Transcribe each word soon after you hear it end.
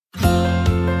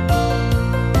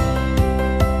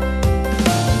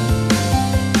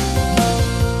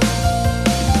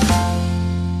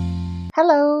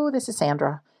Hello, this is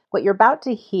Sandra. What you're about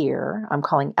to hear, I'm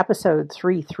calling episode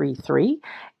 333.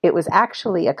 It was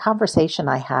actually a conversation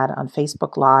I had on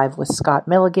Facebook Live with Scott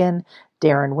Milligan,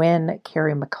 Darren Wynn,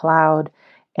 Kerry McLeod,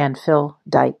 and Phil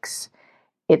Dykes.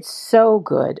 It's so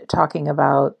good talking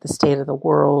about the state of the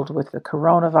world with the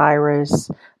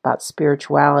coronavirus, about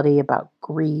spirituality, about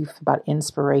grief, about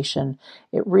inspiration.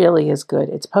 It really is good.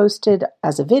 It's posted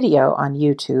as a video on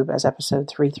YouTube as episode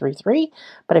 333.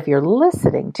 But if you're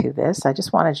listening to this, I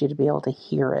just wanted you to be able to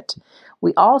hear it.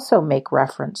 We also make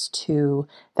reference to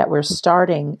that we're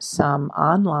starting some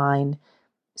online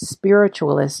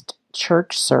spiritualist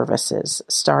church services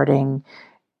starting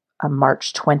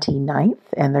March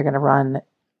 29th, and they're going to run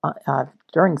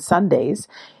during Sundays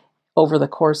over the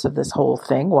course of this whole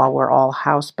thing while we're all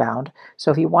housebound. So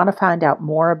if you want to find out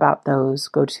more about those,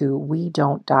 go to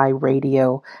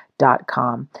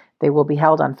wedon'tdieradio.com. They will be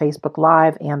held on Facebook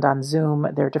Live and on Zoom.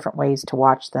 There are different ways to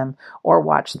watch them or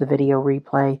watch the video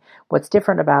replay. What's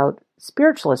different about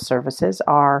spiritualist services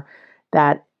are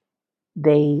that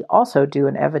they also do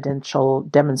an evidential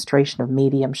demonstration of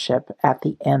mediumship at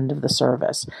the end of the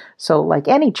service. So like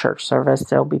any church service,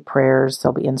 there'll be prayers,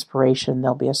 there'll be inspiration,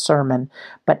 there'll be a sermon,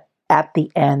 but at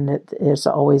the end, there's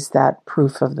always that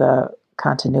proof of the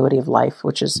continuity of life,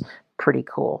 which is pretty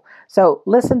cool. So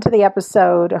listen to the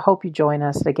episode. I hope you join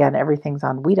us. Again, everything's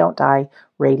on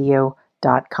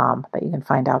wedon'tdieradio.com that you can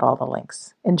find out all the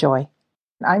links. Enjoy.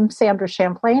 I'm Sandra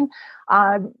Champlain.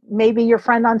 Maybe your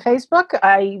friend on Facebook.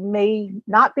 I may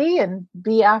not be and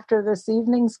be after this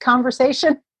evening's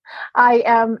conversation. I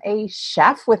am a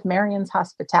chef with Marion's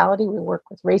Hospitality. We work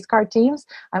with race car teams.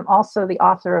 I'm also the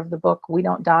author of the book, We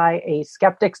Don't Die, A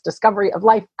Skeptic's Discovery of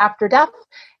Life After Death.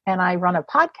 And I run a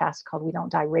podcast called We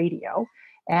Don't Die Radio.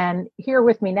 And here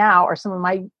with me now are some of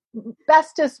my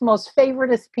bestest, most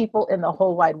favoritist people in the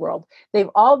whole wide world. They've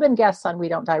all been guests on We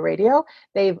Don't Die Radio.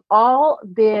 They've all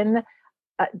been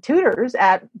tutors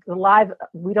at the live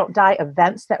We Don't Die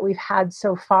events that we've had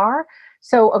so far.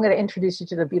 So I'm going to introduce you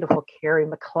to the beautiful Kerry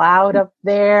McLeod up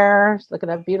there. Look at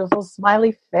that beautiful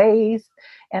smiley face.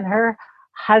 And her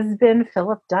husband,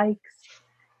 Philip Dykes.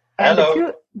 And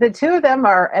hello. The two of them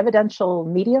are evidential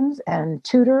mediums and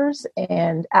tutors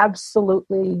and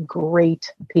absolutely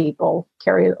great people.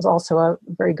 Kerry is also a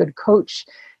very good coach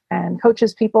and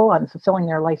coaches people on fulfilling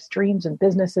their life's dreams and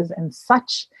businesses and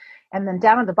such. And then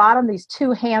down at the bottom, these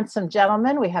two handsome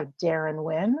gentlemen, we have Darren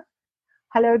Wynn.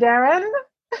 Hello, Darren.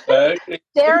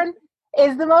 Darren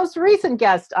is the most recent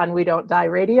guest on We Don't Die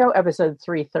Radio, episode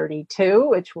 332,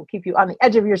 which will keep you on the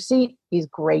edge of your seat. He's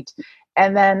great.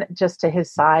 And then just to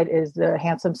his side is the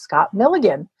handsome Scott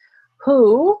Milligan,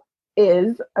 who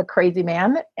is a crazy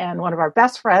man and one of our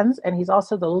best friends. And he's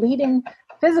also the leading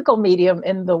physical medium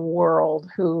in the world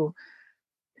who,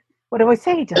 what do I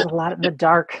say? He does a lot in the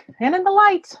dark and in the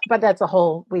light, but that's a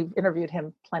whole, we've interviewed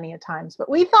him plenty of times, but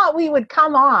we thought we would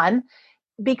come on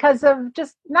because of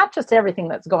just, not just everything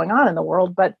that's going on in the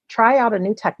world, but try out a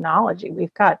new technology.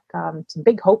 We've got some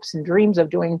big hopes and dreams of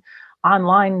doing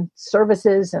online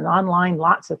services and online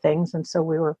lots of things. And so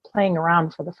we were playing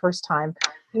around for the first time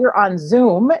here on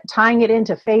Zoom, tying it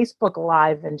into Facebook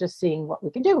Live and just seeing what we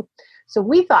can do. So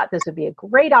we thought this would be a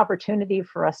great opportunity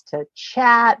for us to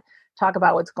chat, talk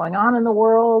about what's going on in the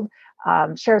world,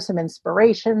 share some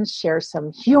inspirations, share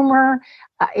some humor,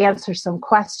 answer some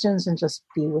questions, and just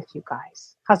be with you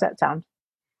guys. How's that sound?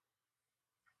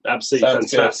 Absolutely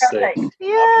fantastic.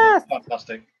 Yes.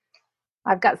 Fantastic.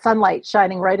 I've got sunlight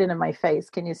shining right into my face.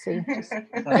 Can you see?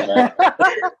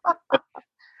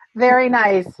 Very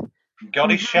nice.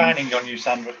 God is shining on you,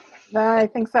 Sandra. I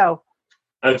think so.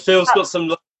 And Phil's got some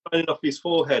light shining off his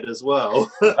forehead as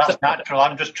well. That's natural.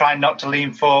 I'm just trying not to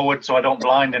lean forward so I don't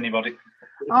blind anybody.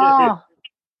 Oh,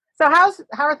 so how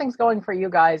are things going for you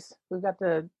guys? We've got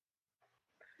the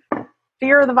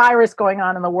fear of the virus going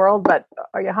on in the world, but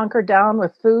are you hunkered down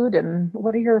with food? And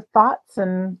what are your thoughts?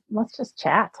 And let's just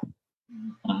chat.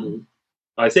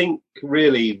 I think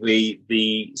really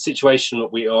the situation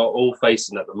that we are all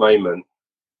facing at the moment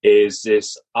is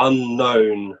this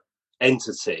unknown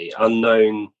entity,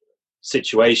 unknown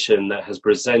situation that has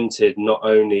presented not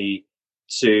only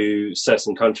to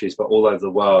certain countries but all over the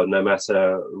world, no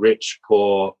matter rich,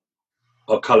 poor,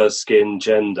 or colour, skin,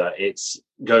 gender. It's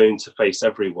going to face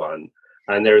everyone,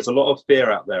 and there is a lot of fear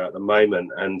out there at the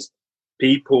moment, and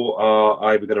people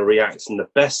are either going to react in the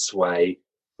best way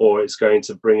or it's going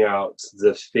to bring out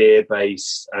the fear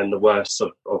base and the worst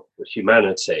of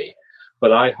humanity.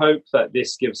 But I hope that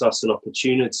this gives us an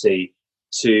opportunity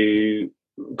to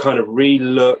kind of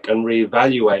re-look and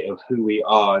reevaluate of who we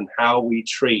are and how we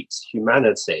treat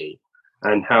humanity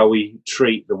and how we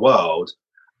treat the world.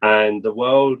 and the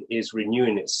world is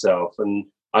renewing itself. And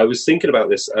I was thinking about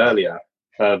this earlier,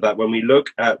 that when we look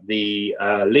at the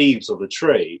leaves of the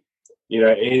tree,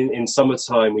 in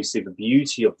summertime we see the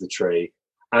beauty of the tree,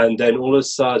 and then all of a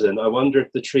sudden I wonder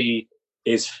if the tree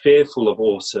is fearful of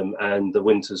autumn and the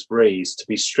winter's breeze. To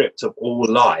be stripped of all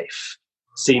life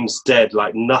seems dead,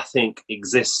 like nothing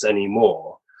exists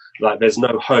anymore, like there's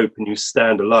no hope and you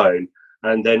stand alone.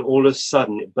 And then all of a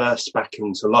sudden it bursts back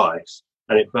into life,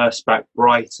 and it bursts back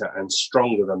brighter and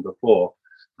stronger than before.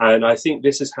 And I think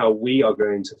this is how we are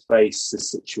going to face the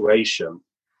situation,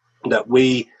 that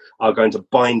we are going to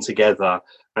bind together.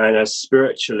 And as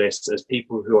spiritualists, as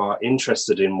people who are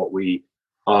interested in what we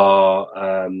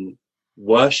are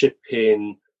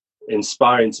worshipping,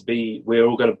 inspiring to be, we're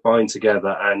all going to bind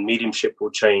together, and mediumship will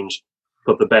change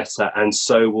for the better, and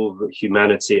so will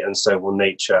humanity, and so will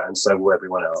nature, and so will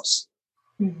everyone else.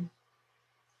 Mm-hmm.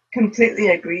 Completely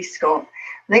agree, Scott.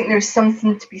 I think there's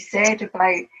something to be said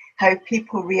about how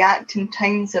people react in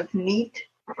times of need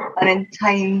and in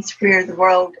times where the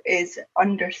world is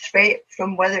under threat,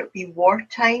 from whether it be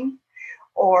wartime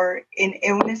or in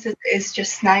illness as it is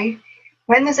just now.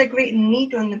 When there's a great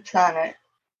need on the planet,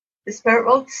 the spirit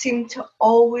world seem to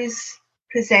always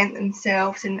present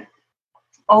themselves and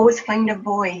always find a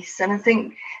voice. And I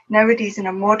think nowadays in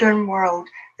a modern world,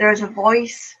 there's a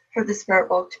voice for the spirit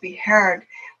world to be heard,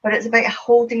 but it's about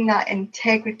holding that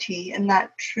integrity and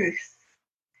that truth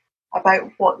about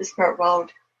what the spirit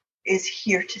world is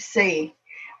here to say,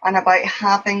 and about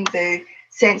having the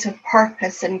sense of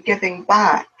purpose and giving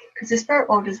back, because the spirit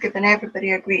world has given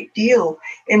everybody a great deal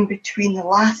in between the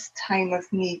last time of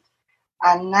need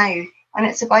and now, and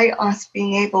it's about us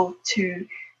being able to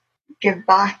give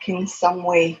back in some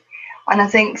way. And I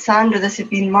think, Sandra, this has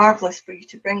been marvellous for you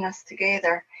to bring us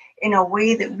together in a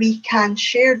way that we can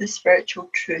share the spiritual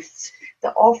truths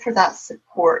that offer that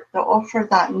support, that offer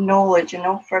that knowledge, and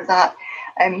offer that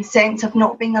sense of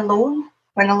not being alone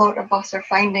when a lot of us are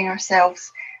finding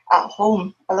ourselves at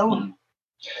home alone.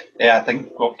 Yeah, I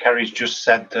think what Kerry's just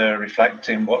said,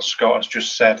 reflecting what Scott has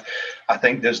just said, I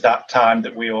think there's that time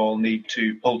that we all need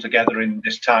to pull together in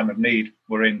this time of need.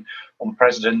 We're in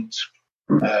unprecedented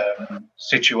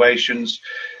situations,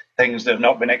 things that have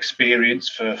not been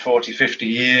experienced for 40, 50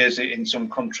 years in some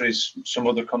countries. Some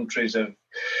other countries have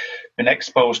been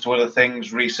exposed to other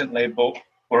things recently, but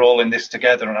we're all in this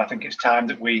together, and I think it's time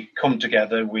that we come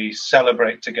together, we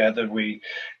celebrate together, we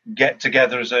get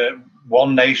together as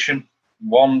one nation,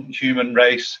 one human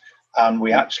race, and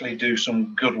we actually do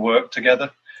some good work together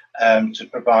to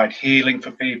provide healing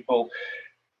for people.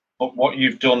 But what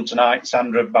you've done tonight,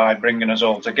 Sandra, by bringing us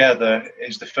all together,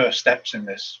 is the first steps in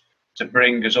this, to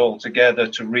bring us all together,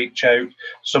 to reach out,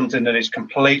 something that is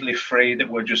completely free, that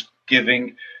we're just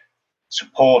giving,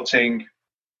 supporting,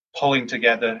 pulling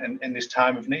together in this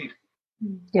time of need.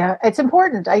 Yeah, it's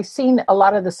important. I've seen a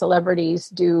lot of the celebrities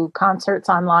do concerts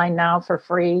online now for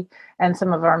free, and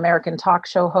some of our American talk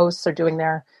show hosts are doing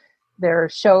their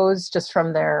shows just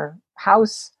from their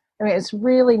house. I mean, it's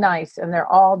really nice, and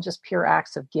they're all just pure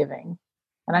acts of giving.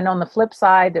 And I know on the flip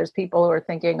side, there's people who are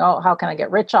thinking, oh, how can I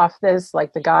get rich off this?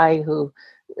 Like the guy who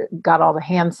got all the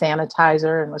hand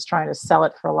sanitizer and was trying to sell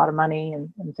it for a lot of money and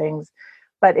things.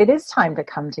 But it is time to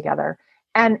come together.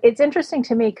 And it's interesting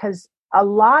to me because a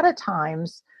lot of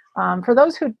times, for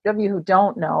those of you who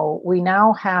don't know, we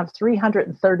now have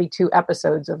 332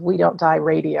 episodes of We Don't Die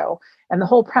Radio. And the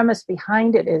whole premise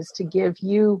behind it is to give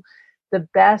you the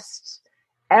best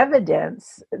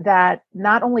evidence that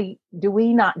not only do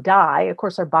we not die, of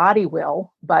course our body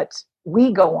will, but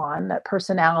we go on, that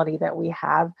personality that we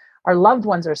have, our loved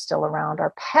ones are still around,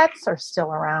 our pets are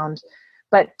still around,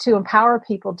 but to empower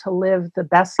people to live the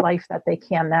best life that they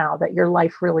can now, that your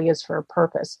life really is for a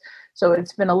purpose. So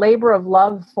it's been a labor of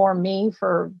love for me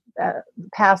for the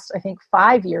past, I think,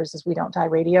 5 years as We Don't Die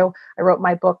Radio. I wrote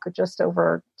my book just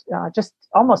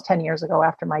almost 10 years ago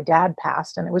after my dad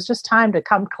passed. And it was just time to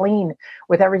come clean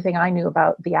with everything I knew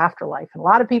about the afterlife. And a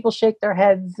lot of people shake their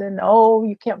heads and, oh,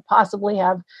 you can't possibly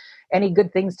have any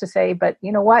good things to say. But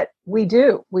you know what? We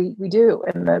do. We do.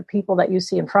 And the people that you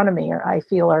see in front of me I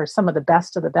feel are some of the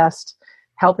best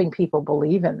helping people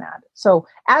believe in that. So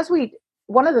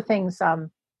one of the things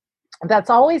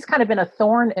that's always kind of been a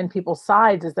thorn in people's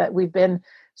sides is that we've been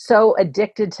so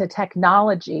addicted to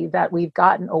technology that we've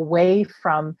gotten away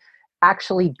from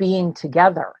actually being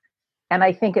together. And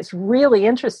I think it's really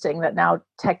interesting that now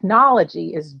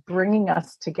technology is bringing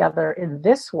us together in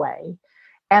this way.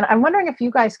 And I'm wondering if you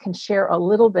guys can share a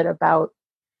little bit about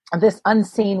this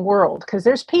unseen world, because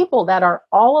there's people that are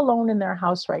all alone in their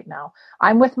house right now.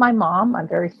 I'm with my mom. I'm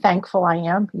very thankful I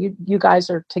am. You guys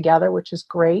are together, which is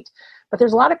great. but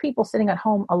there's a lot of people sitting at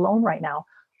home alone right now.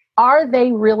 Are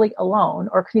they really alone?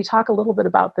 Or can you talk a little bit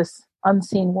about this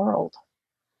unseen world?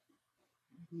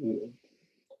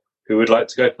 Who would like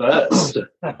to go first?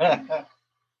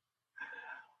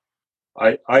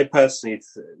 I personally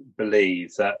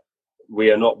believe that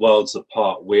we are not worlds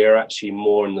apart. We are actually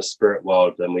more in the spirit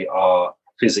world than we are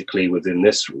physically within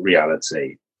this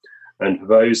reality. And for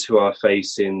those who are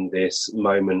facing this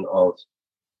moment of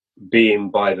being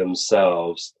by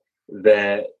themselves,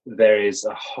 there is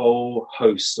a whole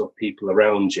host of people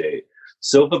around you.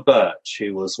 Silver Birch,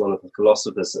 who was one of the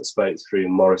philosophers that spoke through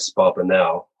Maurice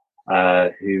Barbanel,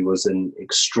 who was an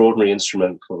extraordinary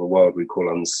instrument for the world we call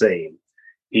unseen,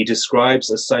 he describes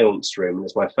a seance room, and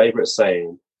it's my favorite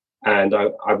saying, and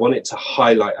I wanted to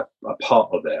highlight a part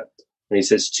of it. And he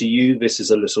says, to you, this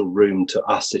is a little room. To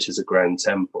us, it is a grand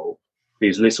temple.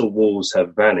 These little walls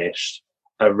have vanished.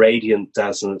 A radiant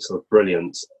dazzlement of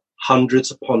brilliance.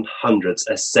 Hundreds upon hundreds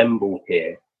assemble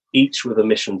here, each with a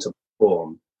mission to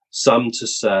perform, some to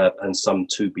serve and some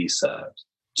to be served.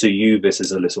 To you, this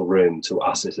is a little room. To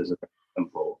us, it is a grand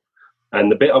temple.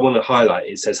 And the bit I want to highlight,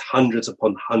 it says hundreds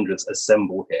upon hundreds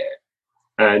assemble here.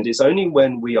 And it's only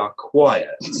when we are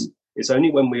quiet, it's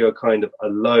only when we are kind of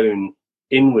alone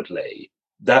inwardly,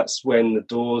 that's when the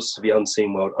doors to the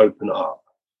unseen world open up.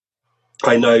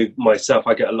 I know myself,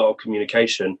 I get a lot of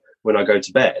communication when I go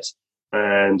to bed,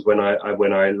 and when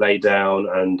I lay down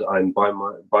and I'm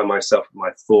by myself with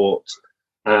my thoughts,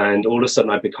 and all of a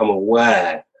sudden I become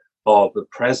aware of the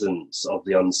presence of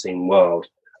the unseen world.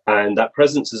 And that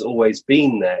presence has always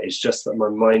been there. It's just that my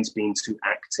mind's been too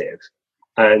active.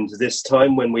 And this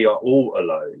time when we are all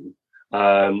alone,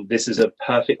 this is a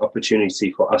perfect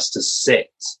opportunity for us to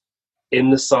sit in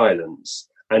the silence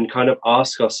and kind of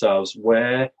ask ourselves,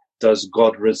 where does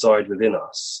God reside within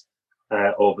us?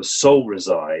 Or the soul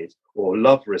reside, or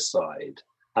love reside?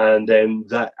 And then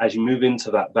that, as you move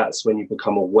into that, that's when you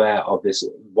become aware of this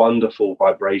wonderful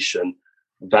vibration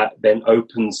that then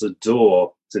opens the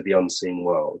door to the unseen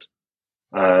world.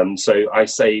 So I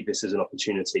say this is an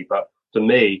opportunity, but for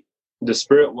me, the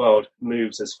spirit world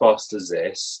moves as fast as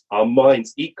this. Our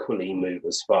minds equally move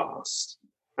as fast.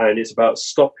 And it's about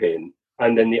stopping,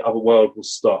 and then the other world will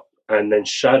stop and then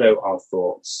shadow our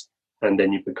thoughts. And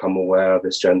then you become aware of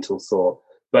this gentle thought.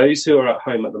 Those who are at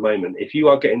home at the moment, if you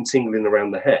are getting tingling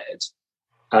around the head,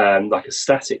 like a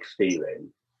static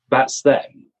feeling, that's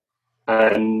them.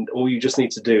 And all you just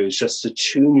need to do is just to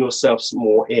tune yourself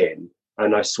more in.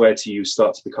 And I swear to you,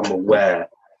 start to become aware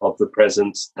of the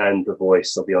presence and the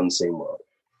voice of the unseen world.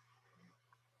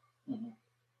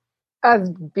 That's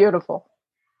beautiful.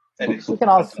 We can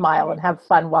all smile and have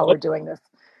fun while we're doing this.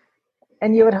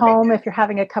 And you at home, if you're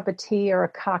having a cup of tea or a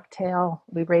cocktail,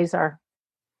 we raise our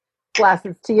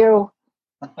glasses to you.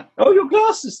 Oh, your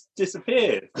glasses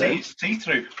disappeared. It's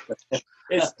see-through.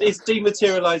 It's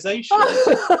dematerialization.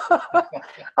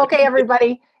 Okay,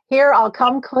 everybody, here I'll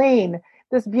come clean.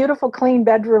 This beautiful clean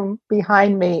bedroom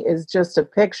behind me is just a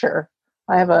picture.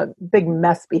 I have a big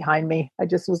mess behind me. I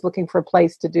just was looking for a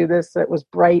place to do this that was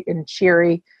bright and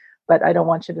cheery, but I don't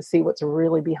want you to see what's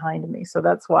really behind me. So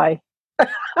that's why.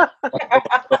 That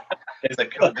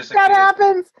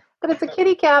happens, but it's a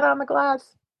kitty cat on the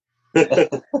glass.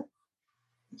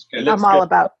 I'm all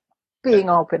about being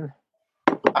open.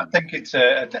 I think it's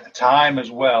a time as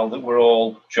well that we're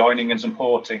all joining and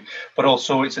supporting, but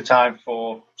also it's a time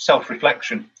for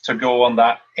self-reflection, to go on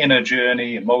that inner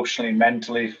journey, emotionally,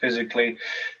 mentally, physically,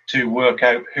 to work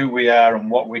out who we are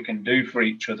and what we can do for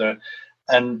each other.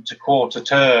 And to quote a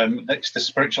term, it's the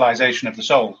spiritualization of the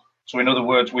soul. So in other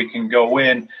words, we can go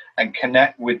in and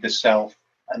connect with the self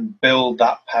and build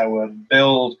that power,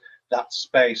 build that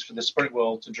space for the spirit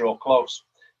world to draw close,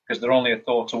 because they're only a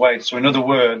thought away. So in other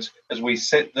words, as we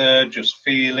sit there just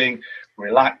feeling,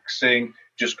 relaxing,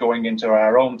 just going into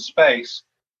our own space,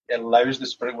 it allows the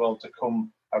spirit world to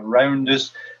come around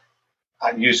us.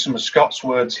 I use some of Scott's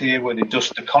words here, where they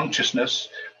dust the consciousness,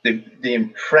 they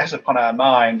impress upon our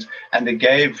minds, and they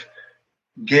give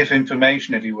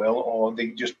information, if you will, or they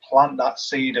just plant that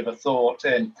seed of a thought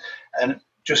in. And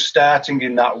just starting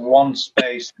in that one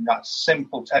space, and that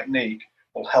simple technique,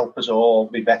 will help us all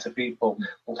be better people,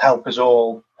 will help us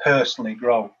all personally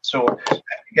grow. So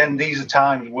again, these are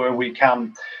times where we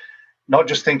can not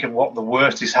just think of what the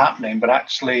worst is happening, but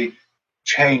actually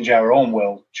change our own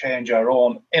world, change our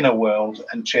own inner world,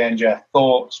 and change our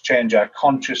thoughts, change our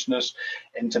consciousness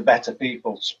into better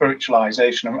people.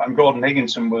 Spiritualization, and Gordon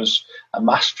Higginson was a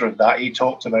master of that. He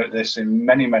talked about this in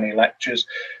many, many lectures.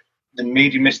 The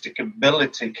mediumistic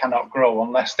ability cannot grow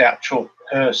unless the actual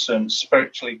person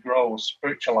spiritually grows,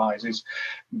 spiritualizes,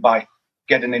 by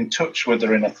getting in touch with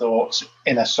their inner thoughts,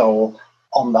 inner soul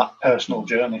on that personal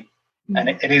journey. And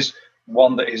it is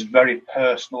one that is very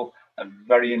personal and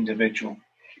very individual.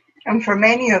 And for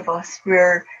many of us,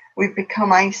 we've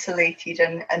become isolated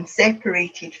and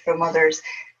separated from others,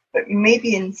 but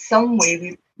maybe in some way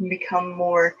we've become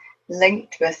more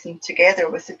linked with and together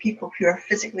with the people who are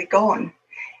physically gone.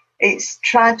 It's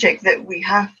tragic that we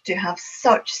have to have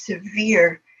such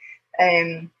severe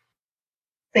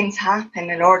things happen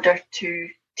in order to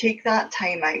take that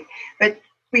time out. But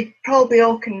we probably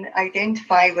all can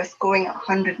identify with going at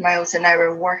 100 miles an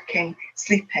hour, working,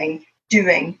 sleeping,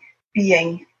 doing,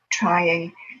 being,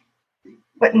 trying.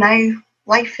 But now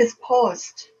life has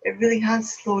paused. It really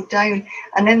has slowed down.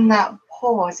 And in that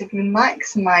pause, if we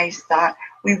maximise that,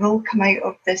 we will come out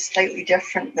of this slightly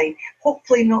differently.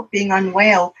 Hopefully not being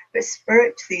unwell, but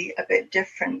spiritually a bit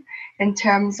different in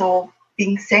terms of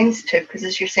being sensitive, because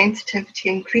as your sensitivity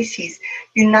increases,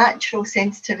 your natural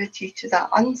sensitivity to that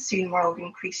unseen world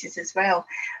increases as well.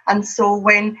 And so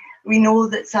when we know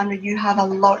that, Sandra, you have a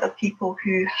lot of people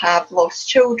who have lost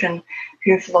children,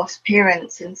 who have lost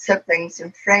parents and siblings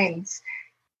and friends,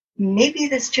 maybe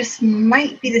this just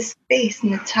might be the space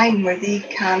and the time where they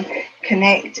can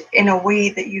connect in a way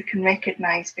that you can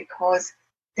recognise, because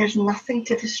there's nothing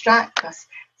to distract us.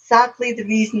 Sadly, the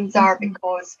reasons are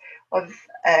because of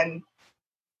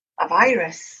a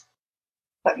virus,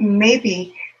 but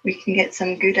maybe we can get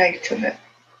some good out of it.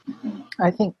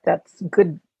 I think that's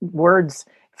good words.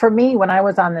 For me, when I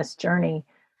was on this journey,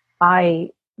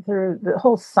 through the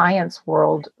whole science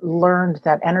world, learned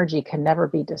that energy can never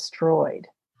be destroyed.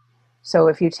 So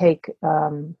if you take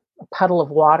a puddle of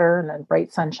water in a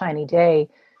bright sunshiny day,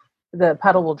 the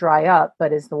puddle will dry up,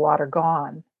 but is the water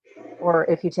gone? Or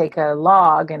if you take a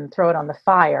log and throw it on the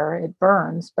fire, it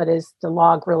burns, but is the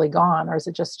log really gone, or is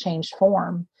it just changed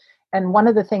form? And one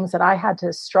of the things that I had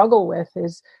to struggle with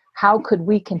is, how could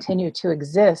we continue to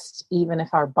exist even if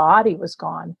our body was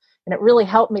gone? And it really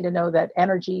helped me to know that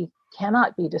energy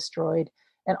cannot be destroyed,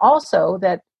 and also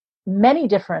that many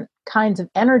different kinds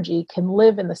of energy can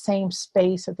live in the same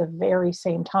space at the very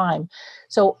same time.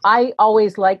 So I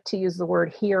always like to use the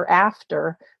word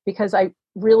hereafter, because I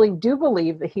really do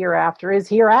believe the hereafter is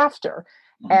hereafter.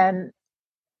 And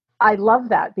I love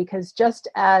that, because just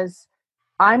as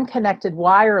I'm connected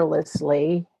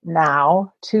wirelessly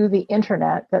now to the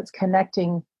internet that's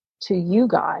connecting to you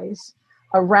guys,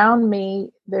 around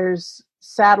me there's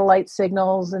satellite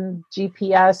signals and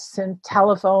GPS and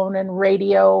telephone and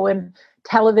radio and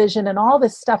television and all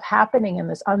this stuff happening in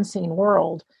this unseen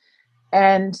world.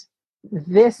 And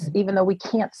this, even though we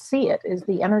can't see it, is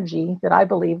the energy that I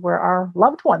believe where our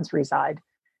loved ones reside.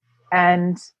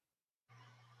 And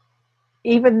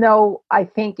even though I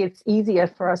think it's easier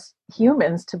for us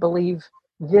humans to believe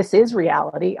this is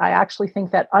reality, I actually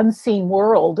think that unseen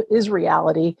world is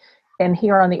reality. And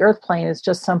here on the earth plane is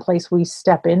just someplace we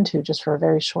step into just for a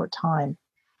very short time.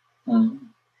 And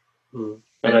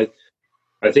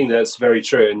I think that's very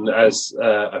true. And as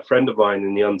a friend of mine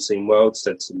in the unseen world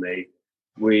said to me,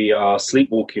 we are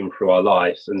sleepwalking through our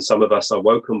life, and some of us are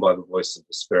woken by the voice of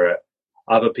the spirit.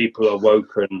 Other people are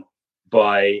woken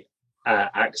by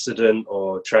accident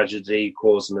or tragedy,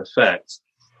 cause and effect.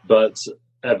 But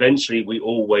eventually we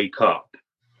all wake up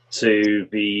to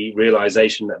the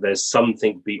realization that there's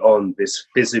something beyond this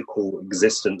physical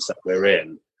existence that we're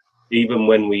in. Even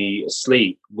when we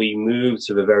sleep, we move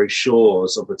to the very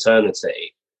shores of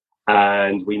eternity,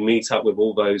 and we meet up with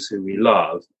all those who we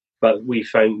love. But we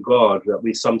thank God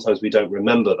that sometimes we don't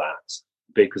remember that,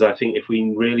 because I think if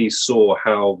we really saw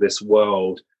how this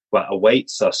world that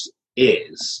awaits us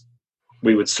is,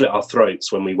 we would slit our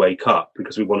throats when we wake up,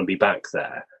 because we want to be back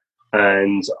there.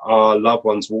 And our loved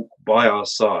ones walk by our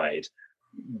side.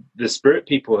 The spirit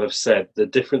people have said the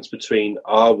difference between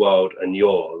our world and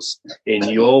yours, in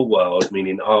your world,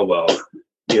 meaning our world,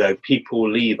 people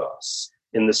leave us.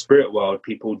 In the spirit world,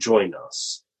 people join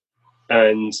us.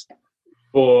 And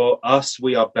for us,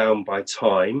 we are bound by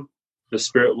time. The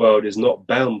spirit world is not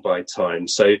bound by time.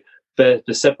 So the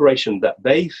separation that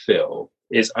they feel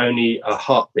is only a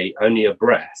heartbeat, only a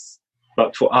breath.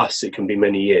 But for us, it can be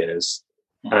many years.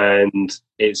 And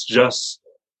it's just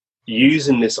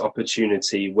using this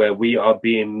opportunity where we are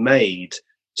being made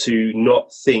to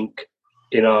not think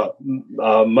in our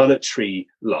monetary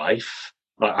life,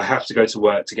 like I have to go to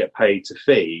work to get paid to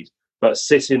feed, but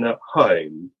sitting at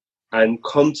home and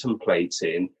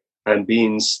contemplating and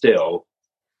being still.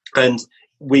 And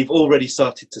we've already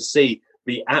started to see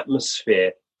the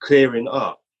atmosphere clearing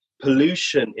up.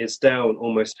 Pollution is down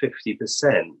almost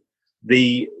 50%.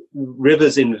 The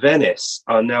rivers in Venice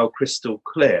are now crystal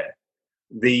clear.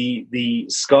 The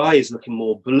sky is looking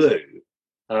more blue.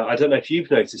 I don't know if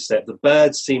you've noticed that the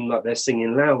birds seem like they're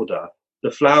singing louder.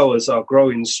 The flowers are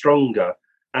growing stronger,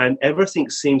 and everything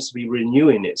seems to be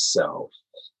renewing itself.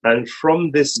 And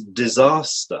from this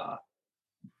disaster,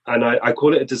 and I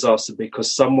call it a disaster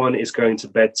because someone is going to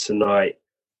bed tonight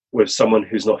with someone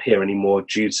who's not here anymore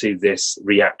due to this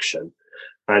reaction.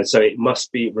 And so it must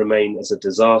remain as a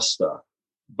disaster.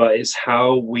 But it's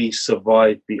how we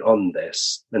survive beyond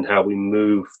this and how we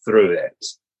move through it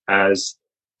as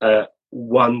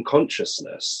one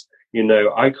consciousness. You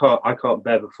know, I can't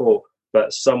bear before,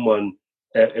 but someone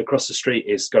across the street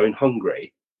is going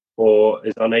hungry or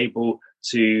is unable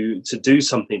to do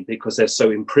something because they're so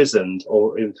imprisoned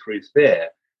or through fear.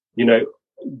 You know,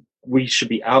 we should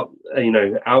be out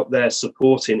there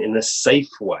supporting in a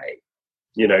safe way.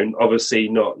 You know, obviously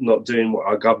not doing what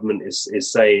our government is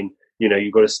saying. You know,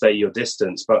 you've got to stay your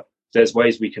distance, but there's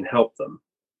ways we can help them.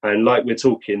 And like we're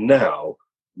talking now,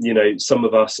 you know, some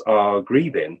of us are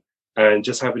grieving, and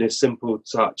just having a simple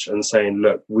touch and saying,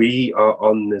 look, we are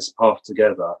on this path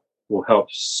together will help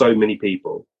so many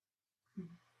people.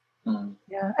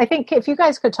 Yeah, I think if you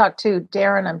guys could talk to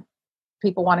Darren, and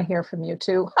people want to hear from you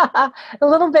too, a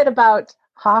little bit about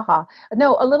a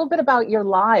little bit about your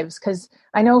lives, because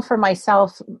I know for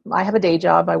myself, I have a day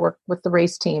job. I work with the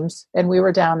race teams, and we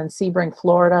were down in Sebring,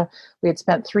 Florida. We had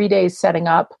spent 3 days setting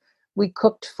up. We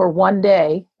cooked for 1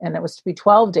 day, and it was to be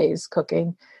 12 days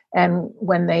cooking. And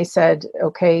when they said,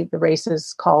 okay, the race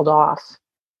is called off,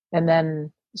 and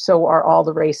then so are all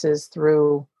the races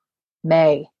through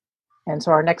May. And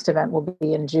so our next event will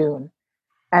be in June.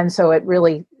 And so it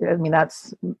really, I mean,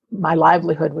 that's my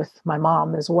livelihood with my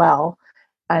mom as well.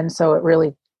 And so it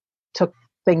really took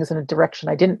things in a direction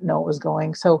I didn't know it was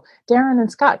going. So Darren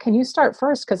and Scott, can you start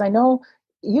first? Because I know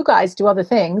you guys do other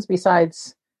things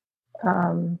besides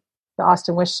the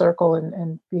Austin Wish Circle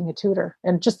and being a tutor,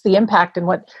 and just the impact and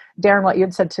what, Darren, what you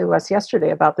had said to us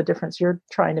yesterday about the difference you're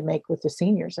trying to make with the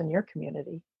seniors in your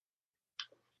community.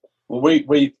 Well,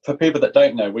 we for people that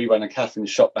don't know, we run a Catherine's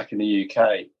shop back in the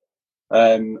UK.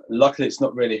 Luckily, it's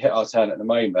not really hit our town at the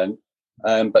moment.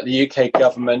 But the UK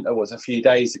government, it was a few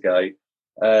days ago,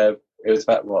 it was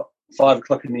about 5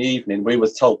 o'clock in the evening. We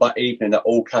was told that evening that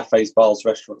all cafes, bars,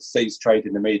 restaurants ceased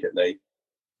trading immediately,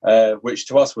 which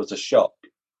to us was a shock,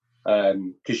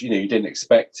 because you didn't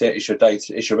expect it. It's your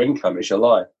data, it's your income, it's your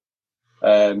life.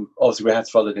 Obviously, we had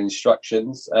to follow the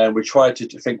instructions, and we tried to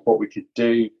think what we could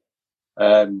do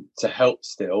to help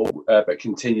still, but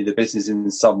continue the business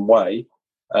in some way.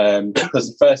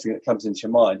 Because the first thing that comes into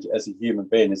your mind as a human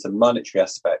being is the monetary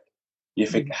aspect. You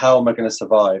think, how am I going to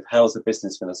survive? How's the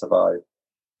business going to survive?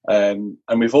 And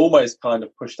we've almost kind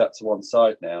of pushed that to one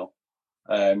side now.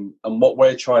 And what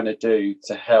we're trying to do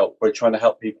to help, we're trying to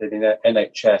help people in the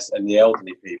NHS and the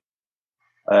elderly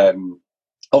people.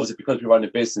 Obviously, because we run a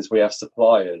business, we have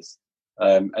suppliers.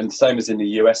 And same as in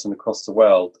the US and across the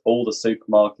world, all the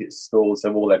supermarkets, stores,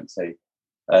 they're all empty.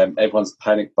 Everyone's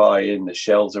panic buying, the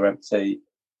shelves are empty.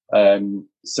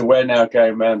 So we're now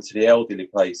going around to the elderly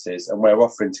places, and we're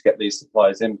offering to get these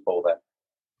supplies in for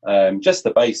them. Just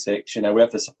the basics, we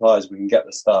have the supplies, we can get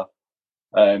the stuff,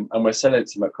 and we're selling it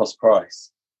to them at cost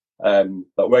price.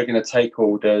 But we're going to take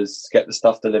orders, get the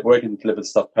stuff delivered. We're going to deliver the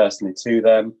stuff personally to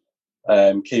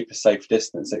them, keep a safe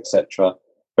distance, etc.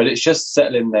 But it's just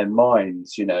settling their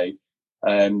minds,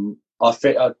 I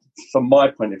think, from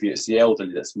my point of view, it's the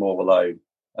elderly that's more alone,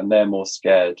 and they're more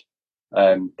scared.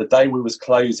 The day we was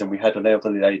closing, we had an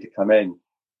elderly lady come in,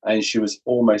 and she was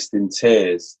almost in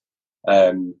tears.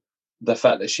 The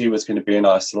fact that she was going to be in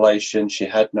isolation, she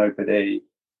had nobody,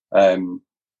 and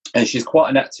she's quite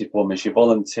an active woman. She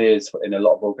volunteers in a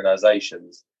lot of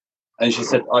organisations, and she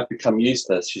said, I've become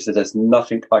useless. She said, there's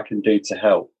nothing I can do to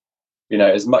help.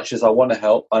 As much as I want to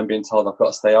help, I'm being told I've got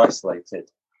to stay isolated.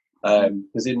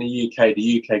 Because in the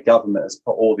UK government has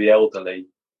put all the elderly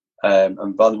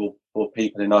and vulnerable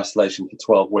people in isolation for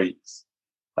 12 weeks.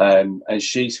 And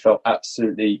she's felt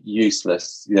absolutely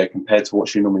useless, compared to what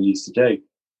she normally used to do.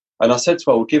 And I said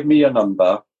to her, well, give me your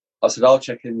number. I said, I'll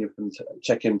check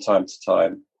in time to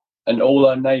time. And all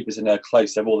her neighbours in her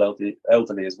close, they're all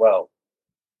elderly as well.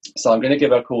 So I'm going to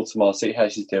give her a call tomorrow, see how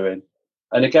she's doing.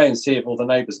 And again, see if all the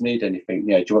neighbours need anything.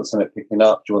 Do you want something picking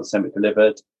up? Do you want something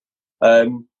delivered?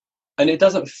 And it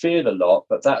doesn't feel a lot,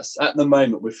 but that's, at the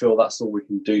moment, we feel that's all we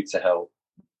can do to help.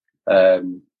 But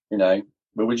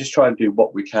we just try and do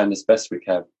what we can as best we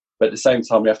can. But at the same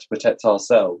time, we have to protect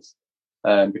ourselves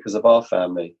because of our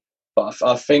family. But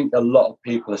I think a lot of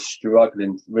people are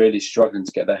really struggling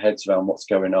to get their heads around what's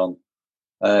going on.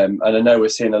 And I know we're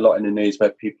seeing a lot in the news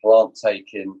where people aren't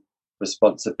taking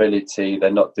responsibility. They're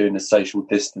not doing the social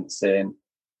distancing.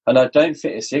 And I don't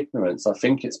think it's ignorance. I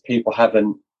think it's people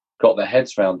haven't got their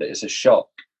heads around it. It's a shock.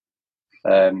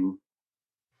 And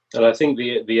I think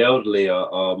the elderly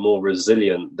are more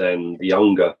resilient than the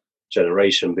younger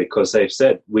generation, because they've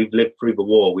said, we've lived through the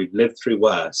war, we've lived through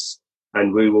worse,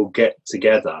 and we will get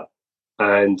together.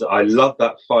 And I love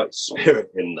that fight spirit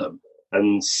in them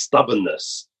and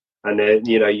stubbornness. And then,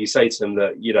 you say to them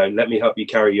that, let me help you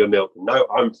carry your milk. No,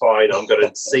 I'm fine. I'm going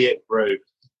to see it through.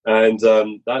 And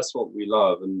that's what we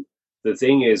love. And the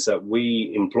thing is that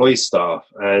we employ staff,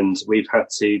 and we've had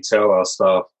to tell our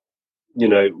staff,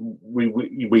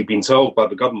 we've been told by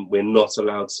the government we're not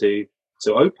allowed to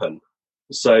open.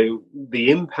 So the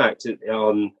impact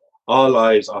on our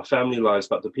lives, our family lives,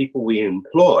 but the people we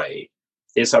employ,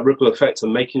 is that ripple effect of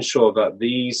making sure that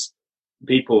these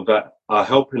people that are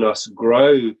helping us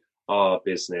grow our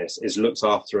business is looked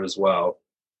after as well.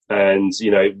 And,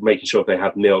 making sure they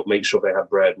have milk, make sure they have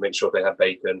bread, make sure they have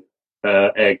bacon,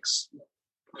 eggs,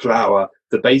 flour,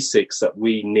 the basics that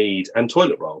we need, and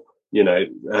toilet roll.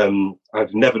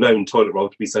 I've never known toilet roll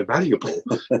to be so valuable.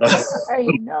 I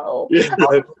know.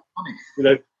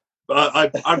 But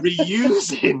I'm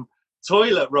reusing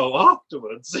toilet roll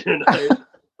afterwards.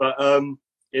 But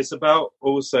it's about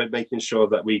also making sure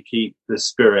that we keep the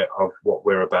spirit of what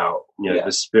we're about.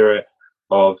 The spirit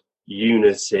of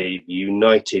unity,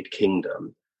 united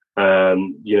kingdom.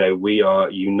 We are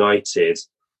united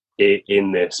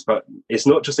in this, but it's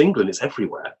not just England; it's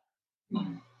everywhere.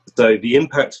 Mm. So the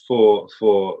impact for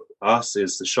us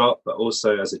is the shop, but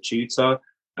also as a tutor,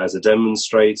 as a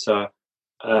demonstrator,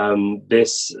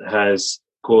 this has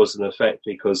cause and effect,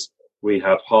 because we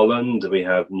have Holland, we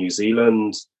have New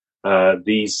Zealand.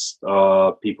 These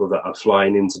are people that are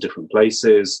flying into different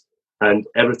places, and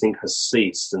everything has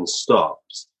ceased and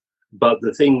stopped. But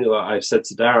the thing that I've said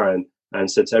to Darren and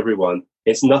said to everyone,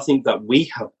 it's nothing that we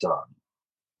have done.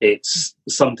 It's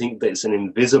something that's an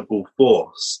invisible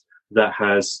force that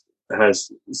has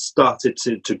started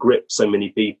to grip so many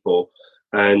people.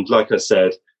 And like I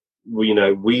said,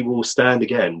 we will stand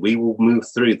again. We will move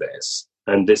through this.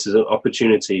 And this is an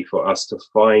opportunity for us to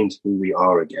find who we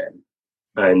are again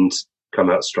and come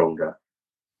out stronger.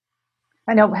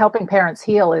 I know Helping Parents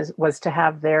Heal was to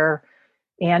have their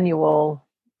annual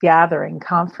gathering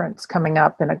conference coming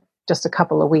up in just a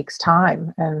couple of weeks'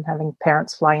 time, and having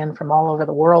parents fly in from all over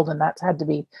the world, and that's had to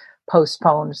be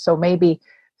postponed. So maybe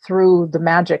through the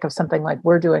magic of something like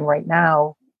we're doing right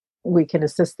now, we can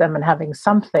assist them in having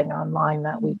something online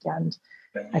that weekend.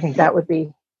 I think that would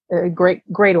be a great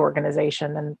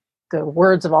organization, and the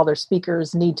words of all their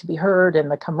speakers need to be heard, and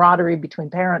the camaraderie between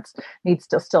parents needs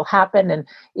to still happen. And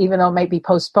even though it might be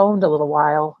postponed a little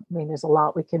while, there's a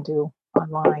lot we can do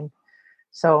online.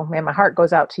 So, man, my heart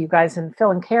goes out to you guys. And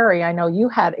Phil and Kerry, I know you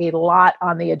had a lot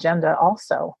on the agenda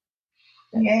also.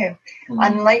 Yeah,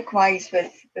 and likewise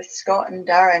with Scott and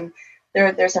Darren,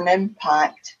 there's an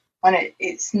impact, and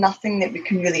it's nothing that we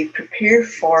can really prepare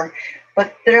for,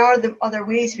 but there are the other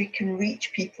ways we can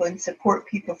reach people and support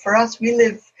people. For us, we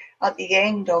live at the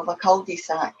end of a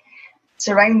cul-de-sac,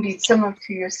 surrounded, similar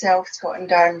to yourself, Scott and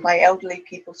Darren, by elderly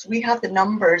people. So we have the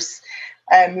numbers.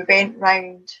 We went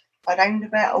around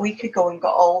about a week ago and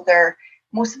got all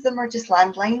most of them are just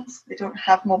landlines. They don't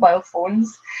have mobile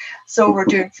phones. So we're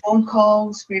doing phone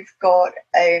calls. We've got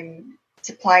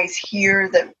supplies here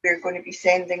that we're going to be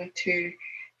sending to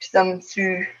them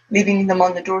through leaving them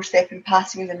on the doorstep and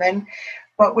passing them in.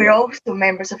 But we're also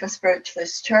members of a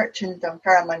spiritualist church in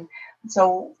Dunfermline.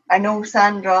 So I know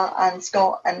Sandra and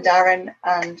Scott and Darren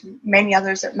and many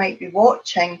others that might be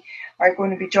watching are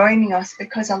going to be joining us,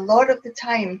 because a lot of the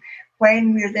time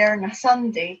when we're there on a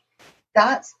Sunday,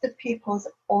 that's the people's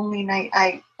only night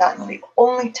out. That's the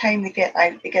only time they get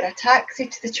out. They get a taxi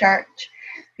to the church,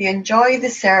 they enjoy the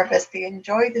service, they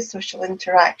enjoy the social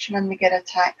interaction, and they get a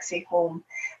taxi home.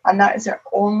 And that is their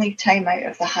only time out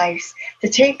of the house. To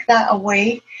take that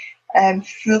away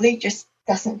fully just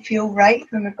doesn't feel right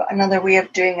when we've got another way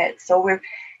of doing it. So we've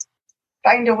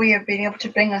found a way of being able to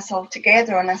bring us all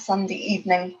together on a Sunday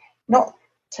evening, not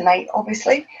tonight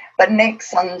obviously, but next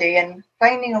Sunday, and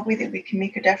finding a way that we can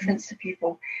make a difference to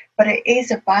people. But it is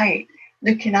about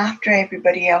looking after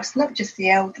everybody else, not just the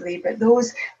elderly, but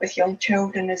those with young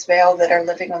children as well that are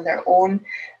living on their own,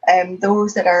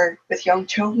 those that are with young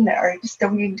children that are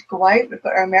still needing to go out. We've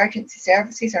got our emergency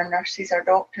services, our nurses, our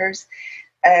doctors,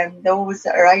 those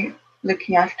that are out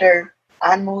looking after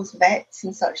animals, vets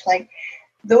and such like.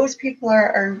 Those people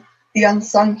are the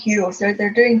unsung heroes.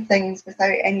 They're doing things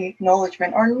without any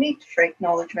acknowledgement or need for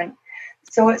acknowledgement.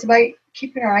 So it's about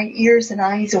keeping our ears and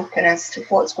eyes open as to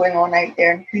what's going on out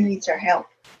there and who needs our help.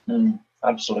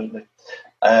 Absolutely.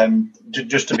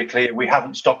 Just to be clear, we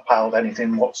haven't stockpiled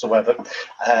anything whatsoever.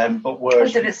 But we're.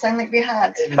 Did it sound like we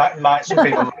had? Some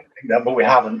people might think that, but we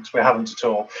haven't. We haven't at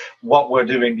all. What we're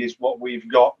doing is what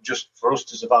we've got just for us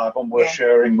to survive, and we're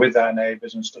sharing with our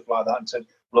neighbours and stuff like that. And said,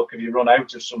 look, if you run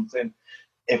out of something,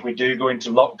 if we do go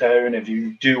into lockdown, if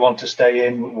you do want to stay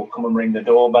in, we'll come and ring the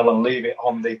doorbell and leave it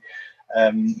on the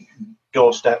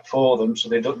doorstep for them, so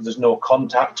there's no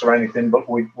contact or anything, but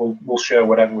we'll share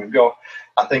whatever we've got.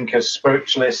 I think as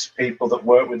spiritualists, people that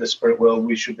work with the spirit world,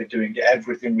 we should be doing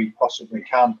everything we possibly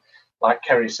can. Like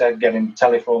Kerry said, getting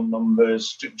telephone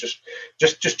numbers,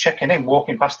 just checking in,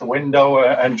 walking past the window,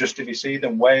 and just if you see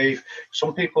them, wave.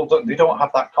 Some people they don't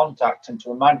have that contact, and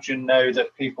to imagine now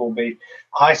that people will be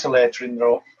isolated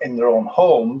in their own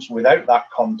homes without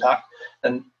that contact,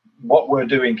 and what we're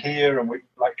doing here, and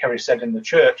like Kerry said in the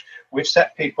church, we've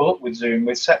set people up with Zoom,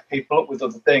 we've set people up with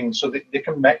other things so that they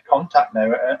can make contact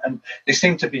now, and they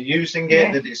seem to be using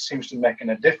it, that it seems to be making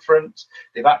a difference.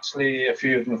 They've actually, a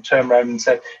few of them have turned around and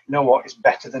said, you know what, it's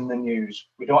better than the news.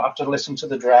 We don't have to listen to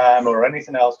the drama or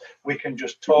anything else. We can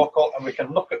just talk and we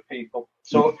can look at people.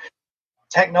 So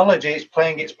technology is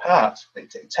playing its part.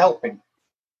 It's helping.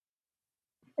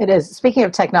 It is. Speaking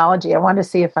of technology, I wanted to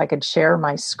see if I could share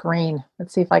my screen.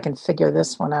 Let's see if I can figure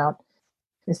this one out.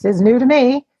 This is new to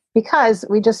me because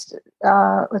we just,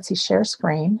 let's see, share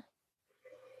screen.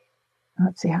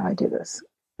 Let's see how I do this.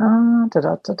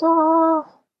 Da-da-da-da.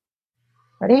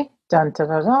 Ready? Dun,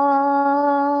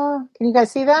 da-da-da. Can you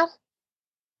guys see that?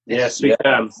 Yes, we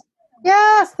can.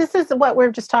 Yes, this is what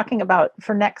we're just talking about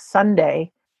for next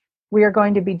Sunday. We are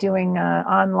going to be doing an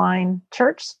online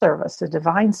church service, a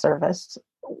divine service.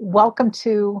 Welcome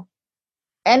to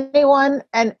anyone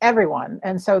and everyone.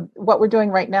 And so what we're doing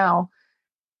right now,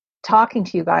 talking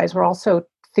to you guys, we're also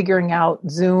figuring out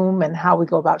Zoom and how we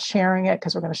go about sharing it,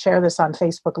 because we're going to share this on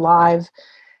Facebook Live,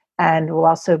 and we'll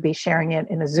also be sharing it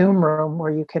in a Zoom room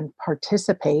where you can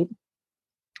participate.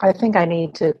 I think I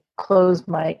need to close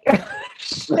my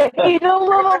shade a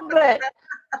little bit.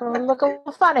 It'll look a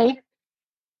little funny.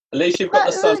 At least you've got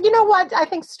the sun. You know what? I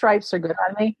think stripes are good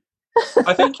on me.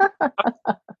 I think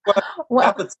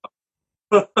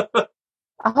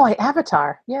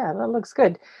Avatar. Yeah, that looks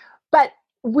good. But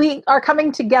we are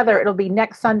coming together. It'll be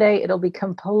next Sunday. It'll be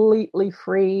completely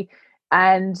free.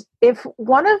 And if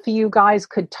one of you guys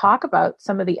could talk about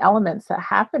some of the elements that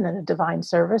happen in a divine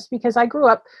service, because I grew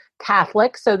up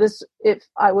Catholic, so if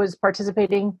I was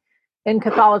participating in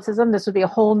Catholicism, this would be a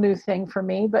whole new thing for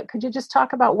me. But could you just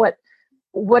talk about what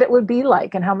it would be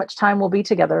like and how much time we'll be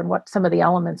together and what some of the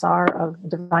elements are of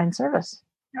divine service?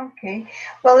 Okay.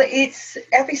 Well, it's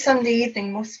every Sunday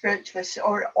evening, most spiritualists,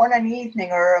 or on an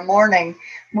evening or a morning,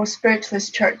 most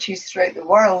spiritualist churches throughout the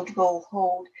world will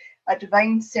hold a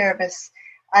divine service.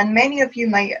 And many of you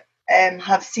might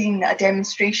have seen a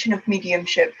demonstration of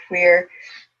mediumship where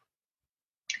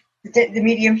the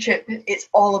mediumship, it's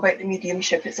all about the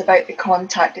mediumship. It's about the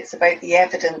contact. It's about the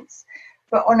evidence.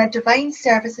 But on a divine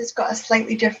service, it's got a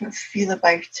slightly different feel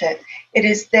about it. It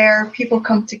is there, people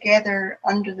come together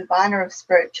under the banner of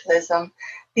spiritualism.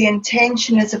 The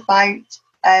intention is about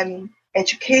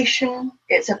education.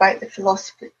 It's about the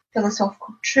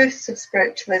philosophical truths of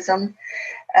spiritualism.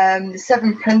 The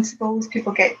 7 principles,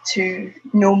 people get to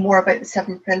know more about the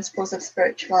 7 principles of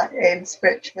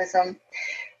spiritualism.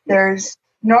 There's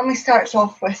normally starts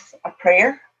off with a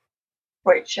prayer,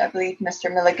 which I believe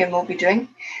Mr. Milligan will be doing.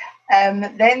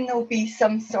 Then there'll be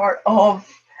some sort of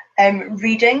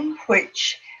reading,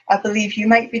 which I believe you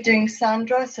might be doing,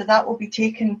 Sandra. So that will be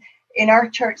taken in our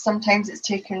church. Sometimes it's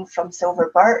taken from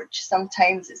Silver Birch.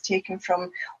 Sometimes it's taken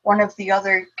from one of the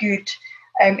other good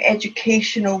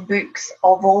educational books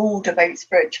of old about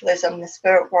spiritualism, the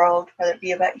spirit world, whether it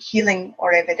be about healing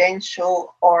or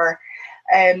evidential or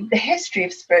the history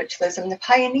of spiritualism, the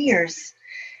pioneers.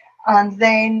 And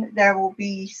then there will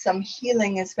be some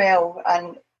healing as well,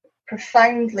 and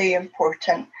profoundly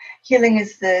important. Healing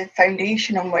is the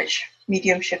foundation on which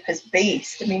mediumship is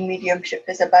based. I mean, mediumship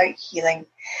is about healing.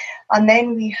 And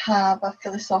then we have a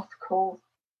philosophical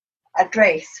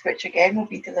address, which again will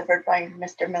be delivered by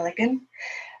Mr. Milligan.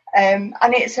 And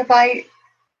it's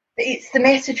the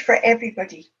message for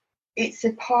everybody. It's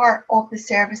a part of the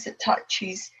service that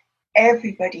touches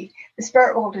everybody. The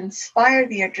Spirit will inspire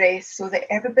the address so that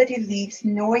everybody leaves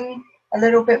knowing a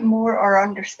little bit more, or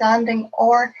understanding,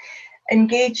 or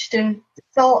engaged in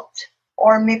thought,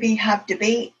 or maybe have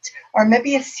debate, or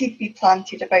maybe a seed be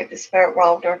planted about the spirit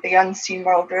world or the unseen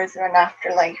world, or is there an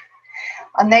afterlife.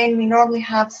 And then we normally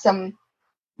have some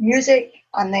music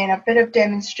and then a bit of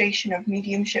demonstration of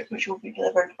mediumship, which will be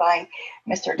delivered by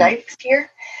Mr. Dykes here.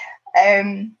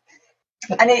 And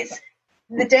it's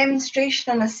the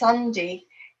demonstration on a Sunday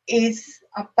is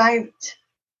about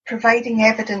providing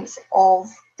evidence of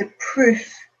the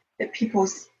proof that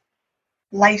people's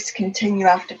lives continue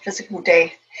after physical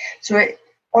death. So it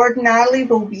ordinarily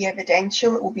will be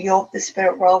evidential. It will be of the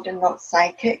spirit world and not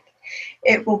psychic.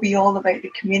 It will be all about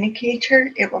the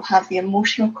communicator. It will have the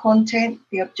emotional content,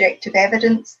 the objective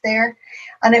evidence there,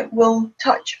 and it will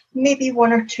touch maybe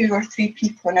 1 or 2 or 3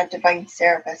 people in a divine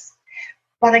service.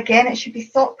 But again, it should be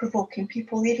thought-provoking.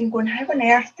 People even going, how on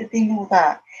earth did they know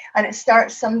that? And it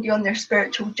starts somebody on their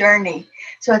spiritual journey.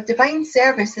 So a divine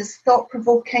service is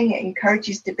thought-provoking. It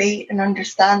encourages debate and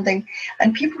understanding.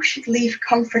 And people should leave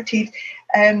comforted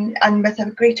and with a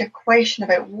greater question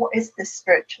about what is this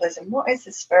spiritualism? What is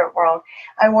the spirit world?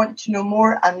 I want to know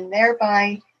more, and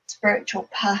thereby spiritual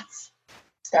paths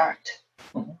start.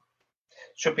 Mm-hmm.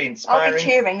 Should be inspiring. I'll be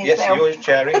cheering as yes, well. you're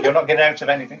cheering. You're not getting out of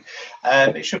anything.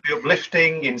 It should be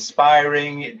uplifting,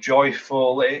 inspiring,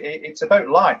 joyful. It's about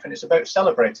life, and it's about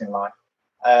celebrating life.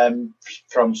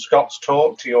 From Scott's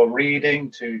talk to your reading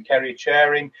to Kerry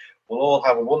chairing, we'll all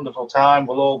have a wonderful time.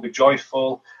 We'll all be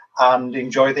joyful and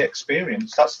enjoy the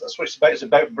experience. That's what it's about. It's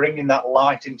about bringing that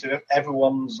light into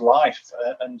everyone's life,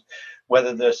 and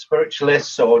whether they're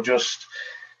spiritualists or just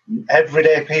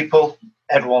everyday people,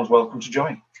 everyone's welcome to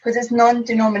join. Because it's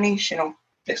non-denominational.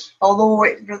 Yes. Although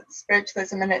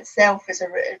spiritualism in itself is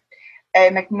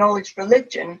an acknowledged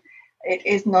religion, it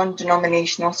is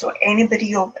non-denominational. So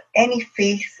anybody of any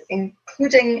faith,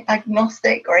 including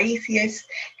agnostic or atheist,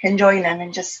 can join in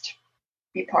and just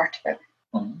be part of it.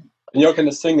 And you're going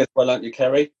to sing as well, aren't you,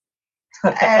 Kerry?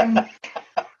 No.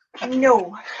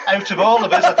 Out of all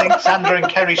of us, I think Sandra and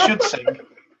Kerry should sing.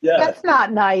 Yeah. That's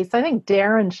not nice. I think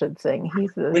Darren should sing.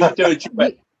 He's the... We should do a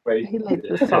duet. He likes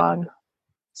the song.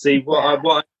 See, what I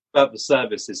about the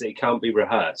service is it can't be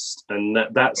rehearsed, and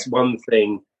that's one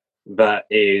thing that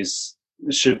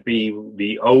should be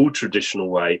the old traditional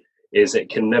way, is it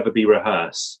can never be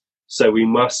rehearsed. So we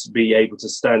must be able to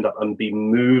stand up and be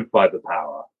moved by the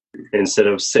power instead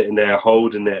of sitting there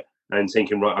holding it and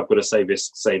thinking, right, I've got to say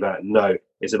this, say that. No,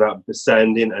 it's about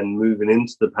standing and moving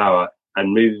into the power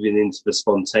and moving into the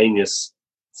spontaneous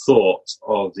thought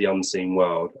of the unseen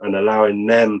world and allowing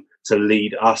them to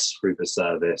lead us through the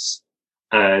service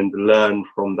and learn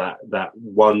from that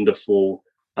wonderful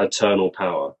eternal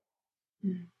power.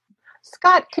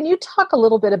 Scott, can you talk a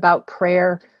little bit about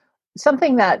prayer?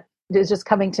 Something that is just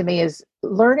coming to me is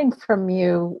learning from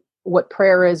you what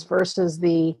prayer is versus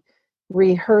the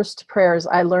rehearsed prayers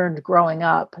I learned growing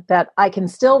up that I can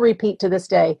still repeat to this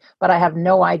day, but I have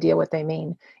no idea what they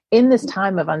mean. In this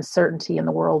time of uncertainty in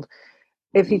the world,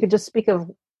 if you could just speak of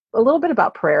a little bit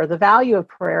about prayer, the value of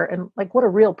prayer, and like what a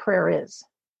real prayer is.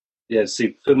 Yeah,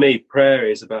 see, for me, prayer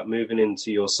is about moving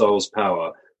into your soul's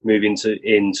power, moving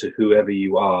into whoever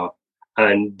you are.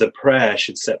 And the prayer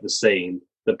should set the scene.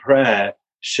 The prayer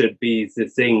should be the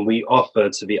thing we offer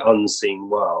to the unseen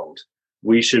world.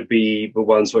 We should be the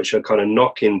ones which are kind of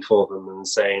knocking for them and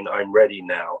saying, I'm ready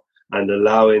now, and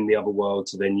allowing the other world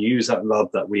to then use that love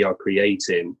that we are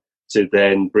creating to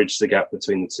then bridge the gap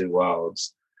between the two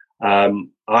worlds.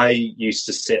 I used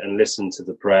to sit and listen to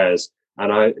the prayers,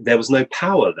 and there was no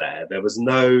power there. There was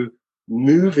no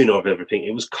moving of everything.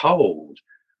 It was cold.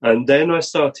 And then I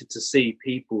started to see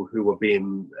people who were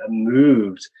being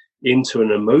moved into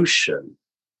an emotion,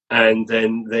 and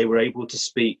then they were able to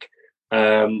speak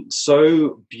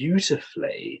so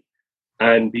beautifully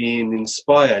and being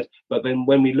inspired. But then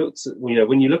when we looked at,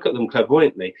 when you look at them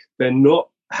clairvoyantly, they're not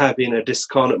having a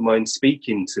discarnate mind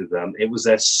speaking to them. It was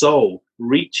their soul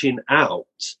reaching out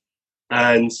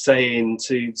and saying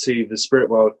to the spirit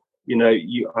world,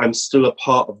 I'm still a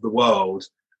part of the world.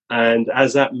 And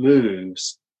as that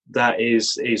moves, that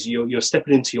is you're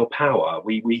stepping into your power.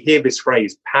 We hear this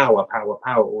phrase, power, power,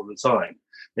 power, all the time.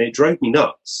 And it drove me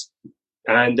nuts.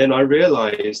 And then I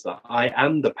realized that I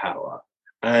am the power.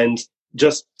 And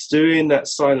just doing that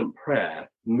silent prayer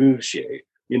moves you.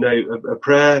 A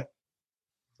prayer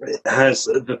has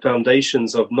the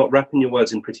foundations of not wrapping your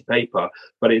words in pretty paper,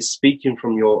 but it's speaking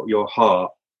from your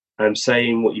heart and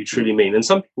saying what you truly mean. And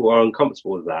some people are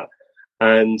uncomfortable with that.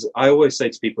 And I always say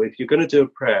to people, if you're going to do a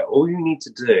prayer, all you need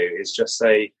to do is just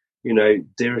say,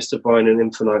 dearest divine and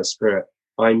infinite spirit,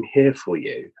 I'm here for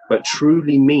you, but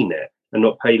truly mean it and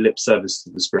not pay lip service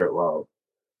to the spirit world.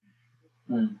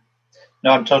 No,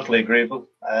 I'm totally agreeable.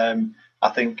 I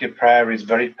think a prayer is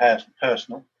very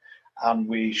personal, and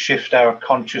we shift our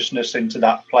consciousness into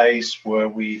that place where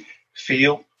we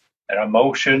feel our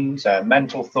emotions, our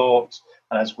mental thoughts,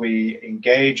 and as we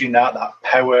engage in that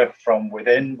power from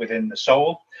within the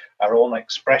soul, our own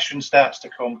expression starts to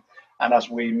come, And as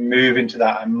we move into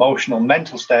that emotional,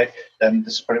 mental state, then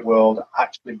the spirit world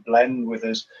actually blend with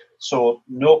us. So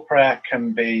no prayer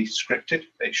can be scripted.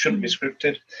 It shouldn't be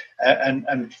scripted.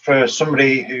 And for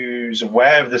somebody who's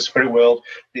aware of the spirit world,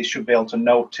 they should be able to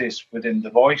notice within the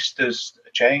voice there's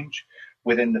a change.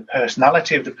 Within the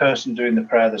personality of the person doing the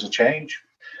prayer, there's a change.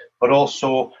 But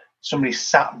also somebody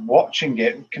sat watching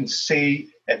it can see,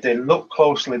 if they look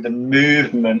closely, the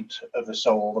movement of the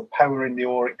soul, the power in the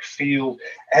auric field,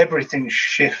 everything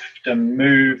shift and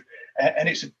move. And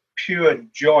it's a pure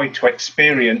joy to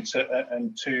experience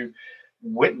and to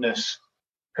witness.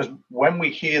 Because when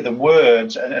we hear the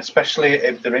words, and especially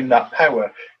if they're in that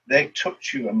power, they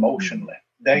touch you emotionally.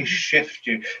 They shift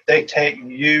you. They take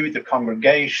you, the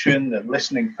congregation, the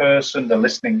listening person, the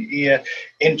listening ear,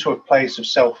 into a place of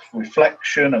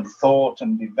self-reflection and thought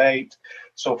and debate.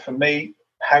 So for me,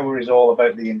 power is all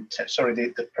about the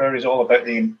prayer is all about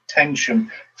the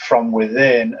intention from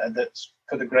within, that's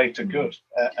for the greater good.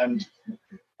 And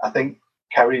I think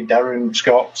Kerry, Darren,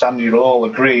 Scott, Sandy will all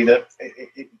agree that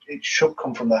it should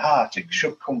come from the heart. It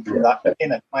should come from that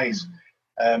inner place.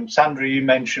 Sandra, you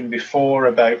mentioned before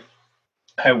about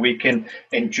how we can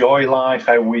enjoy life,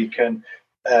 how we can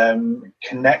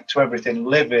connect to everything,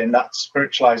 live in that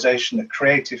spiritualization, the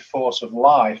creative force of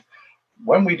life.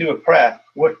 When we do a prayer,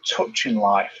 we're touching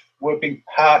life. We're being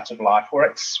part of life. We're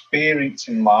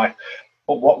experiencing life.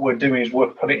 But what we're doing is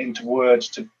we're putting it into words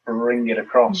to bring it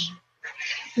across.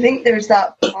 I think there's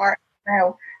that part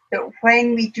now that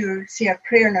when we do, say, a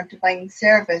prayer in a divine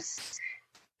service,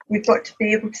 we've got to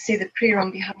be able to say the prayer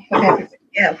on behalf of everybody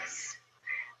else.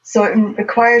 So it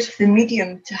requires the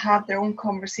medium to have their own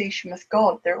conversation with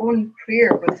God, their own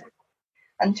prayer with God,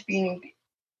 and to be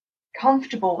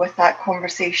comfortable with that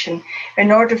conversation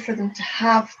in order for them to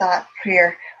have that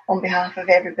prayer on behalf of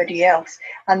everybody else.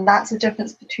 And that's the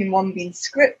difference between one being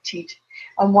scripted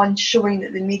and one showing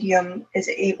that the medium is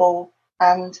able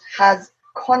and has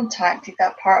contacted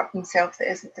that part of themselves that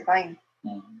isn't divine.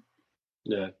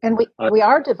 Yeah. And we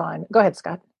are divine. Go ahead,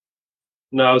 Scott.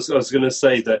 No, I was going to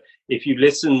say that if you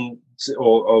listen to,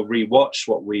 or rewatch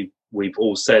what we've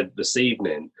all said this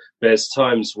evening, there's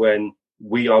times when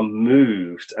we are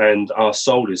moved and our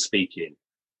soul is speaking,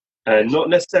 and not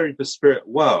necessarily the spirit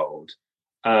world,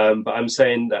 but I'm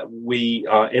saying that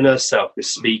our inner self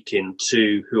is speaking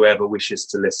to whoever wishes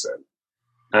to listen,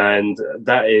 and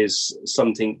that is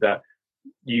something that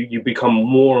you become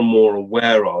more and more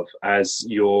aware of as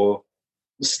your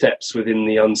steps within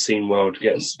the unseen world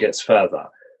gets further.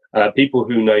 People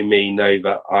who know me know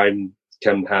that I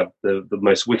can have the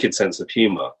most wicked sense of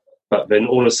humour, but then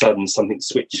all of a sudden something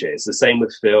switches. The same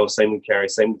with Phil, same with Kerry,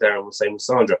 same with Darren, same with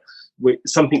Sandra.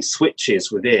 Something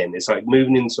switches within. It's like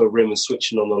moving into a room and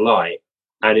switching on the light,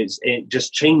 and it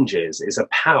just changes. It's a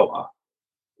power,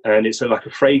 and it's like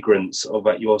a fragrance of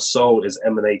that your soul is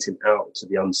emanating out to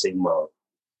the unseen world.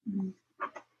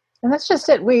 And that's just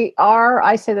it.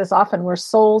 I say this often, we're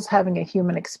souls having a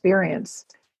human experience.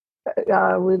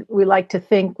 We like to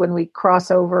think when we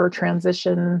cross over,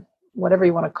 transition, whatever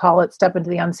you want to call it, step into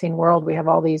the unseen world, we have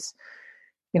all these,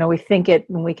 we think it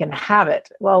and we can have it.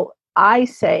 Well, I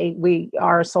say we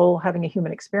are a soul having a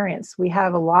human experience. We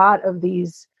have a lot of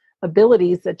these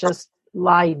abilities that just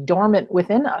lie dormant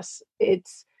within us.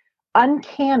 It's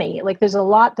uncanny. Like there's a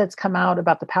lot that's come out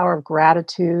about the power of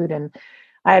gratitude, and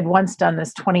I had once done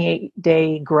this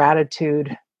 28-day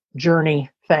gratitude journey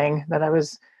thing that I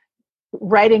was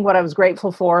writing what I was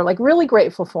grateful for, like really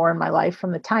grateful for in my life,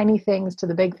 from the tiny things to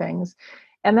the big things.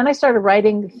 And then I started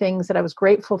writing things that I was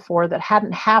grateful for that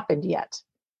hadn't happened yet,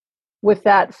 with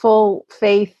that full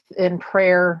faith and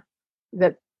prayer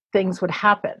that things would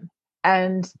happen.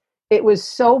 And it was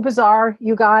so bizarre,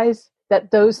 you guys,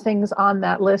 that those things on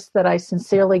that list that I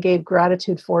sincerely gave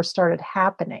gratitude for started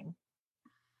happening.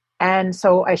 And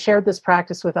so I shared this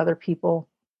practice with other people.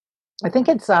 I think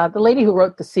it's the lady who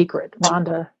wrote The Secret,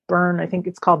 Rhonda Byrne. I think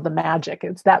it's called The Magic.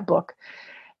 It's that book.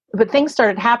 But things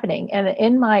started happening. And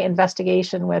in my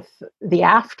investigation with the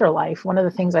afterlife, one of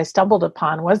the things I stumbled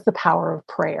upon was the power of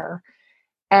prayer.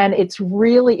 And it's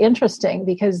really interesting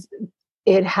because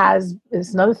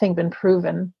it's another thing, been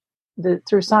proven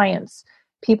through science.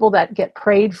 People that get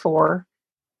prayed for,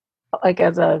 like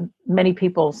many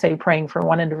people say praying for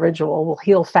one individual will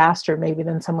heal faster maybe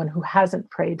than someone who hasn't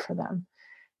prayed for them.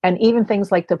 And even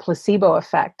things like the placebo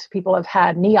effect. People have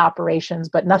had knee operations,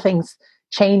 but nothing's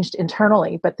changed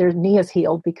internally, but their knee is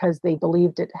healed because they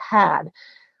believed it had.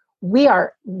 We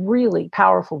are really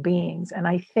powerful beings. And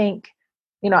I think,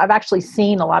 I've actually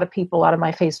seen a lot of people, a lot of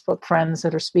my Facebook friends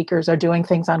that are speakers are doing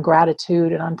things on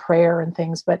gratitude and on prayer and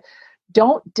things, but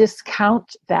don't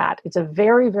discount that. It's a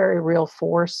very, very real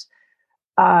force.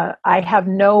 I have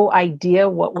no idea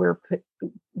what we're,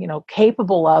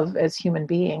 capable of as human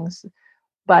beings,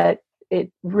 but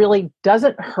it really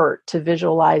doesn't hurt to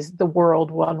visualize the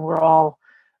world when we're all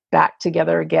back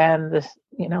together again.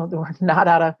 We're not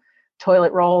out of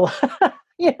toilet roll,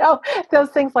 those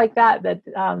things like that,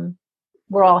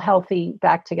 we're all healthy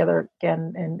back together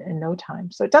again in no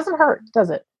time. So it doesn't hurt, does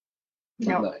it?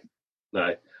 No.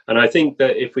 And I think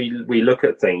that if we look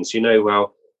at things,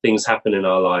 how things happen in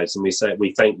our lives, and we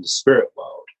thank the spirit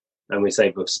world, and we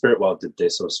say, well, spirit world did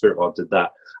this or spirit world did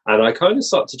that. And I kind of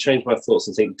start to change my thoughts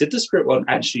and think, did the spirit world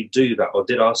actually do that, or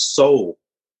did our soul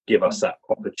give us that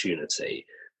opportunity?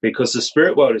 Because the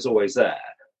spirit world is always there,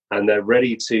 and they're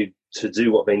ready to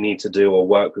do what they need to do or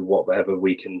work with whatever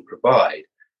we can provide.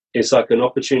 It's like an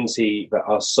opportunity that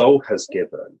our soul has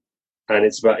given. And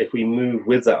it's about, if we move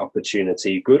with that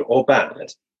opportunity, good or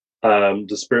bad,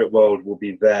 the spirit world will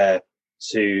be there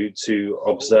to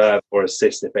observe or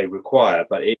assist if they require.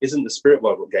 But it isn't the spirit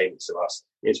world that gave it to us.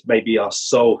 It's maybe our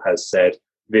soul has said,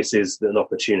 this is an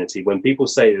opportunity. When people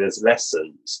say there's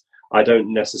lessons, I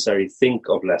don't necessarily think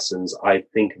of lessons. I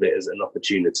think of it as an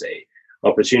opportunity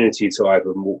to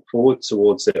either walk forward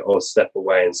towards it or step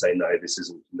away and say, no, this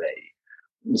isn't for me.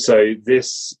 So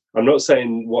I'm not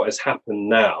saying what has happened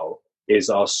now is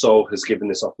our soul has given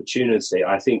this opportunity.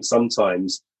 I think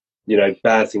sometimes,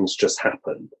 bad things just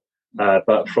happen.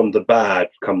 But from the bad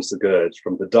comes the good,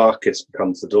 from the darkest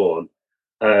comes the dawn.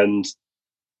 And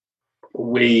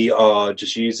we are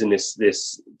just using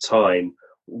this time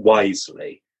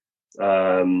wisely.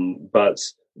 But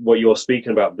what you're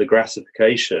speaking about, the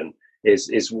gratification,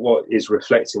 is what is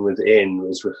reflecting within,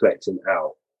 is reflecting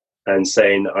out. And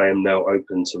saying, I am now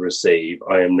open to receive.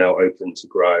 I am now open to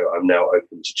grow. I'm now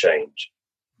open to change.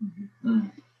 Mm-hmm.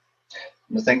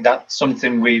 I think that's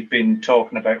something we've been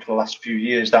talking about for the last few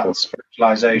years, that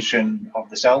spiritualization of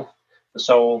the self, the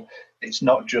soul. It's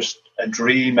not just a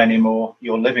dream anymore.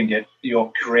 You're living it.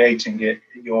 You're creating it.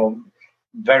 Your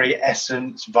very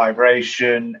essence,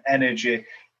 vibration, energy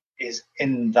is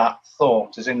in that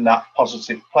thought, is in that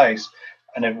positive place.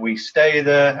 And if we stay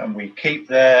there and we keep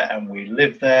there and we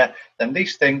live there, then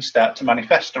these things start to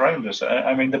manifest around us.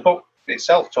 I mean, the book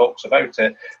itself talks about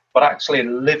it, but actually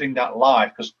living that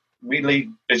life, because we lead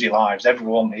busy lives.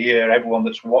 Everyone here, everyone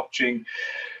that's watching,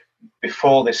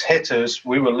 before this hit us,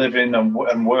 we were living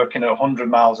and working at 100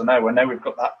 miles an hour. Now we've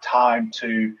got that time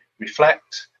to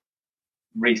reflect,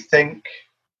 rethink,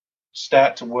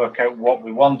 start to work out what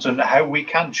we want and how we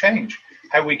can change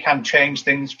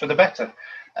things for the better.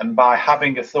 And by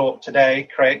having a thought today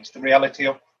creates the reality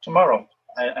of tomorrow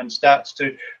and starts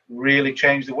to really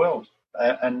change the world.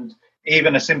 And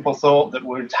even a simple thought that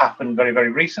would happen very, very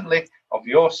recently of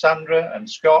yours, Sandra, and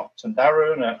Scott, and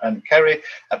Darren, and Kerry,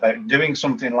 about doing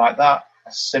something like that,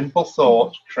 a simple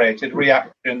thought created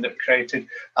reaction that created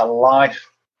a life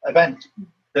event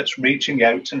that's reaching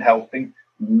out and helping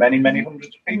many, many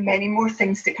hundreds of people. And many more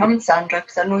things to come, Sandra,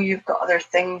 because I know you've got other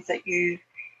things that you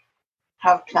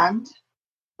have planned.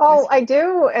 Oh, I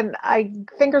do. And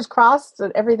fingers crossed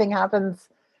that everything happens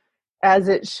as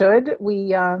it should.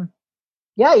 We,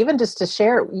 even just to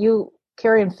share,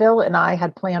 Kerry and Phil and I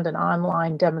had planned an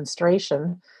online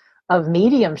demonstration of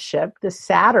mediumship this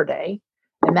Saturday.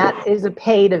 And that is a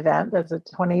paid event. That's a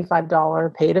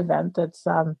 $25 paid event. That's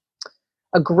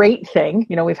a great thing.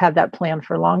 We've had that planned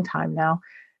for a long time now.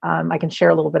 I can share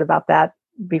a little bit about that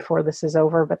before this is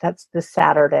over, but that's this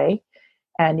Saturday.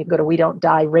 And you can go to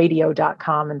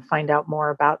wedon'tdieradio.com and find out more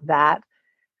about that.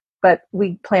 But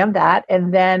we planned that,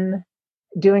 and then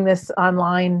doing this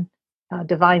online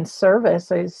divine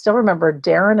service. I still remember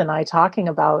Darren and I talking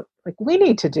about, we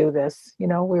need to do this. We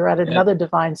were at another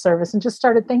divine service and just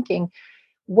started thinking,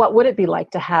 what would it be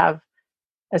like to have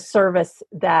a service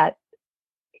that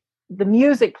the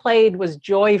music played was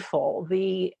joyful,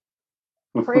 the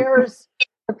prayers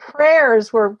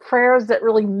were prayers that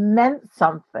really meant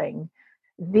something.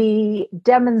 The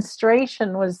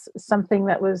demonstration was something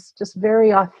that was just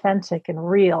very authentic and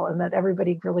real, and that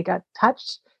everybody really got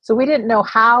touched. So we didn't know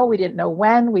how, we didn't know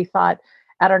when. We thought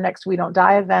at our next We Don't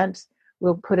Die event,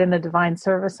 we'll put in a divine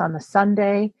service on the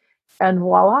Sunday, and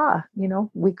voila,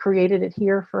 we created it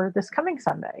here for this coming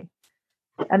Sunday.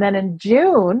 And then in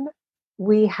June,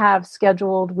 we have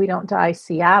scheduled We Don't Die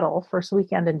Seattle, first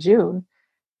weekend in June,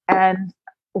 and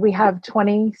we have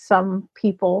 20 some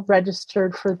people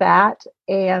registered for that.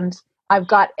 And I've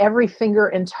got every finger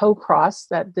and toe crossed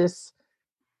that this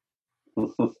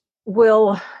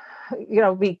will,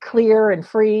 be clear and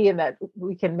free and that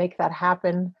we can make that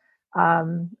happen.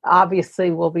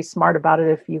 Obviously we'll be smart about it.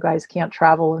 If you guys can't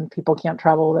travel and people can't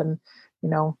travel, then,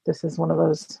 this is one of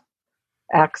those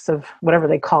acts of whatever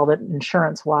they called it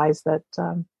insurance wise that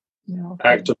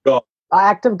Act of God.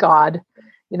 Act of God.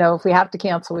 If we have to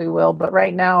cancel, we will. But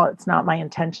right now, it's not my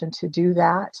intention to do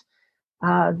that.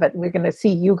 But we're going to see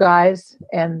you guys,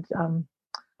 and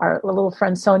our little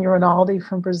friend Sonia Rinaldi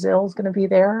from Brazil is going to be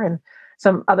there, and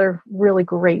some other really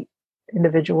great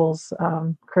individuals.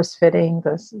 Chris Fitting,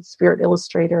 the spirit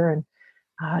illustrator,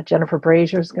 and Jennifer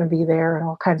Brazier is going to be there, and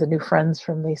all kinds of new friends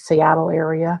from the Seattle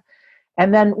area.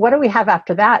 And then what do we have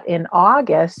after that? In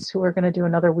August, we're going to do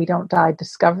another We Don't Die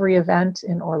Discovery event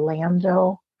in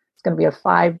Orlando. It's going to be a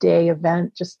 5-day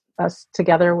event, just us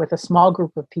together with a small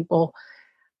group of people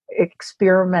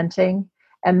experimenting.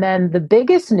 And then the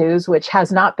biggest news, which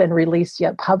has not been released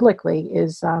yet publicly,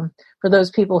 is for those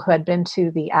people who had been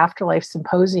to the Afterlife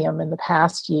Symposium in the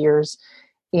past years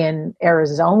in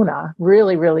Arizona,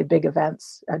 really, really big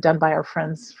events done by our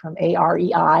friends from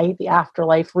AREI, the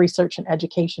Afterlife Research and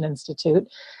Education Institute.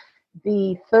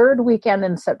 The third weekend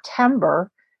in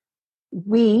September,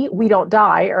 we Don't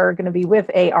Die are going to be with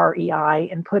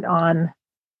AREI and put on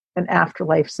an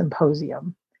Afterlife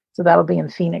Symposium. So that'll be in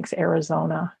Phoenix,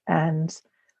 Arizona. And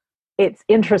it's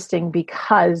interesting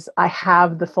because I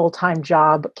have the full-time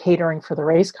job catering for the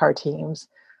race car teams.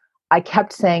 I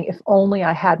kept saying, if only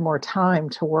I had more time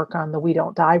to work on the We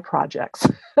Don't Die projects.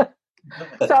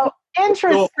 So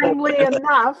interestingly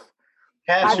enough,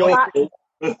 I've got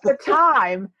the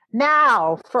time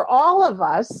now for all of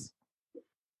us.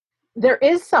 There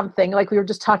is something, like we were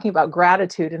just talking about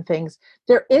gratitude and things.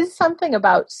 There is something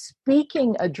about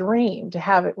speaking a dream to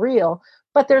have it real,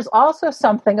 but there's also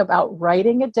something about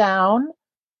writing it down,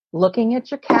 looking at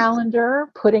your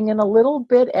calendar, putting in a little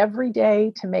bit every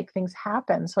day to make things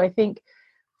happen. So I think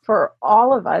for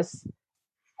all of us,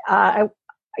 I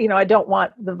don't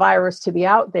want the virus to be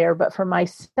out there, but for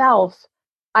myself,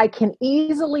 I can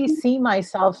easily see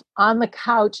myself on the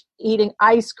couch eating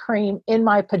ice cream in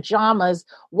my pajamas,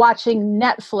 watching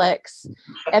Netflix.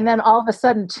 And then all of a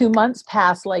sudden 2 months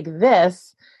pass like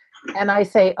this. And I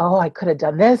say, oh, I could have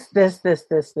done this,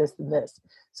 and this.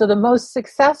 So the most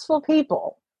successful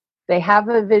people, they have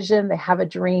a vision, they have a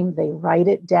dream, they write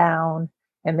it down,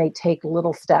 and they take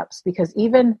little steps. Because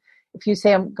even if you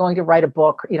say, I'm going to write a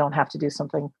book, you don't have to do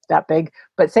something that big.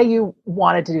 But say you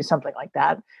wanted to do something like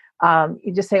that.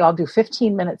 You just say, I'll do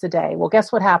 15 minutes a day. Well,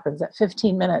 guess what happens? That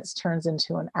 15 minutes turns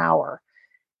into an hour.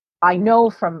 I know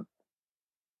from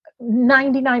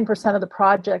 99% of the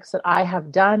projects that I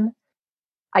have done,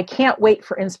 I can't wait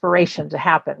for inspiration to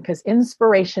happen, because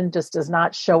inspiration just does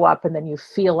not show up and then you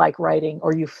feel like writing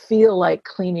or you feel like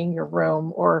cleaning your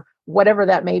room or whatever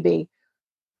that may be.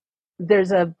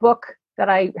 There's a book that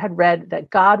I had read that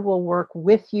God will work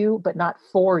with you, but not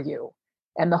for you.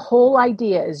 And the whole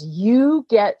idea is you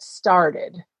get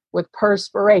started with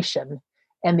perspiration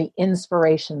and the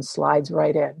inspiration slides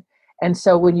right in. And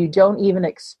so when you don't even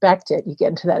expect it, you get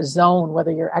into that zone,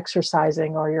 whether you're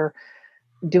exercising or you're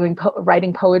doing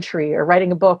writing poetry or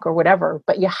writing a book or whatever,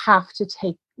 but you have to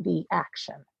take the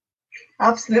action.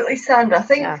 Absolutely, Sandra. I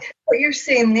think what you're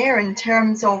saying there in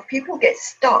terms of people get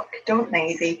stuck, don't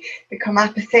they? They become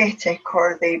apathetic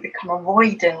or they become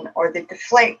avoidant or they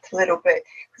deflect a little bit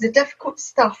because the difficult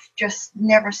stuff just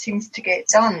never seems to get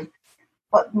done.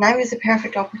 But now is a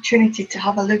perfect opportunity to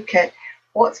have a look at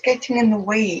what's getting in the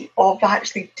way of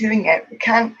actually doing it. We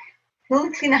can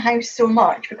only clean a house so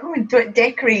much. We can only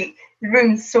decorate the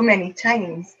rooms so many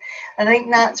times. I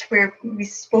think that's where we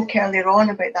spoke earlier on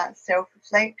about that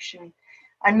self-reflection.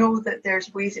 I know that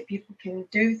there's ways that people can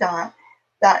do that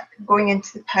going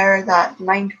into the power, that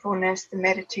mindfulness, the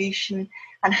meditation,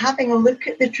 and having a look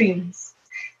at the dreams.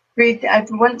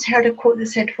 I've once heard a quote that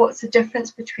said, what's the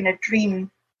difference between a dream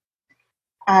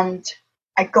and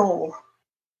a goal?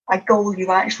 A goal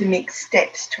you actually make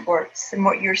steps towards. And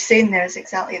what you're saying there is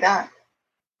exactly that.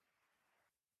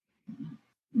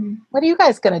 What are you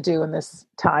guys going to do in this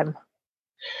time?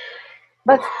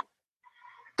 Let's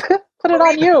put it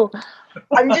on you.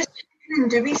 I'm just thinking,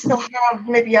 do we still have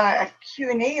maybe a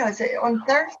Q&A, or is it on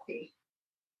Thursday?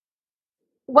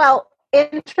 Well,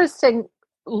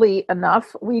 interestingly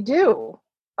enough, we do.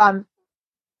 Well,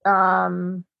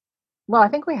 I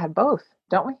think we had both,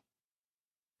 don't we?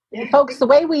 Yeah. Folks, the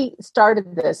way we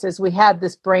started this is we had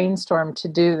this brainstorm to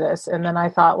do this, and then I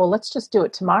thought, well, let's just do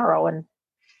it tomorrow and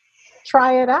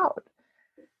try it out.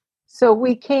 So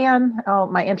we can. Oh,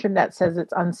 my internet says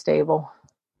it's unstable.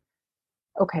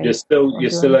 Okay. You're still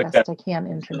okay. Best I can,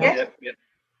 internet. Yeah.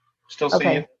 Still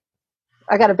see you.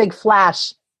 I got a big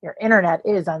flash. Your internet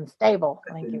is unstable.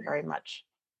 Thank you very much.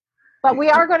 But we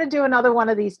are going to do another one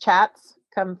of these chats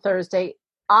come Thursday.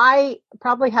 I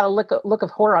probably had a look of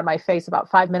horror on my face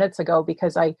about 5 minutes ago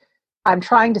because I I'm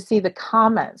trying to see the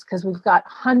comments because we've got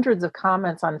hundreds of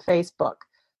comments on Facebook,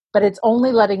 but it's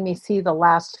only letting me see the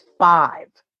last 5.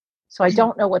 So I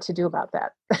don't know what to do about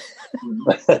that.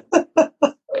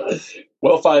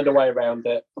 We'll find a way around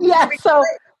it. Yeah, so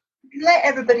let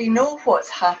everybody know what's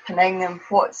happening and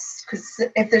because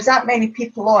if there's that many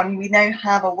people on, we now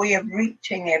have a way of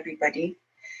reaching everybody.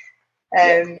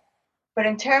 But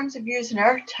in terms of using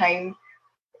our time,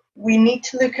 we need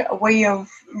to look at a way of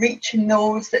reaching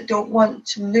those that don't want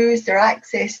to lose their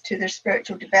access to their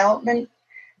spiritual development,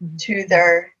 to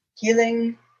their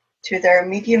healing, to their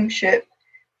mediumship,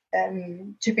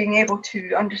 to being able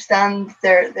to understand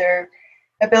their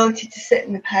ability to sit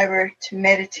in the power, to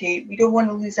meditate. We don't want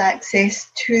to lose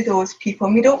access to those people.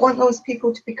 And we don't want those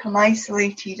people to become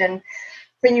isolated. And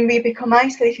when you may become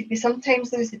isolated, we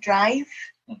sometimes lose the drive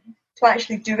to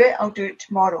actually do it. I'll do it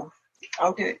tomorrow.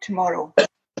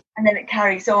 And then it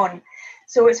carries on.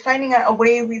 So it's finding out a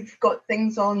way. We've got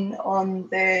things on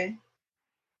the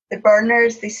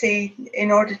burners, they say,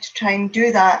 in order to try and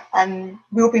do that. And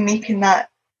we'll be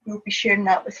sharing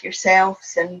that with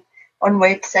yourselves and on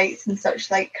websites and such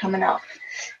like coming up.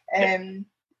 I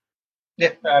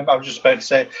was just about to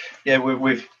say,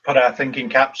 we've put our thinking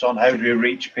caps on. How do we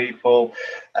reach people?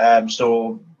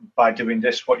 So by doing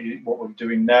this, what we're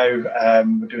doing now,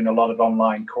 we're doing a lot of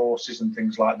online courses and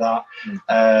things like that,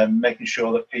 making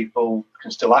sure that people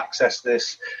can still access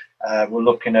this. We're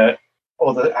looking at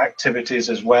other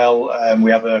activities as well. We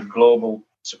have a global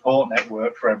support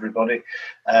network for everybody,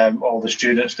 all the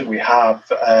students that we have.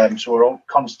 So we're all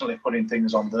constantly putting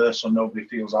things on there so nobody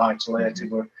feels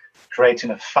isolated. We're creating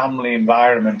a family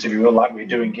environment, if you will, like we're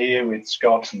doing here with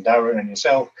Scott and Darren and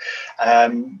yourself,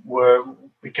 where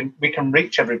we can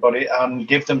reach everybody and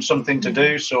give them something to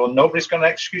do, so nobody's got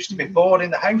an excuse to be bored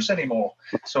in the house anymore.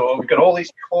 So we've got all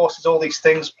these courses, all these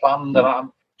things planned, and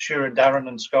I'm sure Darren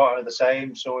and Scott are the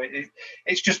same. So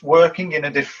it's just working in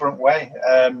a different way.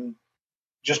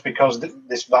 Just because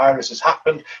this virus has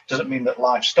happened doesn't mean that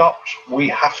life stops. We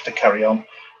have to carry on,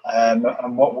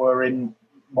 and what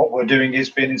we're doing is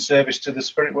being in service to the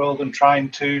spirit world and trying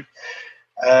to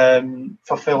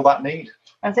fulfill that need.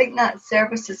 I think that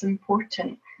service is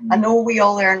important. I know we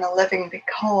all earn a living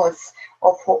because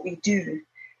of what we do,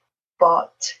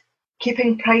 but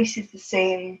keeping prices the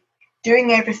same,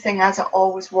 doing everything as it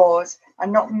always was,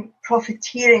 and not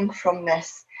profiteering from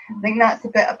this. I think that's a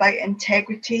bit about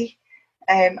integrity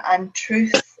and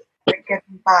truth, like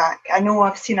giving back. I know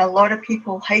I've seen a lot of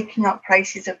people hiking up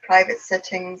prices of private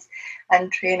sittings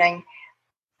and training.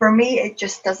 For me, it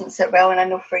just doesn't sit well, and I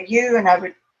know for you, and I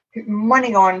would put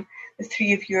money on the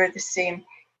 3 of you are the same.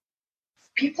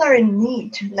 People are in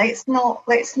need. Let's not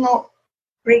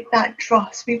break that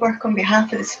trust. We work on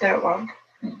behalf of the spirit world.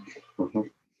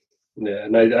 Yeah,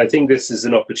 and I think this is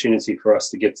an opportunity for us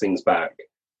to give things back.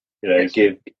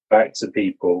 Give back to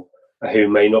people who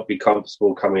may not be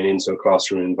comfortable coming into a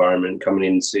classroom environment, coming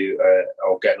into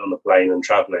or getting on the plane and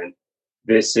traveling.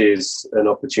 This is an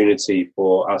opportunity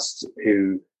for us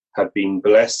who have been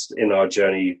blessed in our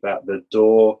journey, that the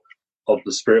door of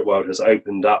the spirit world has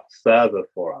opened up further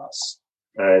for us.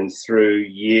 And through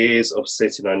years of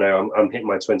sitting, I know I'm hitting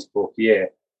my 24th year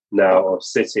now of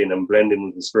sitting and blending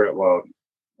with the spirit world.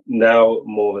 Now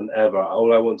more than ever,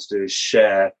 all I want to do is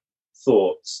share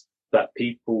thoughts that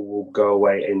people will go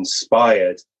away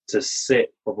inspired to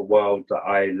sit for the world that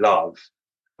I love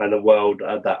and the world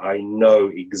that I know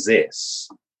exists.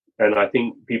 And I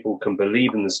think people can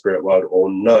believe in the spirit world or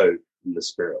know in the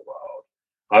spirit world.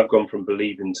 I've gone from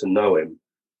believing to knowing.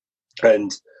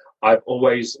 And I've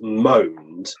always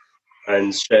moaned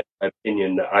and shared my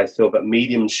opinion that I feel that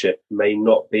mediumship may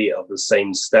not be of the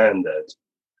same standard,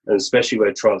 and especially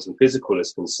where trance and physical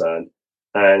is concerned.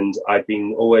 And I've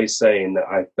been always saying that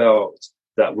I felt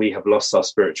that we have lost our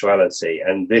spirituality,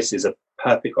 and this is a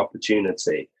perfect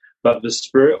opportunity. But the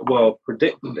spirit world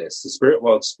predicted this. The spirit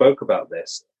world spoke about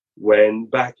this when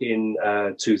back in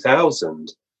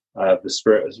 2000, the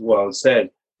spirit world said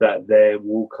that there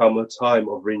will come a time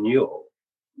of renewal.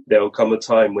 There will come a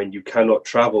time when you cannot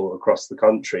travel across the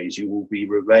countries. You will be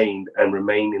remain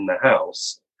in the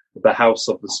house of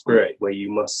the spirit, where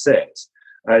you must sit.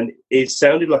 And it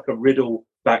sounded like a riddle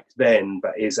back then,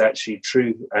 but is actually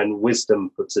truth and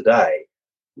wisdom for today.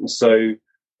 And so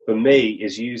for me,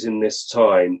 is using this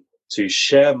time to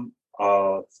share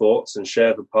our thoughts and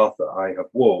share the path that I have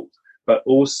walked, but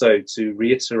also to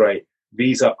reiterate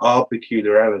these are our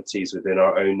peculiarities within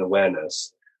our own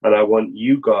awareness. And I want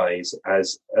you guys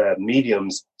as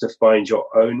mediums to find your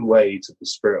own way to the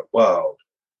spirit world.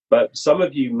 But some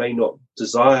of you may not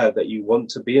desire that you want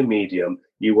to be a medium,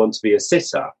 you want to be a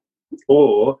sitter,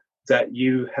 or that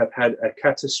you have had a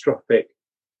catastrophic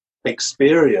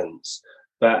experience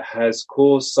that has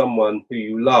caused someone who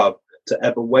you love to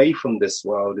ebb away from this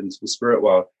world into the spirit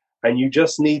world. And you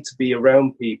just need to be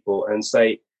around people and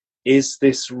say, is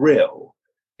this real?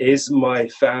 Is my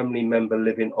family member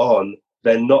living on?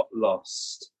 They're not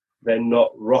lost. They're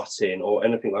not rotting or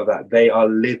anything like that. They are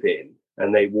living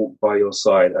and they walk by your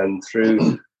side. And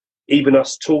through even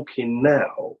us talking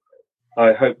now,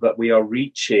 I hope that we are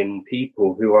reaching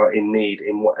people who are in need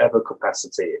in whatever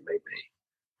capacity it may be.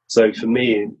 So for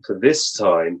me, for this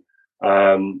time,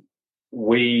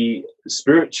 we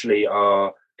spiritually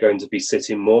are going to be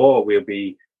sitting more. We'll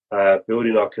be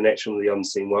building our connection with the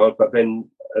unseen world, but then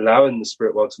allowing the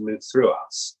spirit world to move through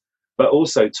us, but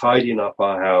also tidying up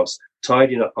our house,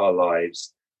 tidying up our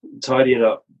lives, tidying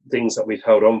up things that we've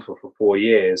held on for 4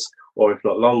 years, or if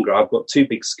not longer. I've got 2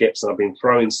 big skips and I've been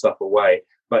throwing stuff away,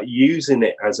 but using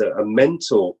it as a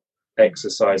mental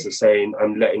exercise of saying,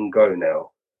 I'm letting go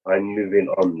now. I'm moving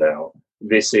on now.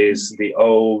 This is the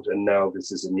old and now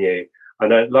this is the new.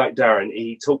 And I like Darren,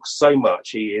 he talks so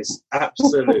much. He is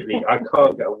absolutely, I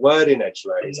can't get a word in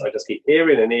edgeways. I just keep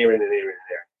hearing and hearing and hearing and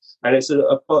hearing. And it's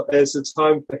there's a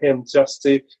time for him just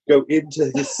to go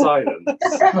into his silence.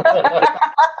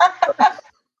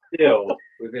 Still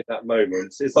within that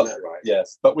moment, isn't that right?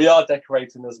 Yes, but we are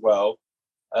decorating as well.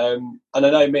 And I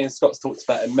know me and Scott's talked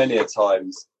about it many a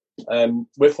times.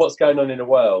 With what's going on in the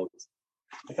world,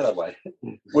 look at that way.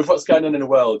 With what's going on in the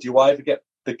world, you either get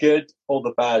the good or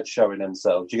the bad showing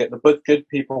themselves. You get the good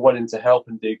people wanting to help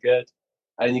and do good,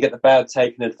 and you get the bad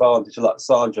taking advantage, like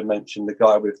Sandra mentioned, the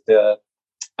guy with the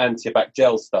antibac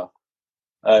gel stuff,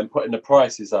 putting the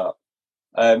prices up.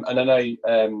 And I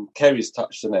know Kerry's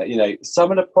touched on it. You know,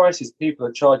 some of the prices people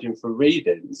are charging for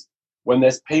readings when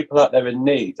there's people out there in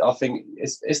need, I think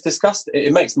it's disgusting.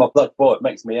 It makes my blood boil. It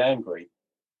makes me angry.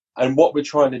 And what we're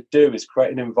trying to do is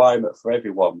create an environment for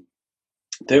everyone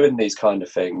doing these kind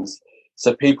of things,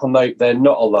 so people know they're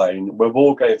not alone. We're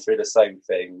all going through the same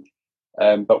thing,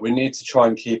 but we need to try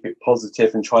and keep it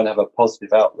positive and try and have a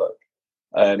positive outlook.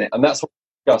 And that's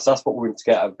what we want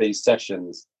to get out of these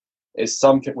sessions, is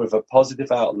something with a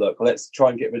positive outlook. Let's try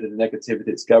and get rid of the negativity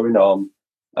that's going on.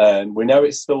 We know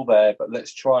it's still there, but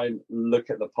let's try and look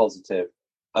at the positive.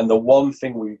 And the one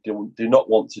thing we do not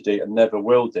want to do and never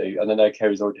will do, and I know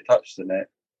Kerry's already touched on it,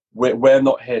 we're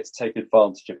not here to take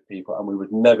advantage of people, and we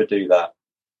would never do that.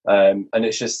 And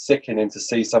it's just sickening to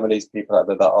see some of these people out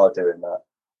there that are doing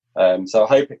that. So I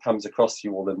hope it comes across to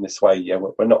you all in this way. Yeah,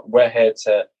 we're here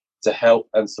to help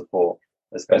and support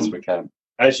as best we can.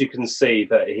 As you can see,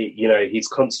 that he's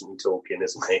constantly talking,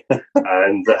 isn't he?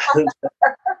 And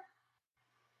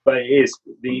but it is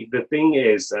the thing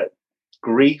is that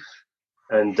grief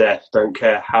and death don't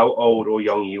care how old or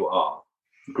young you are.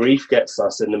 Grief gets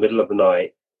us in the middle of the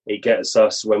night. It gets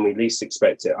us when we least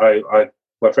expect it.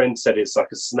 My friend said it's like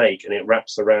a snake, and it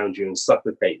wraps around you and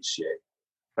suffocates you.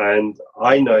 And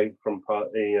I know from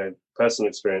personal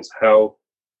experience how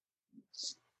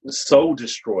soul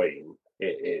destroying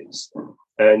it is.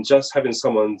 And just having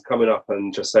someone coming up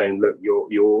and just saying, "Look,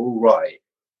 you're all right.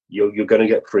 You're going to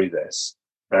get through this,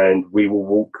 and we will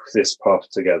walk this path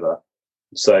together."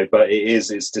 So, but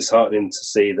it's disheartening to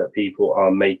see that people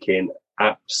are making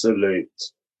absolute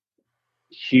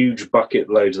huge bucket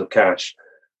loads of cash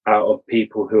out of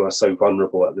people who are so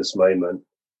vulnerable at this moment.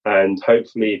 And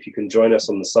hopefully, if you can join us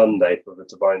on the Sunday for the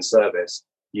Divine Service,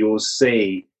 you will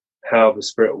see how the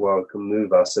spirit world can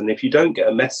move us. And if you don't get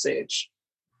a message,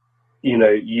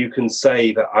 you can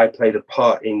say that I played a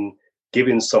part in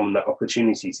giving someone that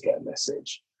opportunity to get a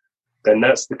message. And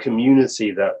that's the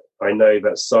community that I know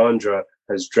that Sandra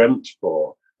has dreamt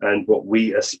for, and what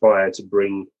we aspire to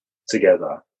bring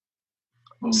together.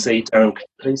 See, Darren,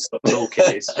 please stop talking.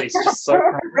 It's just so...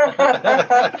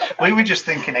 We were just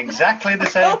thinking exactly the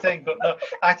same thing, but no,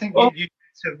 I think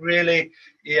it's a really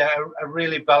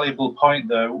valuable point,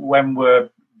 though, when we're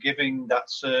giving that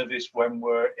service, when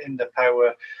we're in the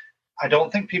power. I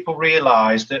don't think people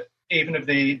realise that even if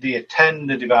they attend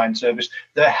the divine service,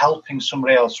 they're helping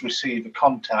somebody else receive a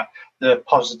contact. Their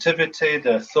positivity,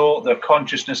 their thought, their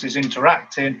consciousness is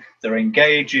interacting, they're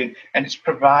engaging, and it's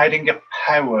providing a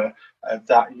power of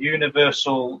that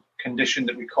universal condition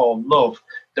that we call love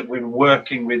that we're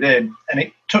working within. And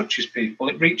it touches people,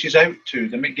 it reaches out to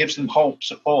them, it gives them hope,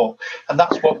 support. And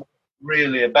that's what we're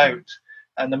really about.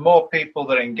 And the more people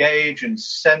that engage and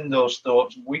send those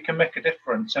thoughts, we can make a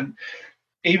difference. And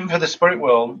even for the spirit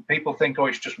world, people think,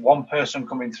 it's just one person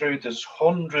coming through. There's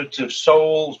hundreds of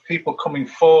souls, people coming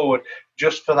forward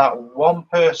just for that one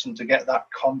person to get that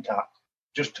contact,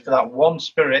 just for that one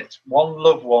spirit, one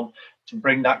loved one to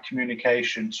bring that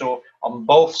communication. So on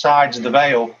both sides of the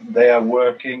veil, they are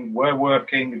working, we're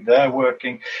working, they're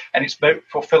working, and it's about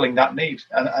fulfilling that need.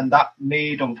 And that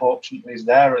need, unfortunately, is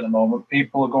there at the moment.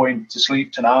 People are going to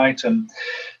sleep tonight and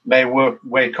may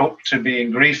wake up to be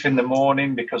in grief in the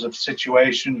morning because of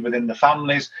situations within the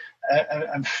families.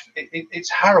 And it's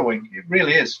harrowing. It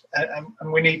really is.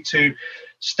 And we need to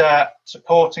start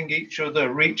supporting each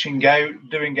other, reaching out,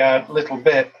 doing our little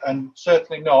bit, and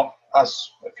certainly not,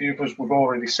 as a few of us have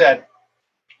already said,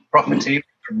 profiting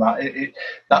from that.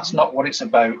 That's not what it's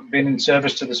about. Being in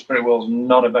service to the spirit world is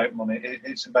not about money.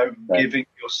 It's about giving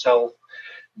yourself,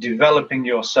 developing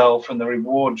yourself, and the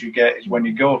reward you get is when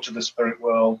you go to the spirit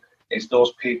world. It's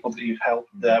those people that you've helped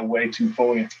there waiting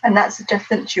for you. And that's the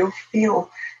difference you'll feel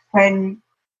when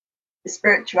the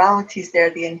spirituality is there,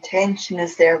 the intention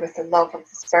is there with the love of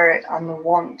the spirit and the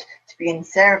want to be in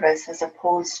service, as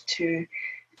opposed to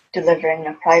delivering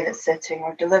a private sitting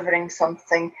or delivering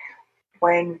something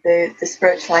when the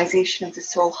spiritualization of the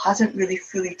soul hasn't really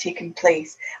fully taken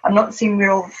place. I'm not saying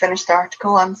we're all the finished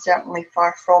article, I'm certainly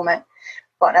far from it,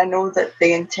 but I know that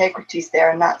the integrity is there,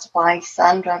 and that's why,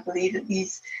 Sandra, I believe that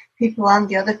these people and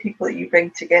the other people that you bring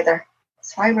together,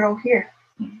 that's why we're all here.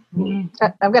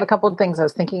 I've got a couple of things I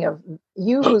was thinking of.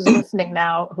 You who's listening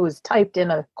now, who's typed in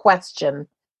a question,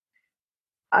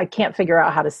 I can't figure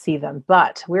out how to see them,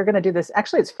 but we're going to do this.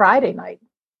 Actually, it's Friday night,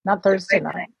 not Thursday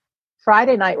night.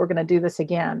 Friday night, we're going to do this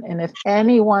again. And if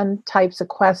anyone types a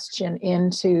question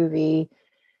into the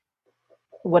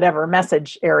whatever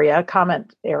message area,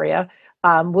 comment area,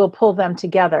 we'll pull them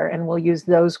together and we'll use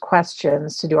those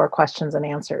questions to do our questions and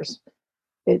answers.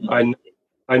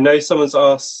 I know someone's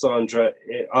asked, Sandra,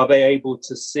 are they able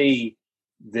to see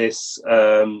this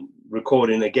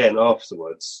recording again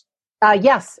afterwards?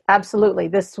 Yes, absolutely.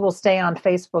 This will stay on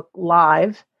Facebook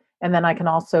Live, and then I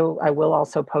will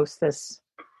also post this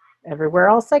everywhere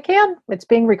else I can. It's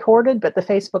being recorded, but the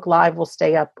Facebook Live will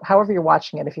stay up however you're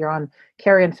watching it. If you're on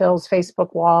Kerry and Phil's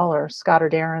Facebook wall, or Scott or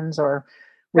Darren's, or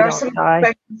there are some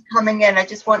questions coming in. I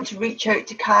just want to reach out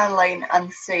to Caroline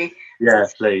and say,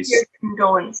 yes, please. Your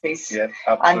condolences. Yeah,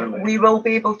 absolutely. And we will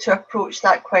be able to approach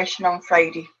that question on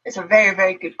Friday. It's a very,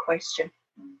 very good question.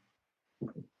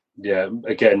 Yeah,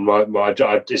 again,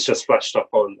 it's just flashed up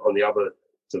on the other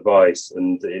device,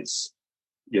 and it's,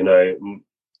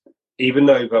 even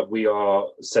though that we are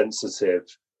sensitive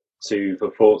to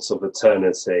the thoughts of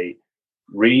eternity,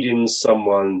 reading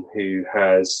someone who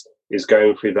is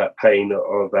going through that pain,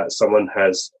 or that someone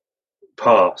has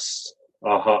passed,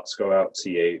 our hearts go out to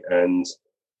you, and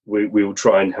we will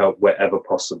try and help wherever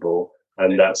possible.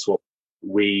 And that's what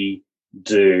we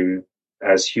do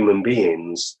as human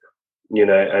beings,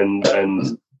 and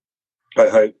I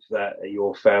hope that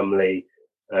your family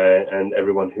and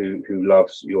everyone who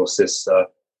loves your sister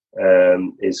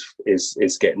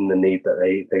is getting the need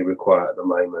that they require at the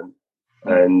moment.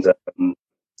 And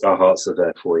our hearts are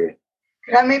there for you.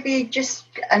 Could I maybe just,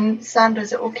 and Sandra,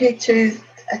 is it okay to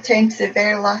attend to the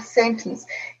very last sentence?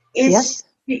 Is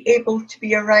she able to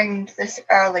be around this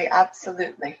early?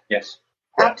 Absolutely. Yes.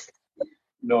 Absolutely.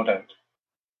 No doubt.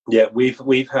 Yeah,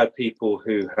 we've had people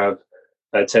who have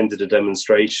attended a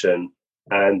demonstration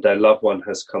and their loved one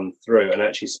has come through and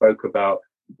actually spoke about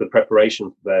the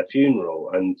preparation for their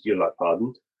funeral, and you're like,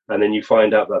 pardon? And then you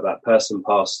find out that person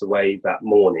passed away that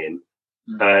morning.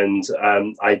 And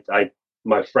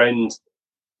my friend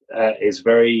is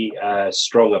very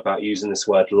strong about using this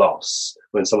word loss.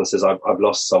 When someone says, I've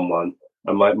lost someone,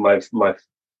 and my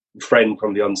friend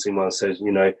from the unseen one says,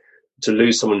 to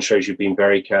lose someone shows you've been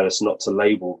very careless not to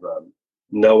label them.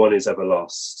 No one is ever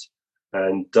lost.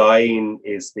 And dying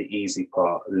is the easy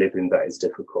part. Living, that is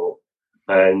difficult.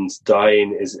 And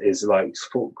dying is like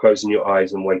closing your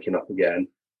eyes and waking up again.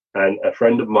 And a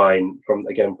friend of mine from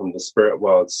the spirit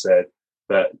world said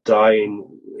that dying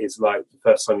is like the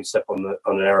first time you step on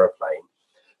an aeroplane.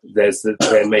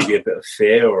 There may be a bit of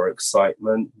fear or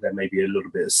excitement. There may be a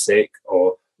little bit of sick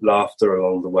or laughter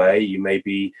along the way. You may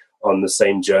be on the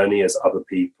same journey as other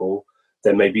people.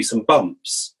 There may be some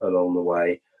bumps along the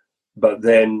way. But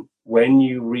then when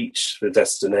you reach the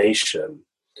destination,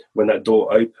 when that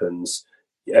door opens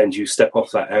and you step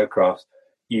off that aircraft,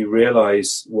 you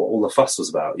realize what all the fuss was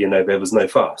about. There was no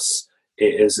fuss.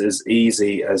 It is as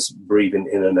easy as breathing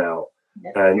in and out.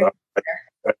 And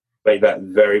I make that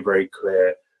very, very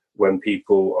clear when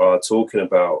people are talking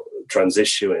about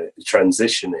transitioning.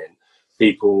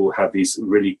 People have these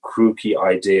really croaky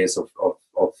ideas of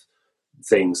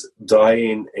things.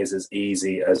 Dying is as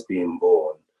easy as being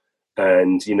born.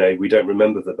 And, we don't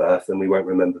remember the birth and we won't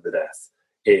remember the death.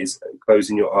 It is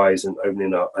closing your eyes and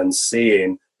opening up and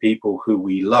seeing people who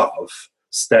we love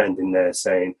standing there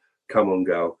saying, come on,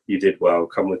 girl, you did well,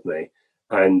 come with me.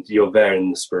 And you're there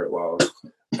in the spirit world.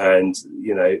 And,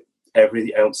 you know,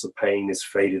 every ounce of pain is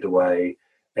faded away.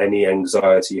 Any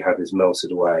anxiety you have is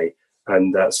melted away.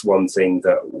 And that's one thing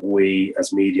that we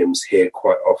as mediums hear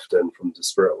quite often from the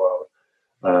spirit world.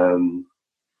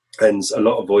 And a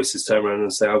lot of voices turn around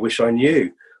and say, I wish I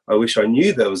knew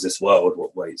there was this world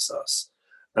what waits us.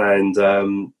 And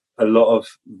a lot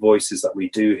of voices that we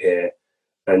do hear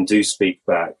and do speak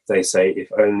back, they say,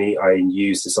 if only I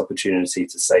use this opportunity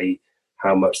to say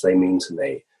how much they mean to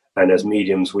me. And as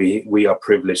mediums, we are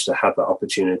privileged to have that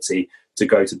opportunity to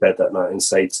go to bed that night and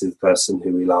say to the person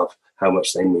who we love how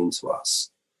much they mean to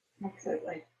us.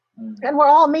 Absolutely. And we're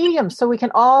all mediums, so we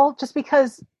can all, just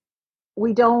because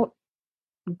we don't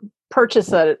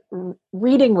purchase a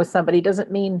reading with somebody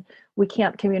doesn't mean we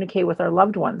can't communicate with our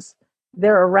loved ones.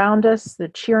 They're around us, they're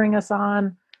cheering us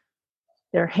on.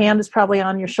 Their hand is probably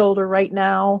on your shoulder right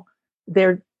now.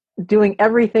 They're doing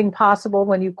everything possible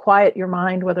when you quiet your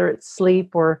mind, whether it's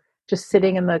sleep or just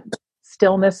sitting in the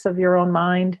stillness of your own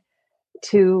mind,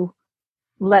 to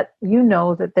let you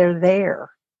know that they're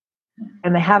there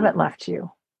and they haven't left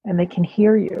you, and they can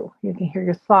hear you. You can hear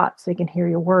your thoughts. They can hear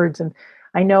your words. And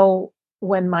I know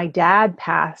when my dad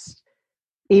passed,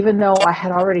 even though I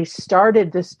had already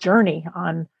started this journey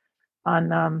on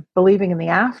believing in the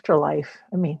afterlife,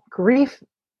 I mean, grief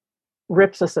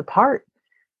rips us apart.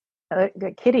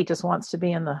 Kitty just wants to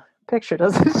be in the picture,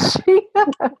 doesn't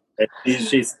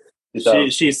she?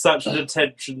 She's such an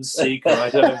attention seeker. I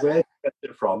don't know where to get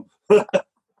it from.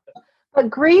 But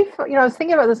grief, you know, I was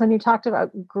thinking about this when you talked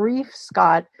about grief,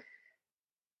 Scott.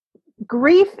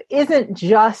 Grief isn't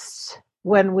just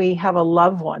when we have a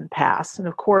loved one pass. And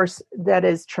of course, that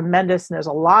is tremendous. And there's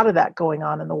a lot of that going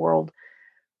on in the world.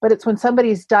 But it's when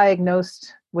somebody's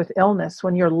diagnosed with illness,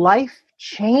 when your life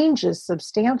changes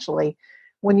substantially.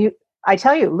 I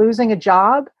tell you, losing a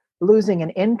job, losing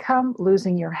an income,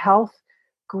 losing your health,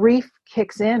 grief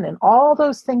kicks in, and all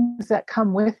those things that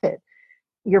come with it.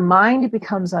 Your mind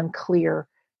becomes unclear.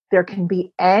 There can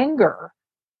be anger.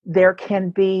 There can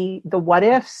be the what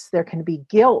ifs. There can be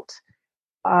guilt.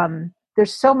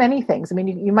 There's so many things. I mean,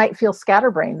 you might feel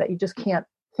scatterbrained, that you just can't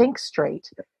think straight.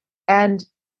 And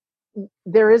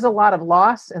there is a lot of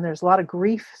loss, and there's a lot of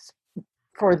grief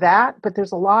for that, but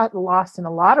there's a lot of loss in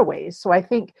a lot of ways. So I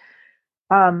think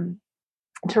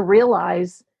to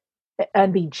realize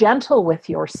and be gentle with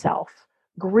yourself.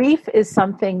 Grief is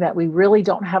something that we really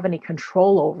don't have any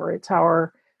control over. It's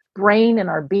our brain and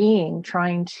our being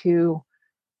trying to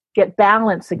get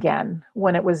balance again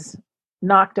when it was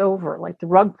knocked over, like the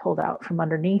rug pulled out from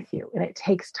underneath you. And it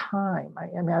takes time. I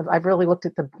mean, I've really looked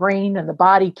at the brain and the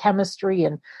body chemistry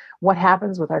and what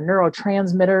happens with our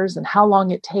neurotransmitters and how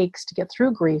long it takes to get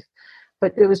through grief.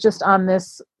 But it was just on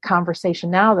this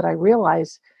conversation now that I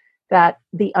realized that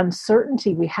the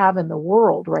uncertainty we have in the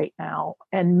world right now,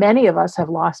 and many of us have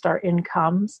lost our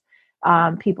incomes.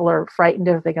 People are frightened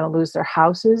if they're going to lose their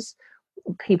houses.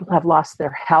 People have lost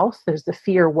their health. There's the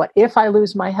fear, what if I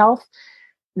lose my health?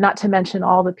 Not to mention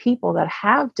all the people that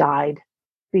have died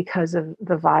because of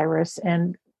the virus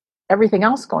and everything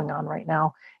else going on right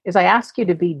now. Is I ask you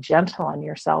to be gentle on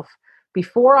yourself.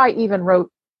 Before I even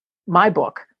wrote my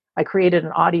book, I created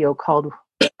an audio called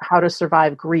How to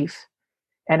Survive Grief.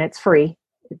 And it's free.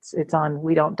 It's on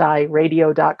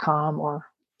WeDon'tDieRadio.com or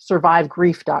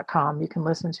SurviveGrief.com. You can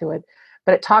listen to it.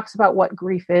 But it talks about what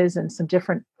grief is and some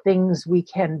different things we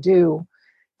can do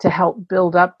to help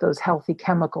build up those healthy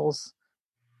chemicals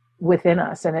within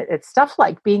us. And it's stuff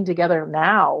like being together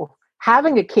now,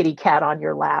 having a kitty cat on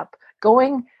your lap,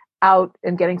 going out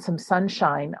and getting some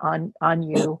sunshine on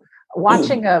you,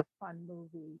 watching a fun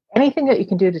movie, anything that you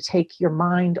can do to take your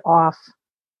mind off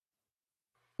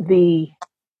the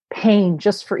pain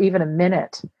just for even a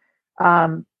minute,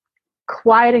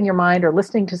 quieting your mind or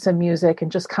listening to some music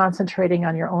and just concentrating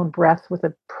on your own breath with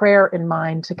a prayer in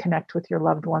mind to connect with your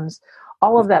loved ones.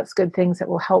 All of that's good things that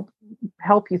will help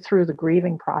you through the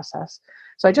grieving process.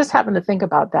 So I just happened to think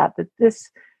about that a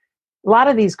lot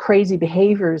of these crazy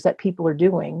behaviors that people are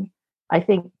doing, I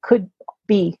think could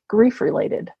be grief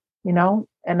related, you know,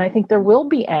 and I think there will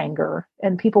be anger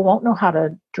and people won't know how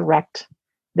to direct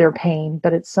their pain,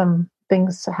 but it's some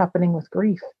things happening with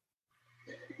grief.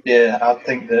 Yeah, I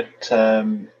think that,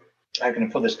 how can I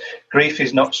put this? Grief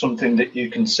is not something that you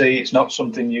can see. It's not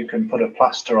something you can put a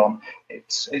plaster on.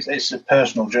 It's a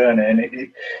personal journey,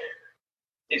 and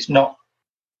it's not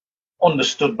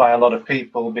understood by a lot of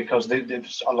people because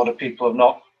a lot of people have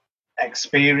not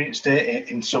experienced it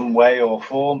in some way or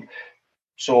form.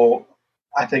 So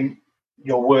I think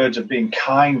your words of being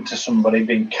kind to somebody,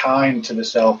 being kind to the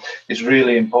self is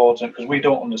really important, because we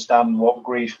don't understand what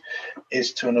grief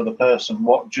is to another person,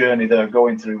 what journey they're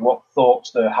going through, what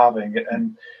thoughts they're having.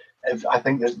 And I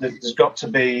think there's got to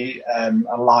be a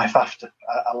life after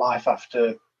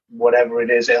whatever it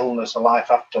is, illness, a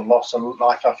life after loss, a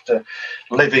life after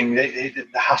living. There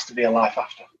has to be a life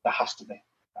after. There has to be.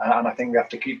 And I think we have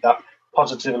to keep that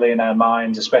positively in our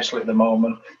minds, especially at the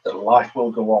moment, that life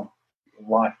will go on.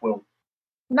 Life will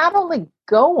not only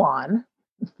go on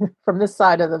from this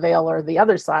side of the veil or the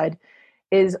other side,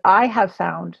 is I have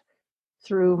found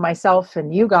through myself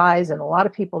and you guys and a lot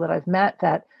of people that I've met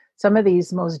that some of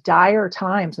these most dire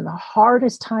times and the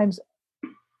hardest times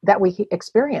that we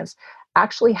experience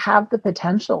actually have the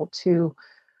potential to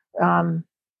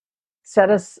set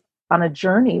us on a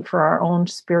journey for our own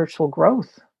spiritual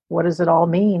growth. What does it all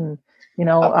mean?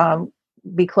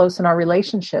 Be close in our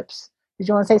relationships. Did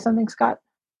you want to say something, Scott?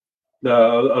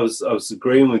 No, I was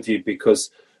agreeing with you,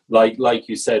 because like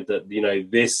you said, that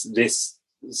this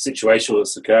situation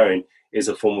that's occurring is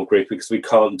a form of grief, because we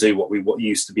can't do what we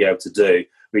used to be able to do.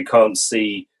 We can't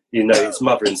see, it's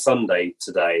Mothering Sunday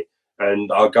today,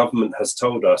 and our government has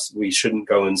told us we shouldn't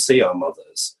go and see our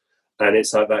mothers. And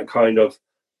it's like that kind of,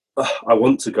 I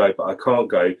want to go, but I can't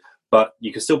go. But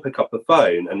you can still pick up the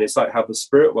phone, and it's like how the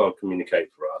spirit world communicate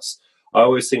for us. I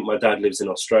always think my dad lives in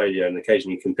Australia, and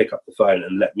occasionally he can pick up the phone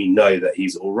and let me know that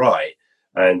he's all right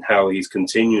and how he's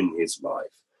continuing his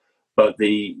life. But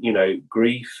the,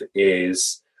 grief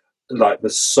is like the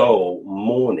soul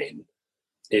mourning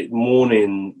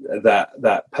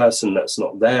that person that's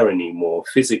not there anymore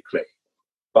physically.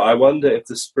 But I wonder if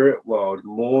the spirit world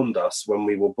mourned us when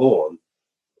we were born.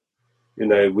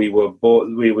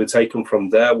 We were taken from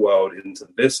their world into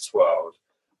this world.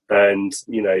 And,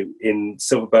 in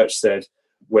Silver Birch said,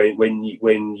 when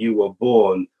you were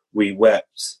born, we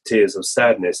wept tears of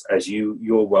sadness as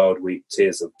your world weep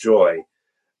tears of joy.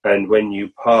 And when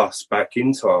you pass back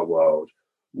into our world,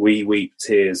 we weep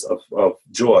tears of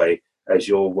joy as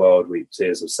your world weep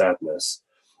tears of sadness.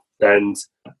 And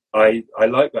I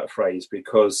like that phrase,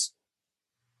 because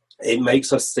it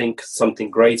makes us think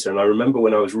something greater. And I remember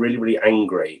when I was really, really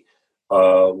angry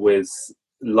with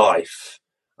life,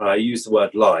 I used the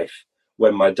word life,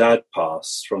 when my dad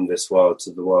passed from this world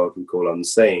to the world we call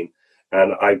unseen.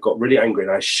 And I got really angry,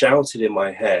 and I shouted in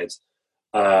my head,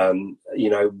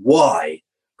 why?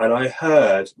 And I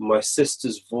heard my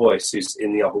sister's voice, who's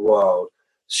in the other world,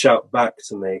 shout back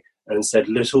to me and said,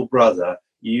 little brother,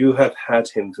 you have had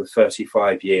him for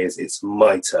 35 years. It's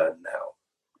my turn now.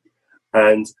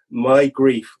 And my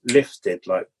grief lifted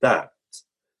like that,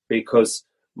 because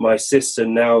my sister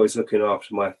now is looking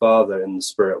after my father in the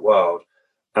spirit world.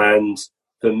 And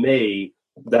for me,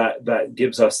 that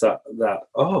gives us that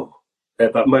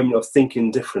moment of thinking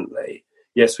differently.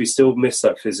 Yes, we still miss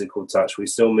that physical touch. We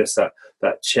still miss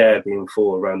that chair being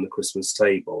full around the Christmas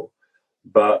table.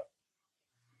 But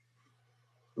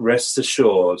rest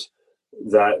assured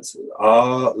that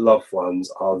our loved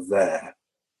ones are there.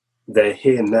 They're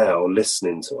here now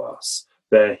listening to us.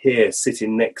 They're here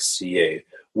sitting next to you,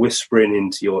 whispering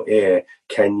into your ear,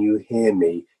 can you hear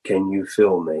me? Can you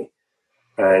feel me?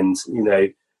 And,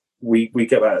 we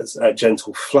get that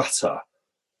gentle flutter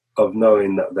of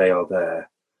knowing that they are there.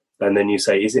 And then you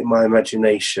say, is it my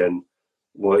imagination?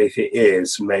 Well, if it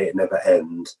is, may it never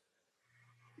end.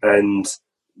 And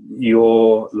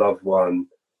your loved one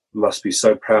must be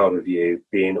so proud of you,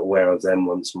 being aware of them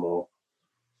once more.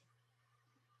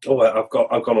 Oh, I've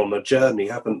gone on a journey,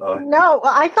 haven't I? No,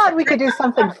 well, I thought we could do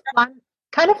something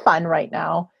fun right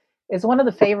now. Is one of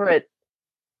the favorite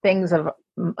things of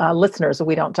listeners of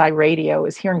We Don't Die Radio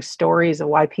is hearing stories of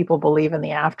why people believe in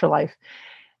the afterlife.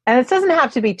 And it doesn't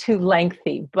have to be too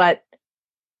lengthy, but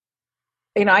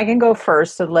I can go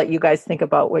first to let you guys think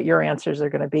about what your answers are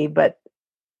going to be. But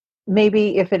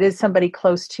maybe if it is somebody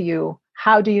close to you,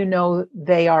 how do you know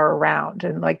they are around?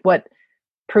 And like, what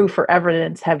proof or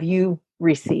evidence have you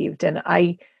received? And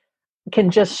I can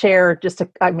just share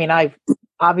I've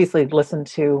obviously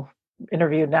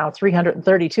interviewed now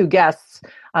 332 guests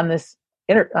on this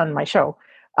on my show.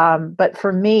 But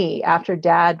for me, after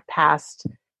Dad passed,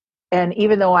 and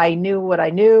even though I knew what I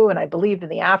knew and I believed in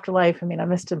the afterlife, I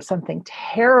missed him something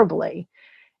terribly.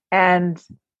 And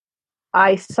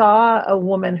I saw a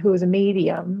woman who was a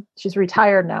medium. She's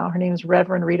retired now. Her name is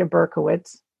Reverend Rita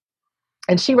Berkowitz.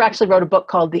 And she actually wrote a book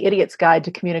called The Idiot's Guide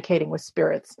to Communicating with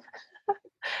Spirits.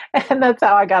 And that's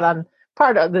how I got on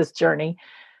part of this journey.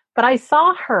 But I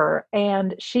saw her,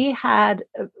 and she had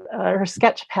her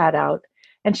sketch pad out,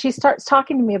 and she starts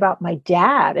talking to me about my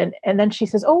dad. And then she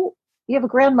says, oh, you have a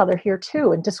grandmother here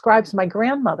too, and describes my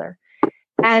grandmother.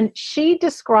 And she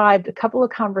described a couple of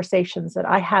conversations that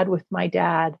I had with my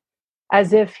dad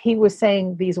as if he was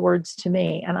saying these words to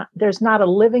me. And there's not a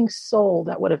living soul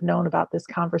that would have known about this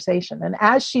conversation. And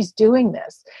as she's doing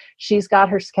this, she's got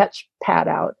her sketch pad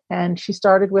out, and she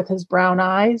started with his brown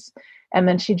eyes. And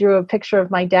then she drew a picture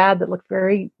of my dad that looked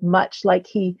very much like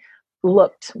he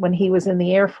looked when he was in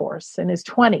the Air Force in his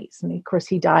 20s. And of course,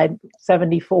 he died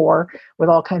 74 with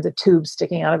all kinds of tubes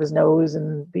sticking out of his nose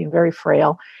and being very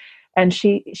frail. And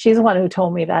she's the one who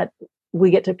told me that we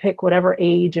get to pick whatever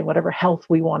age and whatever health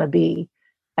we want to be.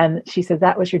 And she said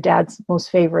that was your dad's most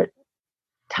favorite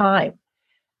time.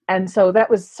 And so that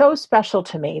was so special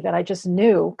to me that I just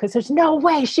knew, because there's no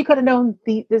way she could have known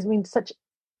such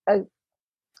a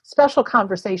special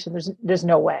conversation. There's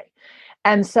no way.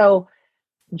 And so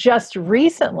just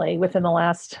recently, within the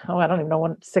last, I don't even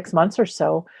know, 6 months or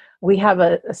so, we have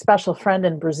a special friend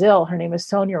in Brazil. Her name is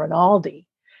Sonia Rinaldi.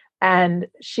 And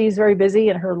she's very busy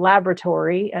in her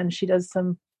laboratory, and she does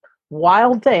some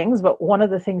wild things. But one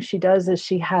of the things she does is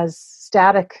she has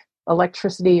static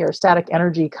electricity or static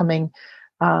energy coming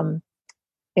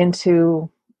into,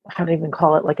 I don't even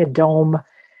call it, like a dome.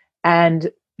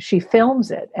 And she films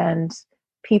it. And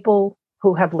people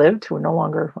who have lived, who are no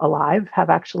longer alive, have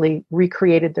actually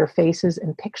recreated their faces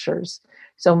in pictures.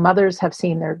 So mothers have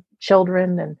seen their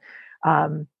children, and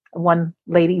one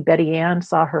lady, Betty Ann,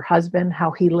 saw her husband,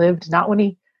 how he lived, not when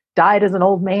he died as an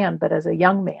old man, but as a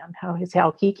young man, how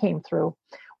he came through.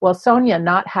 Well, Sonia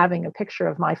not having a picture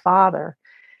of my father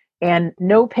and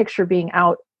no picture being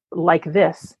out like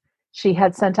this, she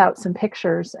had sent out some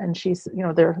pictures, and she's,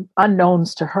 they're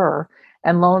unknowns to her.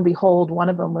 And lo and behold, one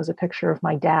of them was a picture of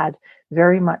my dad,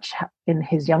 very much in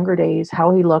his younger days,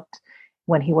 how he looked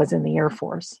when he was in the Air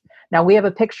Force. Now, we have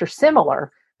a picture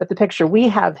similar, but the picture we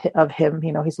have of him,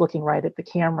 he's looking right at the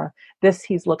camera. This,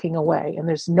 he's looking away, and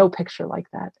there's no picture like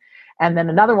that. And then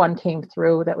another one came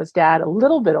through that was dad, a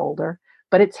little bit older,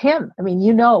 but it's him. I mean,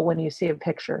 when you see a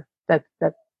picture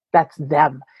that's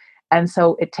them. And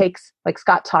so it takes, like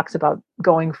Scott talks about,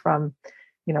 going from,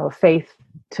 faith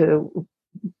to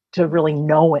really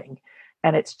knowing.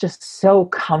 And it's just so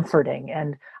comforting.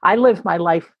 And I live my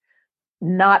life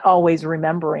not always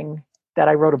remembering that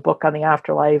I wrote a book on the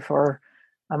afterlife, or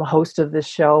I'm a host of this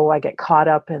show. I get caught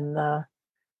up in the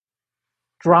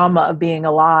drama of being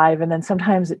alive. And then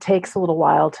sometimes it takes a little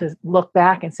while to look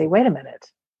back and say, wait a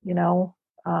minute,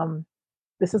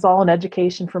 this is all an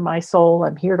education for my soul.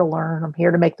 I'm here to learn. I'm here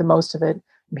to make the most of it.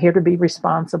 I'm here to be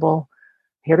responsible.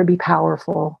 I'm here to be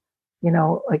powerful.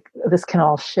 Like this can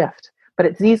all shift. But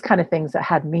it's these kind of things that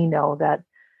had me know that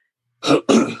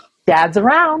dad's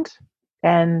around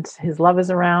and his love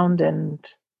is around, and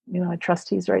I trust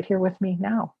he's right here with me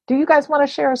now. Do you guys want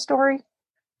to share a story?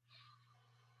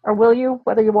 Or will you,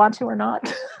 whether you want to or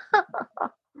not?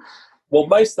 Well,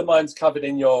 most of mine's covered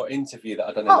in your interview that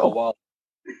I done in a while.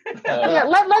 Yeah,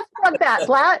 let's plug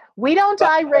that.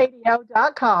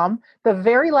 WeDon'tDieRadio.com. The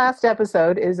very last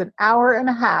episode is an hour and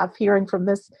a half hearing from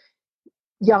this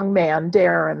young man,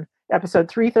 Darren, episode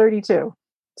 332.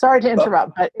 Sorry to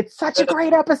interrupt, but it's such a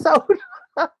great episode.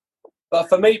 But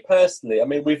for me personally, I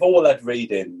mean, we've all had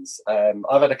readings.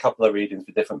 I've had a couple of readings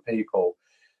with different people.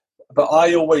 But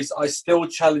I still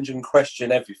challenge and question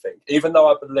everything. Even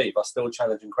though I believe, I still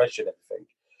challenge and question everything.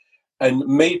 And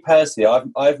me personally,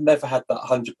 I've never had that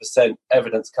 100%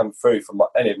 evidence come through from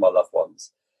any of my loved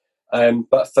ones.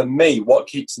 But for me, what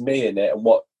keeps me in it, and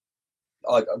what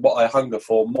I hunger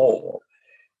for more,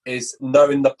 is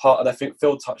knowing the part, and I think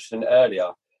Phil touched on it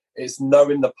earlier, it's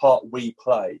knowing the part we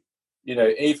play.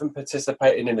 Even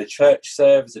participating in a church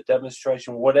service, a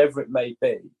demonstration, whatever it may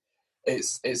be,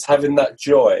 it's having that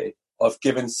joy of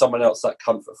giving someone else that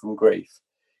comfort from grief.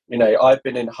 I've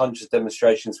been in hundreds of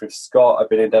demonstrations with Scott. I've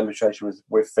been in demonstrations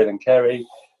with Phil and Kerry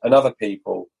and other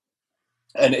people.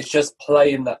 And it's just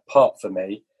playing that part for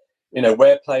me.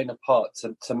 We're playing a part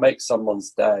to make someone's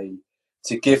day,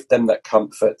 to give them that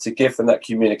comfort, to give them that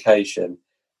communication.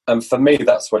 And for me,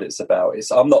 that's what it's about.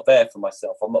 I'm not there for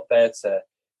myself. I'm not there to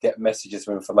get messages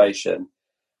of information.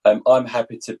 I'm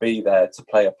happy to be there to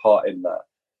play a part in that,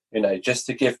 just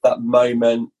to give that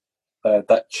moment,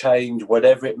 that change,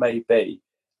 whatever it may be.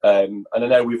 And I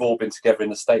know we've all been together in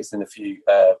the States in a few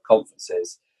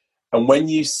conferences. And when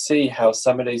you see how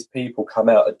some of these people come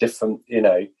out at different,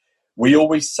 we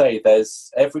always say there's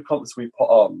every conference we put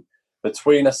on,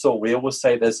 between us all, we always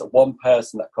say there's one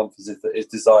person that conference is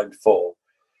designed for.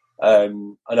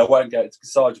 And I won't go,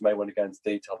 Sarge may want to go into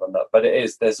detail on that, but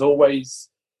there's always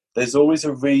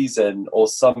a reason or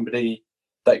somebody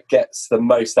that gets the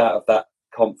most out of that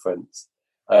conference.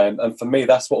 And for me,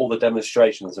 that's what all the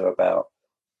demonstrations are about.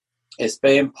 It's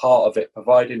being part of it,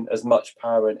 providing as much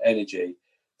power and energy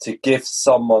to give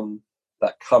someone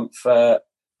that comfort,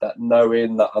 that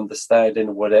knowing, that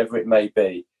understanding, whatever it may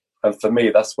be. And for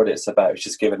me, that's what it's about. It's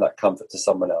just giving that comfort to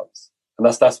someone else. And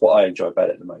that's what I enjoy about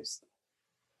it the most.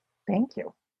 Thank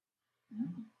you.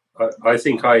 I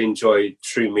think I enjoy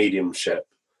true mediumship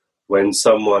when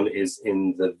someone is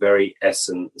in the very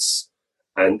essence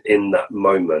and in that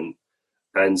moment,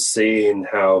 and seeing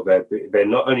how they're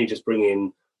not only just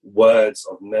bringing words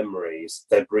of memories,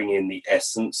 they're bringing the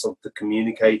essence of the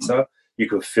communicator. You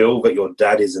can feel that your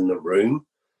dad is in the room.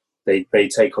 They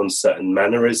take on certain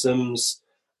mannerisms,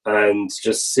 and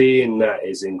just seeing that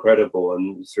is incredible.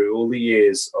 And through all the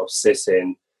years of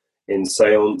sitting in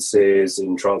seances,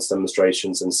 in trance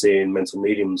demonstrations, and seeing mental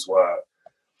mediums work,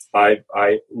 I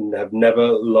have never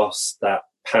lost that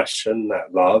passion,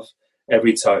 that love.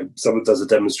 Every time someone does a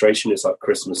demonstration, it's like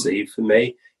Christmas Eve for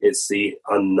me. It's the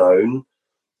unknown,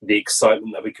 the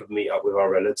excitement that we could meet up with our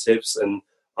relatives. And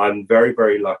I'm very,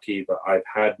 very lucky that I've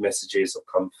had messages of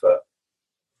comfort,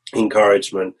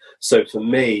 encouragement. So for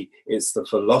me, it's the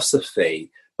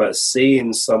philosophy, but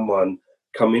seeing someone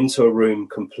come into a room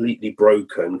completely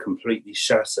broken, completely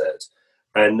shattered,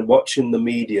 and watching the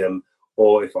medium,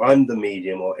 or if I'm the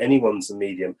medium or anyone's the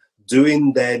medium,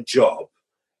 doing their job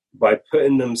by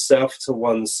putting themselves to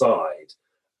one side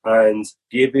and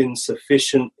giving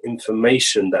sufficient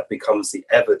information that becomes the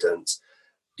evidence.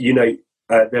 You know,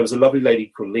 there was a lovely lady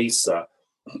called Lisa,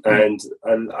 and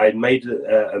I made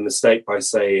a mistake by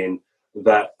saying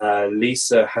that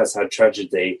Lisa has had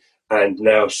tragedy and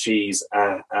now she's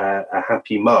a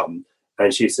happy mum.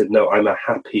 And she said, no, I'm a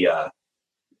happier.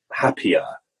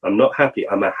 I'm not happy,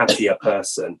 I'm a happier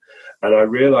person. And I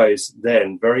realized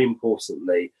then, very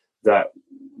importantly, that,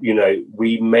 you know,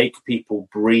 we make people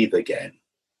breathe again.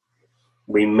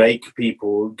 We make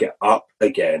people get up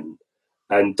again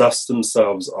and dust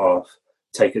themselves off,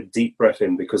 take a deep breath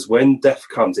in, because when death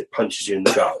comes, it punches you in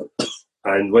the gut.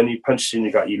 And when you punch you in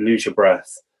the gut, you lose your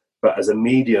breath. But as a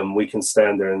medium, we can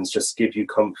stand there and just give you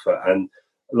comfort. And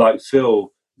like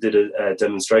Phil did a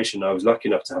demonstration, I was lucky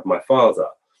enough to have my father.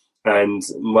 And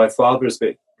my father is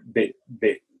a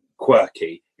bit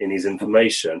quirky in his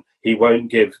information. He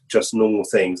won't give just normal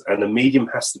things. And a medium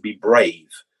has to be brave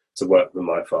to work with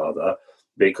my father,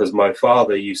 because my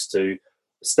father used to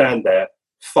stand there,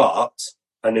 fart,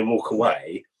 and then walk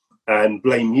away and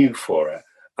blame you for it.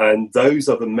 And those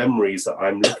are the memories that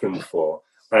I'm looking for.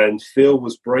 And Phil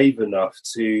was brave enough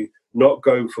to not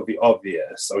go for the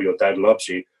obvious, oh, your dad loves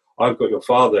you. I've got your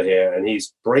father here and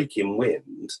he's breaking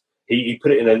wind. He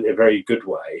put it in a very good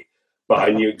way, but I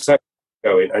knew exactly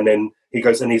where he was going. And then he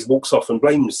goes and he walks off and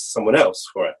blames someone else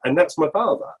for it. And that's my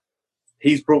father.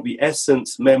 He's brought the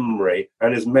essence, memory,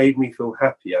 and has made me feel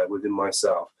happier within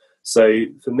myself. So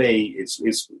for me, it's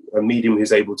a medium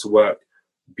who's able to work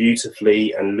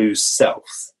beautifully and lose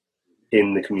self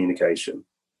in the communication.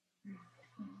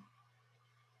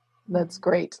 That's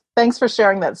great. Thanks for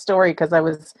sharing that story, because I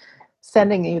was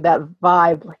sending you that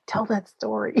vibe, like, tell that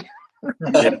story.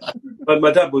 Yeah. But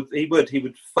my dad would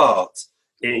fart.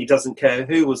 He doesn't care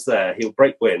who was there. He'll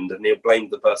break wind and he'll blame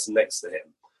the person next to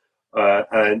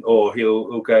him. Or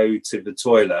he'll go to the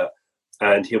toilet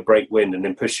and he'll break wind and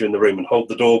then push you in the room and hold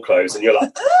the door closed, and you're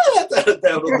like,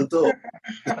 down on the door.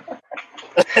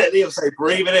 And he'll say,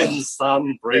 breathe it in,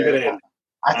 son, breathe it in.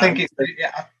 I think it's...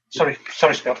 Yeah, sorry,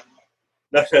 Scott.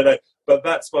 No. But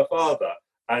that's my father.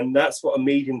 And that's what a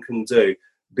medium can do,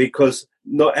 because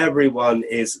not everyone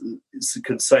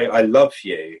could say, I love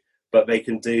you, but they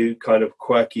can do kind of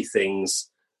quirky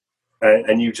things.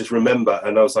 And you just remember.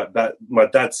 And I was like, that my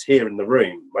dad's here in the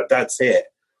room. My dad's here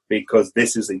because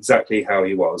this is exactly how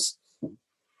he was.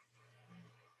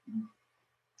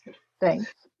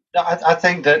 Thanks. I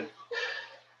think that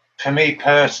for me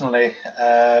personally,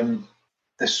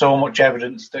 there's so much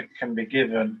evidence that can be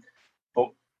given, but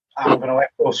I'm going to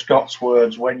echo Scott's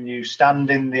words. When you stand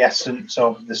in the essence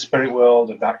of the spirit world,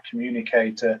 of that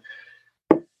communicator,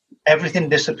 everything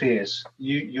disappears.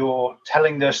 You're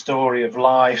telling their story of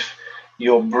life,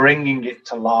 you're bringing it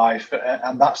to life,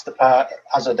 and that's the part,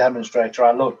 as a demonstrator,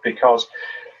 I love, because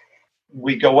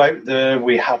we go out there,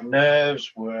 we have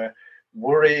nerves, we're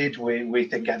worried, we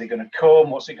think, are they going to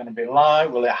come? What's it going to be like?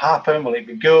 Will it happen? Will it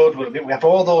be good? We have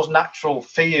all those natural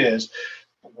fears.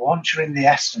 But once you're in the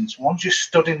essence, once you're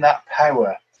stood in that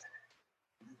power,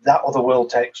 that other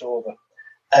world takes over.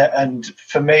 And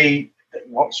for me,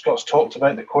 what Scott's talked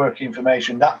about, the quirky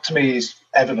information, that to me is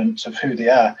evidence of who they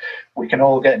are. We can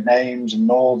all get names and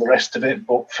all the rest of it,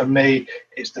 but for me,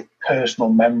 it's the personal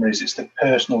memories, it's the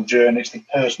personal journey, it's the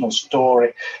personal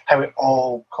story, how it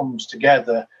all comes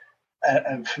together.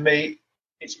 And for me,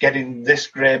 it's getting this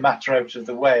grey matter out of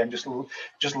the way and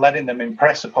just letting them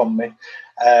impress upon me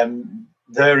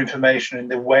their information in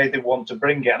the way they want to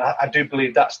bring it. And I do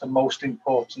believe that's the most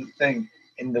important thing,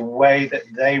 in the way that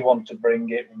they want to bring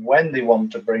it, when they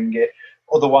want to bring it.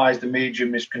 Otherwise, the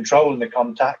medium is controlling the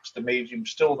contacts, the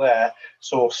medium's still there.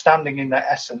 So standing in that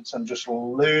essence and just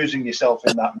losing yourself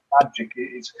in that magic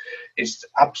is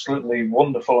absolutely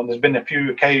wonderful. And there's been a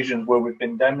few occasions where we've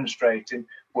been demonstrating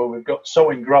where we've got so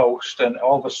engrossed and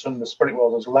all of a sudden the spirit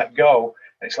world has let go.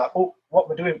 And it's like, oh, what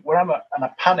am I doing? Where am I? And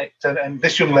I panicked. And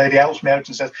this young lady helps me out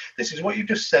and says, this is what you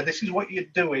just said. This is what you're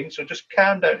doing. So just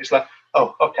calm down. It's like,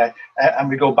 oh, okay. And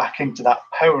we go back into that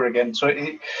power again. So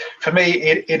for me,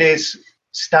 it is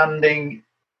standing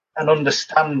and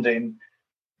understanding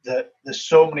that there's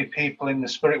so many people in the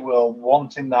spirit world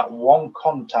wanting that one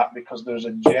contact because there's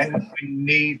a genuine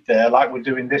need there, like we're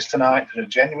doing this tonight. There's a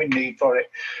genuine need for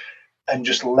it, and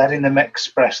just letting them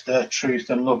express their truth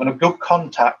and love. And a good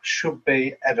contact should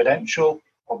be evidential,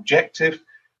 objective,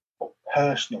 but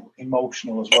personal,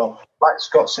 emotional as well. Like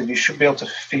Scott said, you should be able to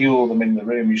feel them in the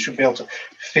room. You should be able to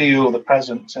feel the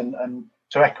presence. And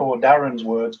to echo Darren's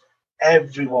words,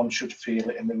 everyone should feel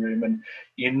it in the room. And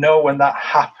you know when that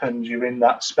happens, you're in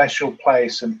that special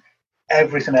place and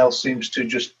everything else seems to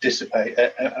just dissipate.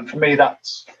 And for me,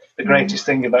 that's the greatest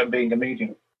thing about being a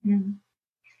medium.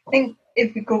 I think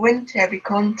if we go into every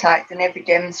contact and every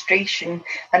demonstration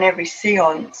and every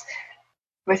seance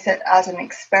with it as an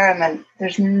experiment,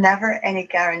 there's never any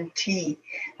guarantee.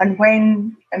 And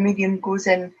when a medium goes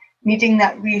in needing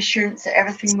that reassurance that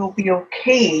everything will be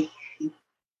okay,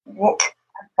 what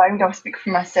I found, I'll speak for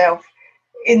myself,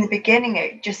 in the beginning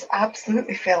it just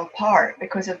absolutely fell apart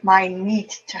because of my need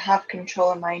to have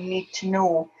control and my need to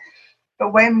know.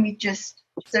 But when we just,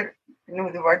 the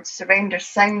word surrender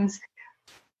sounds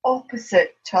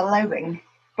opposite to allowing,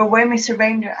 but when we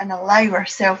surrender and allow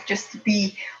ourselves just to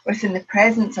be within the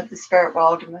presence of the spirit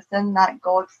world and within that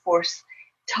God force,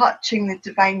 touching the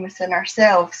divine within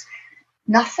ourselves,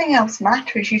 nothing else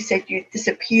matters. You said you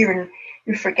disappear and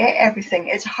you forget everything.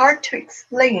 It's hard to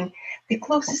explain. The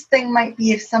closest thing might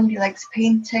be if somebody likes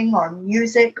painting or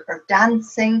music or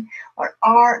dancing or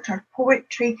art or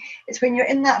poetry. It's when you're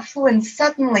in that flow and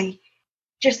suddenly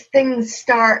just things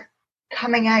start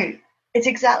coming out. It's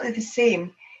exactly the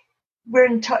same. We're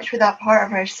in touch with that part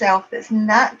of ourselves that's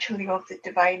naturally of the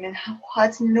divine and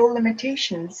has no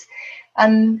limitations.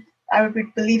 And I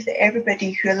would believe that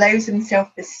everybody who allows himself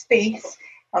the space,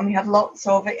 and we have lots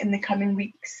of it in the coming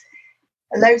weeks,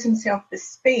 allows himself the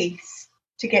space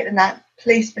to get in that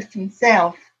place with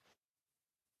himself,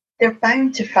 they're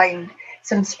bound to find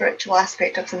some spiritual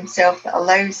aspect of themselves that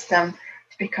allows them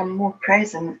to become more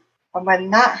present. And when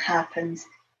that happens,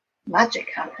 magic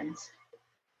happens.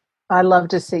 I love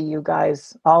to see you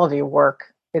guys, all of you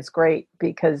work. It's great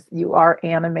because you are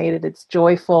animated. It's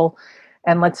joyful.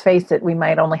 And let's face it, we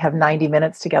might only have 90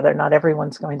 minutes together. Not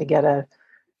everyone's going to get a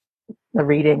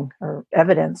reading or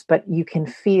evidence, but you can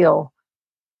feel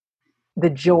the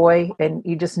joy and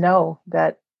you just know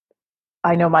that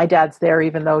I know my dad's there,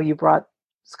 even though you brought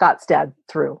Scott's dad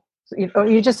through.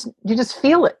 You just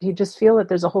feel it. You just feel it.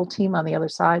 There's a whole team on the other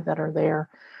side that are there.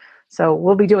 So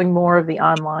we'll be doing more of the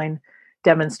online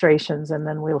demonstrations, and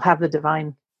then we'll have the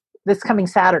divine this coming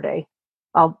Saturday.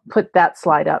 I'll put that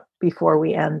slide up before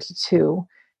we end too.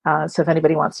 So if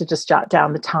anybody wants to just jot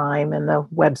down the time and the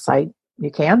website,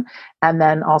 you can. And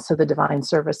then also the divine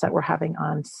service that we're having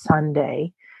on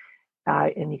Sunday.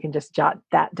 And you can just jot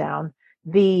that down.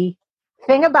 The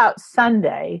thing about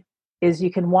Sunday is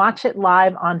you can watch it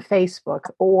live on Facebook,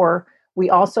 or we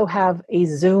also have a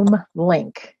Zoom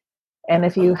link. And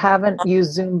if you haven't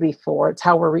used Zoom before, it's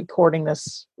how we're recording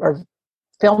this or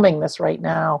filming this right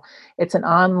now. It's an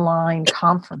online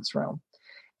conference room.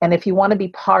 And if you want to be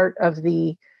part of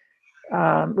the,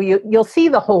 you'll see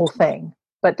the whole thing,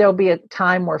 but there'll be a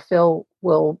time where Phil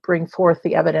will bring forth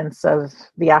the evidence of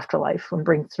the afterlife and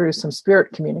bring through some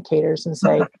spirit communicators and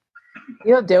say,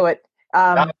 you'll do it.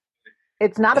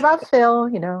 It's not about Phil,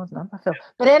 it's not about Phil.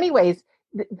 But anyways,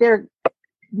 there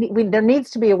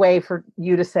needs to be a way for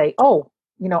you to say, oh,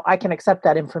 I can accept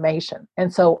that information.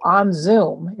 And so on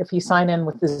Zoom, if you sign in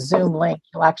with the Zoom link,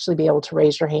 you'll actually be able to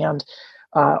raise your hand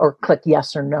or click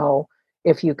yes or no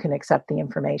if you can accept the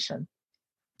information.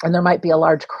 And there might be a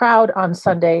large crowd on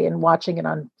Sunday, and watching it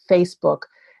on Facebook,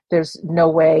 there's no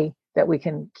way that we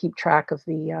can keep track of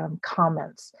the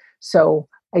comments. So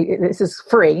this is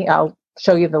free. I'll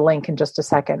show you the link in just a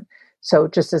second. So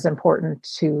just as important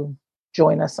to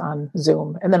join us on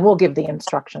Zoom, and then we'll give the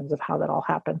instructions of how that all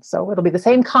happens. So it'll be the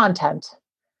same content,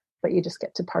 but you just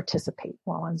get to participate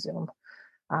while on Zoom.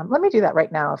 Let me do that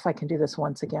right now if I can do this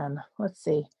once again. Let's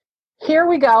see. Here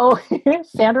we go.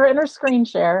 Sandra in her screen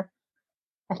share.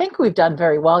 I think we've done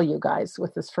very well, you guys,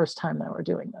 with this first time that we're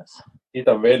doing this. You've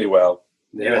done really well.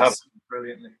 You have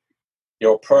brilliantly.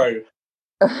 You're a pro.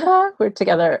 We're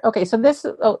together. Okay, so this,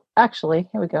 actually,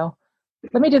 here we go.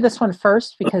 Let me do this one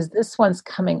first because this one's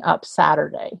coming up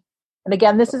Saturday. And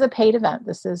again, this is a paid event.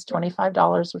 This is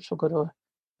 $25, which will go to a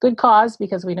good cause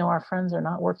because we know our friends are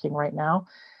not working right now.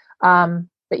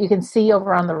 But you can see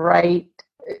over on the right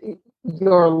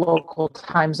your local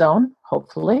time zone,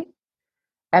 hopefully.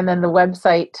 And then the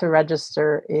website to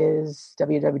register is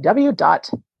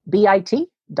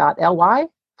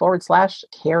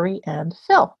www.bit.ly/Kerry and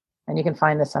Phil. And you can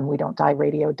find this on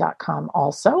WeDon'tDieRadio.com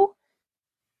also.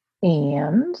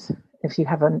 And if you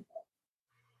have a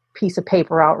piece of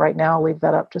paper out right now, I'll leave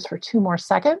that up just for 2 more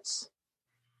seconds.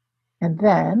 And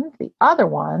then the other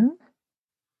one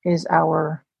is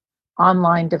our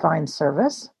online divine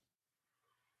service.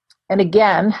 And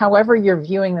again, however you're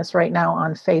viewing this right now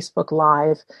on Facebook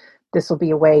Live, this will be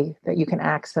a way that you can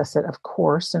access it, of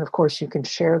course. And of course, you can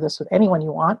share this with anyone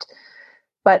you want.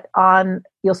 But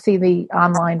you'll see the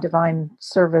online divine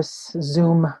service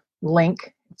Zoom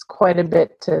link. It's quite a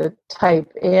bit to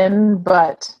type in,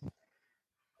 but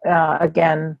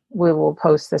again, we will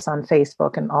post this on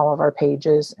Facebook and all of our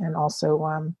pages and also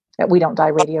at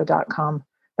WeDon'tDieRadio.com.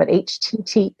 But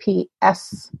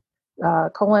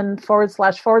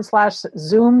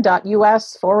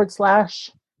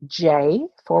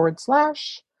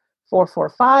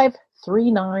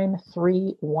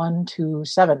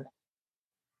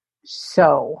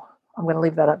So I'm going to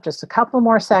leave that up just a couple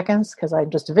more seconds because I'm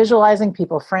just visualizing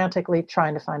people frantically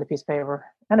trying to find a piece of paper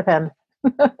and a pen.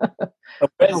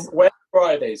 Where's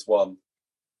Friday's one?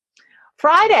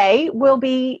 Friday will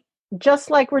be just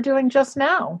like we're doing just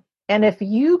now. And if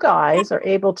you guys are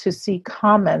able to see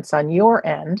comments on your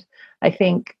end, I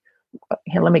think,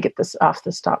 here, let me get this off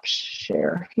the stop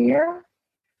share here.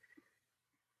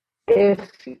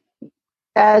 If,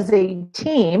 as a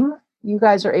team, you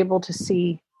guys are able to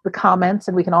see the comments,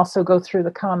 and we can also go through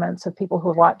the comments of people who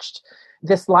have watched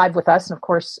this live with us. And of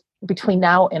course, between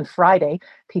now and Friday,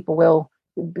 people will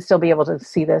still be able to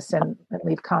see this and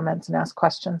leave comments and ask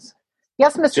questions.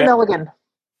 Yes, Mr. Milligan.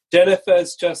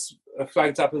 Jennifer's just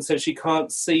flagged up and said she can't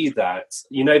see that.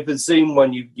 You know, the Zoom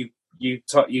one you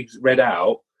read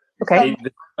out. Okay.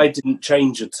 I didn't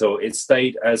change at all. It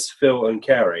stayed as Phil and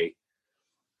Kerry,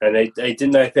 and they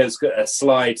didn't know if there was a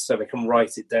slide so they can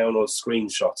write it down or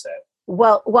screenshot it.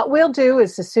 Well, what we'll do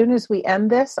is as soon as we end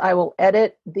this, I will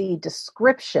edit the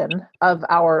description of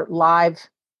our live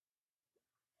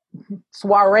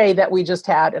soiree that we just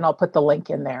had, and I'll put the link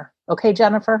in there. Okay,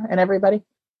 Jennifer and everybody?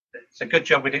 It's a good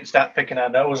job we didn't start picking our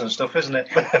nose and stuff, isn't it?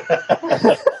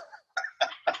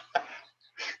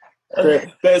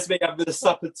 There's me having a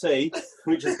sup of tea,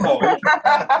 which is cold.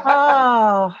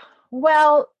 Oh,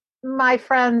 well, my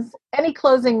friends, any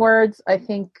closing words? I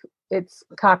think it's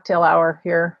cocktail hour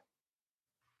here.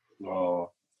 Oh,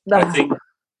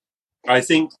 I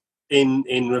think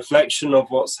in reflection of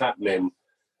what's happening,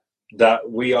 that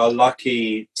we are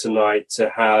lucky tonight to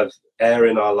have air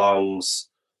in our lungs,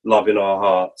 love in our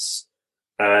hearts,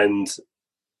 and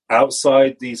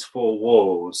outside these 4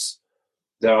 walls,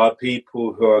 there are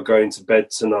people who are going to bed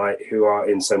tonight who are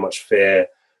in so much fear,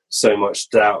 so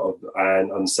much doubt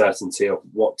and uncertainty of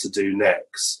what to do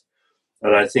next.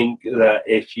 And I think that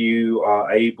if you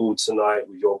are able tonight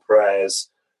with your prayers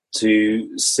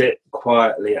to sit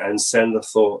quietly and send a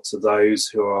thought to those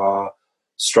who are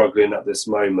struggling at this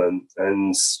moment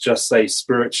and just say,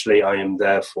 spiritually, I am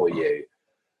there for you.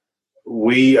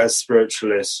 We as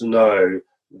spiritualists know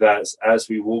that as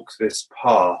we walk this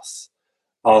path,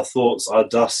 our thoughts are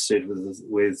dusted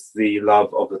with the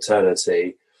love of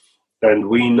eternity. And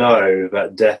we know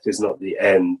that death is not the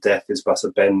end. Death is but a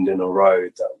bend in a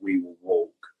road that we will walk.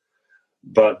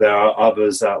 But there are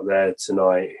others out there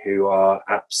tonight who are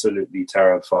absolutely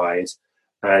terrified.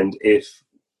 And if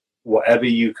whatever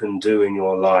you can do in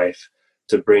your life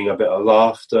to bring a bit of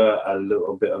laughter, a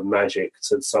little bit of magic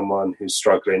to someone who's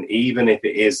struggling, even if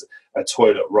it is a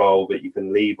toilet roll that you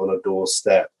can leave on a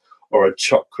doorstep or a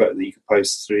chocolate that you can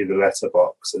post through the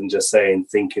letterbox and just saying,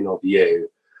 thinking of you.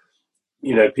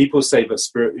 You know, people say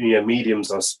that mediums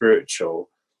are spiritual,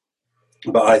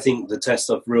 but I think the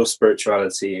test of real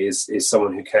spirituality is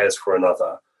someone who cares for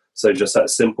another. So just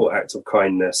that simple act of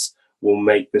kindness will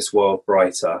make this world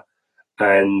brighter.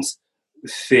 And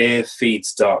fear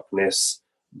feeds darkness,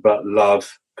 but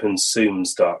love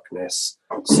consumes darkness.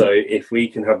 So if we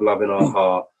can have love in our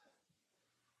heart,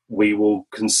 we will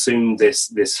consume this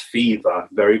fever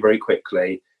very, very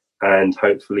quickly, and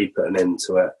hopefully put an end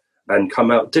to it and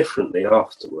come out differently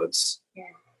afterwards. Yeah.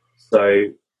 So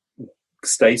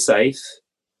stay safe,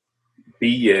 be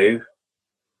you,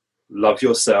 love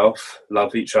yourself,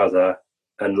 love each other,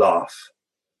 and laugh.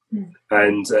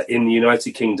 And in the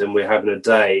United Kingdom, we're having a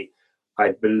day,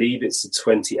 I believe it's the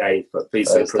 28th, but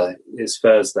please it's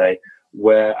Thursday,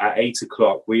 where at 8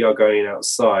 o'clock we are going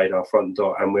outside our front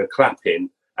door and we're clapping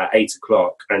at 8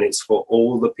 o'clock, and it's for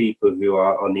all the people who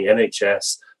are on the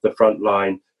NHS, the front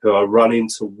line, who are running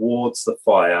towards the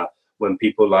fire when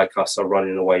people like us are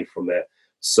running away from it.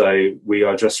 So we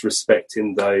are just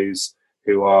respecting those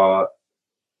who are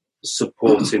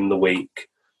supporting the weak,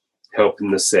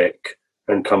 helping the sick,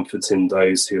 and comforting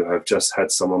those who have just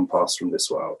had someone pass from this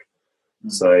world.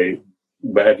 So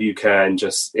wherever you can,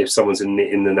 just if someone's in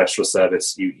the national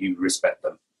service, you respect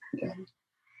them. Yeah.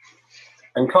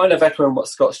 And kind of echoing what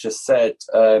Scott's just said,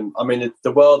 I mean,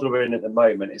 the world we're in at the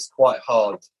moment is quite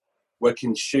hard. We're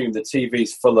consumed. The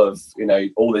TV's full of,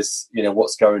 all this,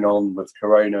 what's going on with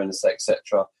Corona and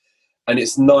etc. And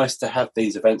it's nice to have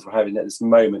these events we're having at this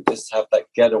moment, just to have that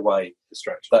getaway,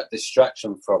 that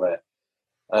distraction from it.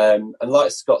 And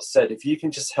like Scott said, if you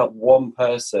can just help one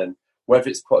person, whether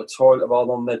it's put a toilet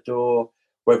roll on their door,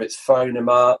 whether it's phone them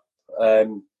up,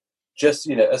 just,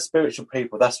 as spiritual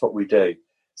people, that's what we do.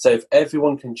 So if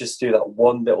everyone can just do that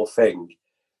one little thing,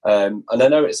 and I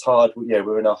know it's hard,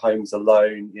 we're in our homes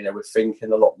alone, we're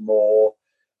thinking a lot more,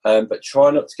 but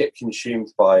try not to get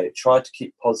consumed by it. Try to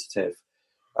keep positive.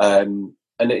 And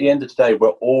at the end of the day, we're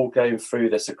all going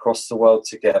through this across the world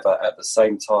together at the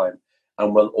same time,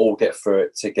 and we'll all get through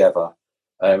it together.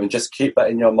 And just keep that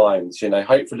in your minds.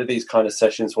 Hopefully these kind of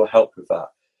sessions will help with that.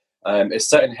 It's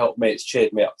certainly helped me. It's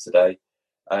cheered me up today.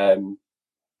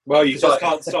 Well, you just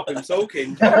can't stop him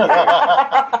talking. Well,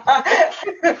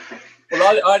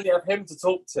 I only have him to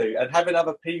talk to, and having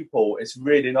other people, it's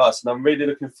really nice. And I'm really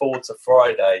looking forward to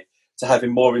Friday to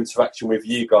having more interaction with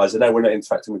you guys. I know we're not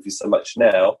interacting with you so much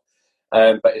now,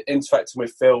 but interacting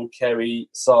with Phil, Kerry,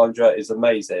 Sandra is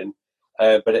amazing.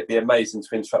 But it'd be amazing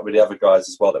to interact with the other guys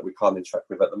as well that we can't interact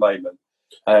with at the moment.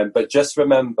 But just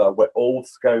remember, we're all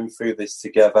going through this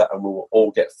together, and we will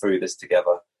all get through this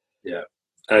together. Yeah.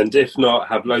 And if not,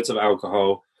 have loads of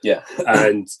alcohol. Yeah.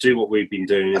 And do what we've been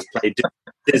doing is play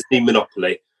Disney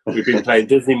Monopoly. We've been playing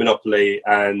Disney Monopoly,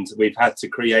 and we've had to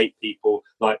create people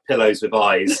like pillows with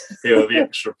eyes who are the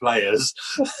extra players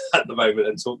at the moment,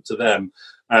 and talk to them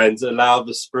and allow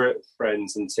the spirit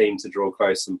friends and team to draw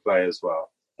close and play as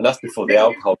well. And that's before the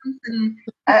alcohol.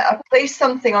 I placed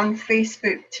something on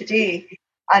Facebook today,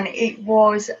 and it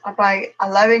was about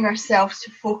allowing ourselves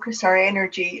to focus our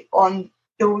energy on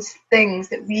those things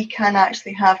that we can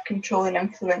actually have control and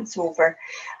influence over.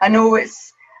 I know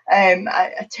it's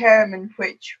a term in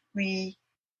which we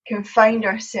can find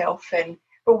ourselves in,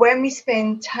 but when we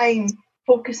spend time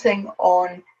focusing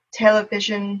on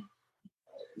television,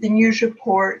 the news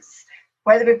reports,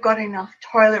 whether we've got enough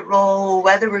toilet roll,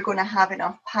 whether we're going to have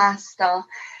enough pasta,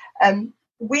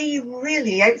 we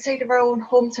really, outside of our own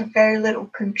homes, have very little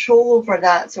control over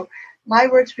that. So my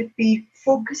words would be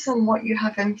focus on what you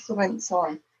have influence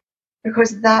on,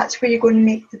 because that's where you're going to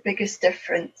make the biggest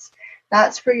difference.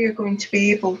 That's where you're going to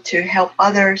be able to help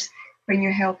others when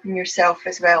you're helping yourself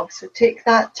as well. So take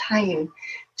that time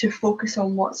to focus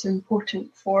on what's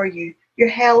important for you. Your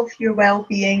health, your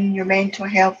well-being, your mental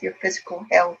health, your physical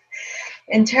health.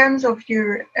 In terms of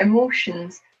your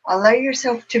emotions, allow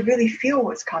yourself to really feel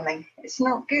what's coming. It's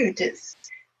not good. It's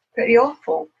pretty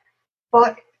awful.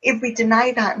 But if we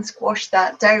deny that and squash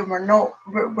that down,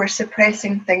 we're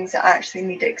suppressing things that actually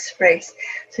need expressed.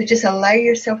 So just allow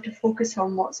yourself to focus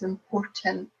on what's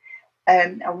important.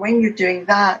 And when you're doing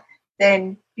that,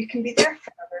 then you can be there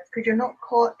for others, because you're not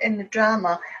caught in the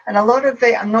drama. And a lot of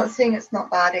it, I'm not saying it's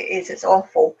not bad, it is, it's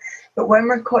awful. But when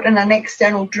we're caught in an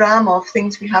external drama of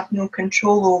things we have no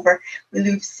control over, we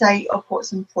lose sight of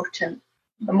what's important.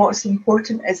 And what's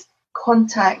important is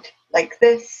contact like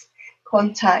this,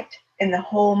 contact in the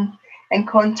home, and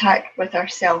contact with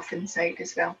ourselves inside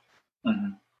as well.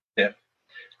 Mm-hmm. Yeah.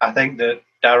 I think that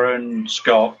Darren,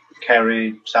 Scott,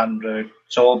 Kerry, Sandra,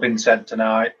 it's all been said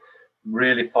tonight.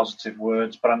 Really positive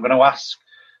words, but I'm going to ask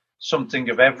something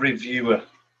of every viewer,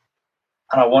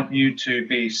 and I want you to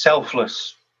be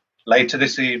selfless later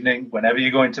this evening, whenever you're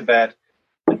going to bed,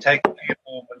 and take a few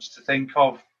moments to think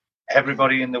of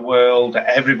everybody in the world,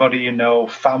 everybody you know,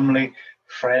 family,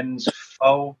 friends,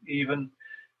 foe even,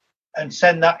 and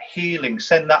send that healing,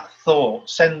 send that thought,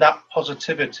 send that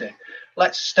positivity.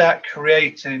 Let's start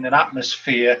creating an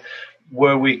atmosphere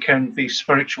where we can be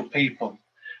spiritual people.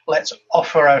 Let's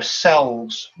offer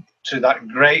ourselves to that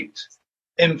great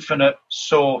infinite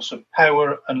source of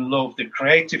power and love, the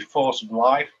creative force of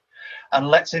life. And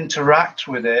let's interact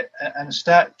with it and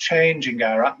start changing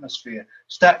our atmosphere,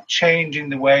 start changing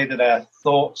the way that our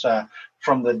thoughts are,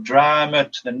 from the drama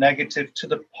to the negative to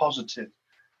the positive.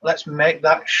 Let's make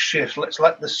that shift. Let's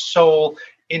let the soul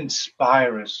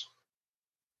inspire us.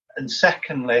 And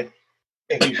secondly,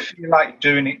 if you feel like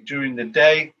doing it during the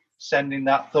day, sending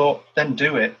that thought, then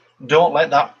do it. Don't let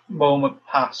that moment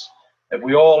pass. If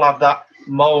we all have that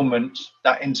moment,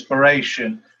 that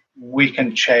inspiration, we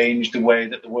can change the way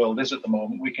that the world is at the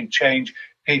moment. We can change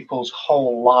people's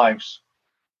whole lives.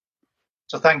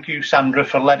 So thank you, Sandra,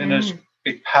 for letting us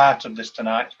be part of this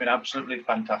tonight. It's been absolutely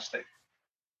fantastic.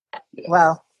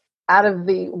 Well, out of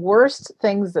the worst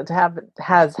things that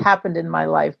has happened in my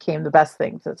life came the best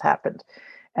things that's happened.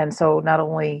 And so not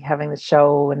only having the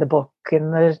show and the book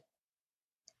and the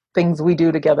things we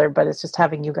do together, but it's just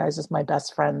having you guys as my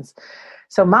best friends.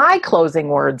 So my closing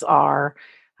words are,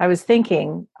 I was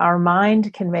thinking our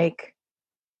mind can make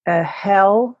a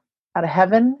hell out of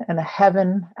heaven and a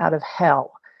heaven out of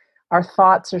hell. Our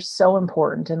thoughts are so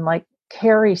important. And like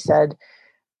Kerry said,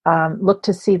 look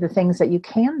to see the things that you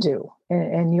can do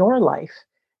in your life.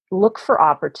 Look for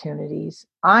opportunities.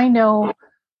 I know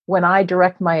when I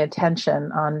direct my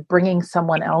attention on bringing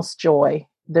someone else joy,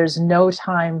 there's no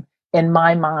time in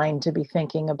my mind to be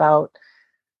thinking about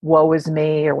woe is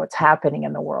me or what's happening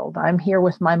in the world. I'm here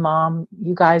with my mom.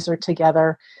 You guys are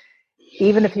together.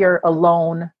 Even if you're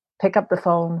alone, pick up the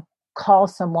phone, call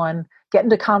someone, get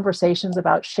into conversations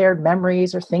about shared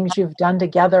memories or things you've done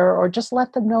together, or just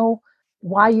let them know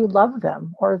why you love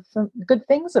them or some good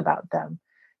things about them.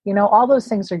 You know, all those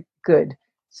things are good.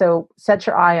 So set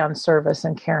your eye on service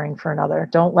and caring for another.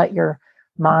 Don't let your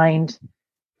mind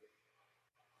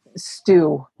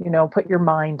stew, put your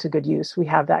mind to good use. We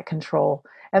have that control.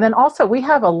 And then also we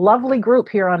have a lovely group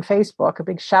here on Facebook. A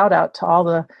big shout out to all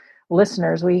the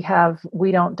listeners. We have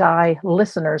We Don't Die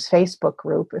Listeners Facebook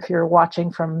group. If you're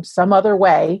watching from some other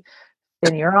way,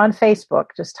 then you're on Facebook.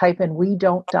 Just type in We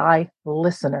Don't Die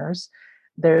Listeners.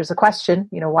 There's a question,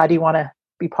 why do you want to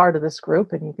be part of this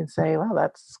group? And you can say, well,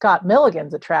 that's Scott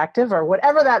Milligan's attractive, or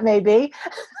whatever that may be.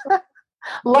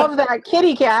 Love that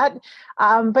kitty cat.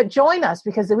 But join us,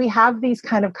 because we have these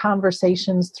kind of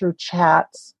conversations through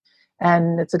chats,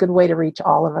 and it's a good way to reach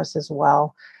all of us as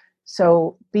well.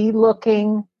 So be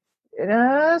looking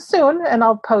soon, and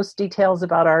I'll post details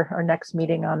about our next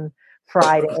meeting on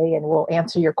Friday, and we'll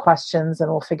answer your questions,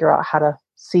 and we'll figure out how to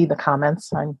see the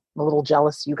comments. I'm a little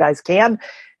jealous you guys can,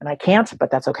 and I can't,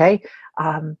 but that's okay.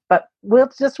 But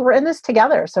we're in this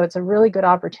together. So it's a really good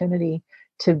opportunity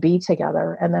to be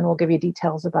together. And then we'll give you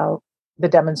details about the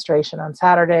demonstration on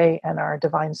Saturday and our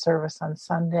divine service on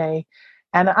Sunday.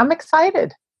 And I'm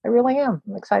excited. I really am.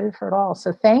 I'm excited for it all.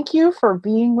 So thank you for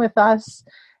being with us.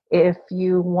 If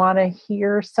you want to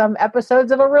hear some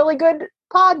episodes of a really good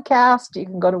podcast, you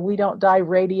can go to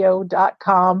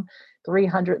wedon'tdieradio.com.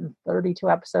 332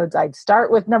 episodes. I'd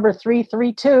start with number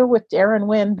 332 with Darren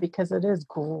Wynn, because it is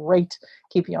great,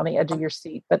 keep you on the edge of your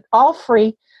seat, but all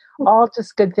free, all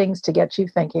just good things to get you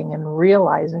thinking and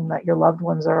realizing that your loved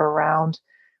ones are around.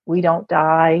 We don't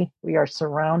die. We are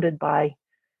surrounded by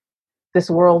this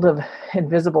world of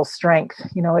invisible strength.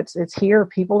 It's here.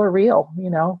 People are real.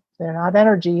 They're not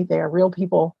energy. They are real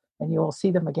people, and you will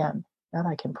see them again. That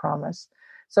I can promise.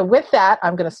 So with that,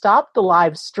 I'm going to stop the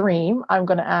live stream. I'm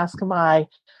going to ask my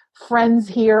friends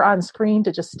here on screen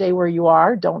to just stay where you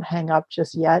are. Don't hang up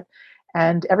just yet.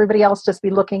 And everybody else, just be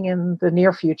looking in the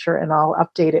near future, and I'll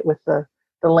update it with the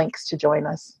links to join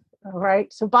us. All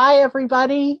right. So bye,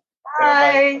 everybody.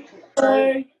 Bye.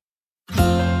 Bye.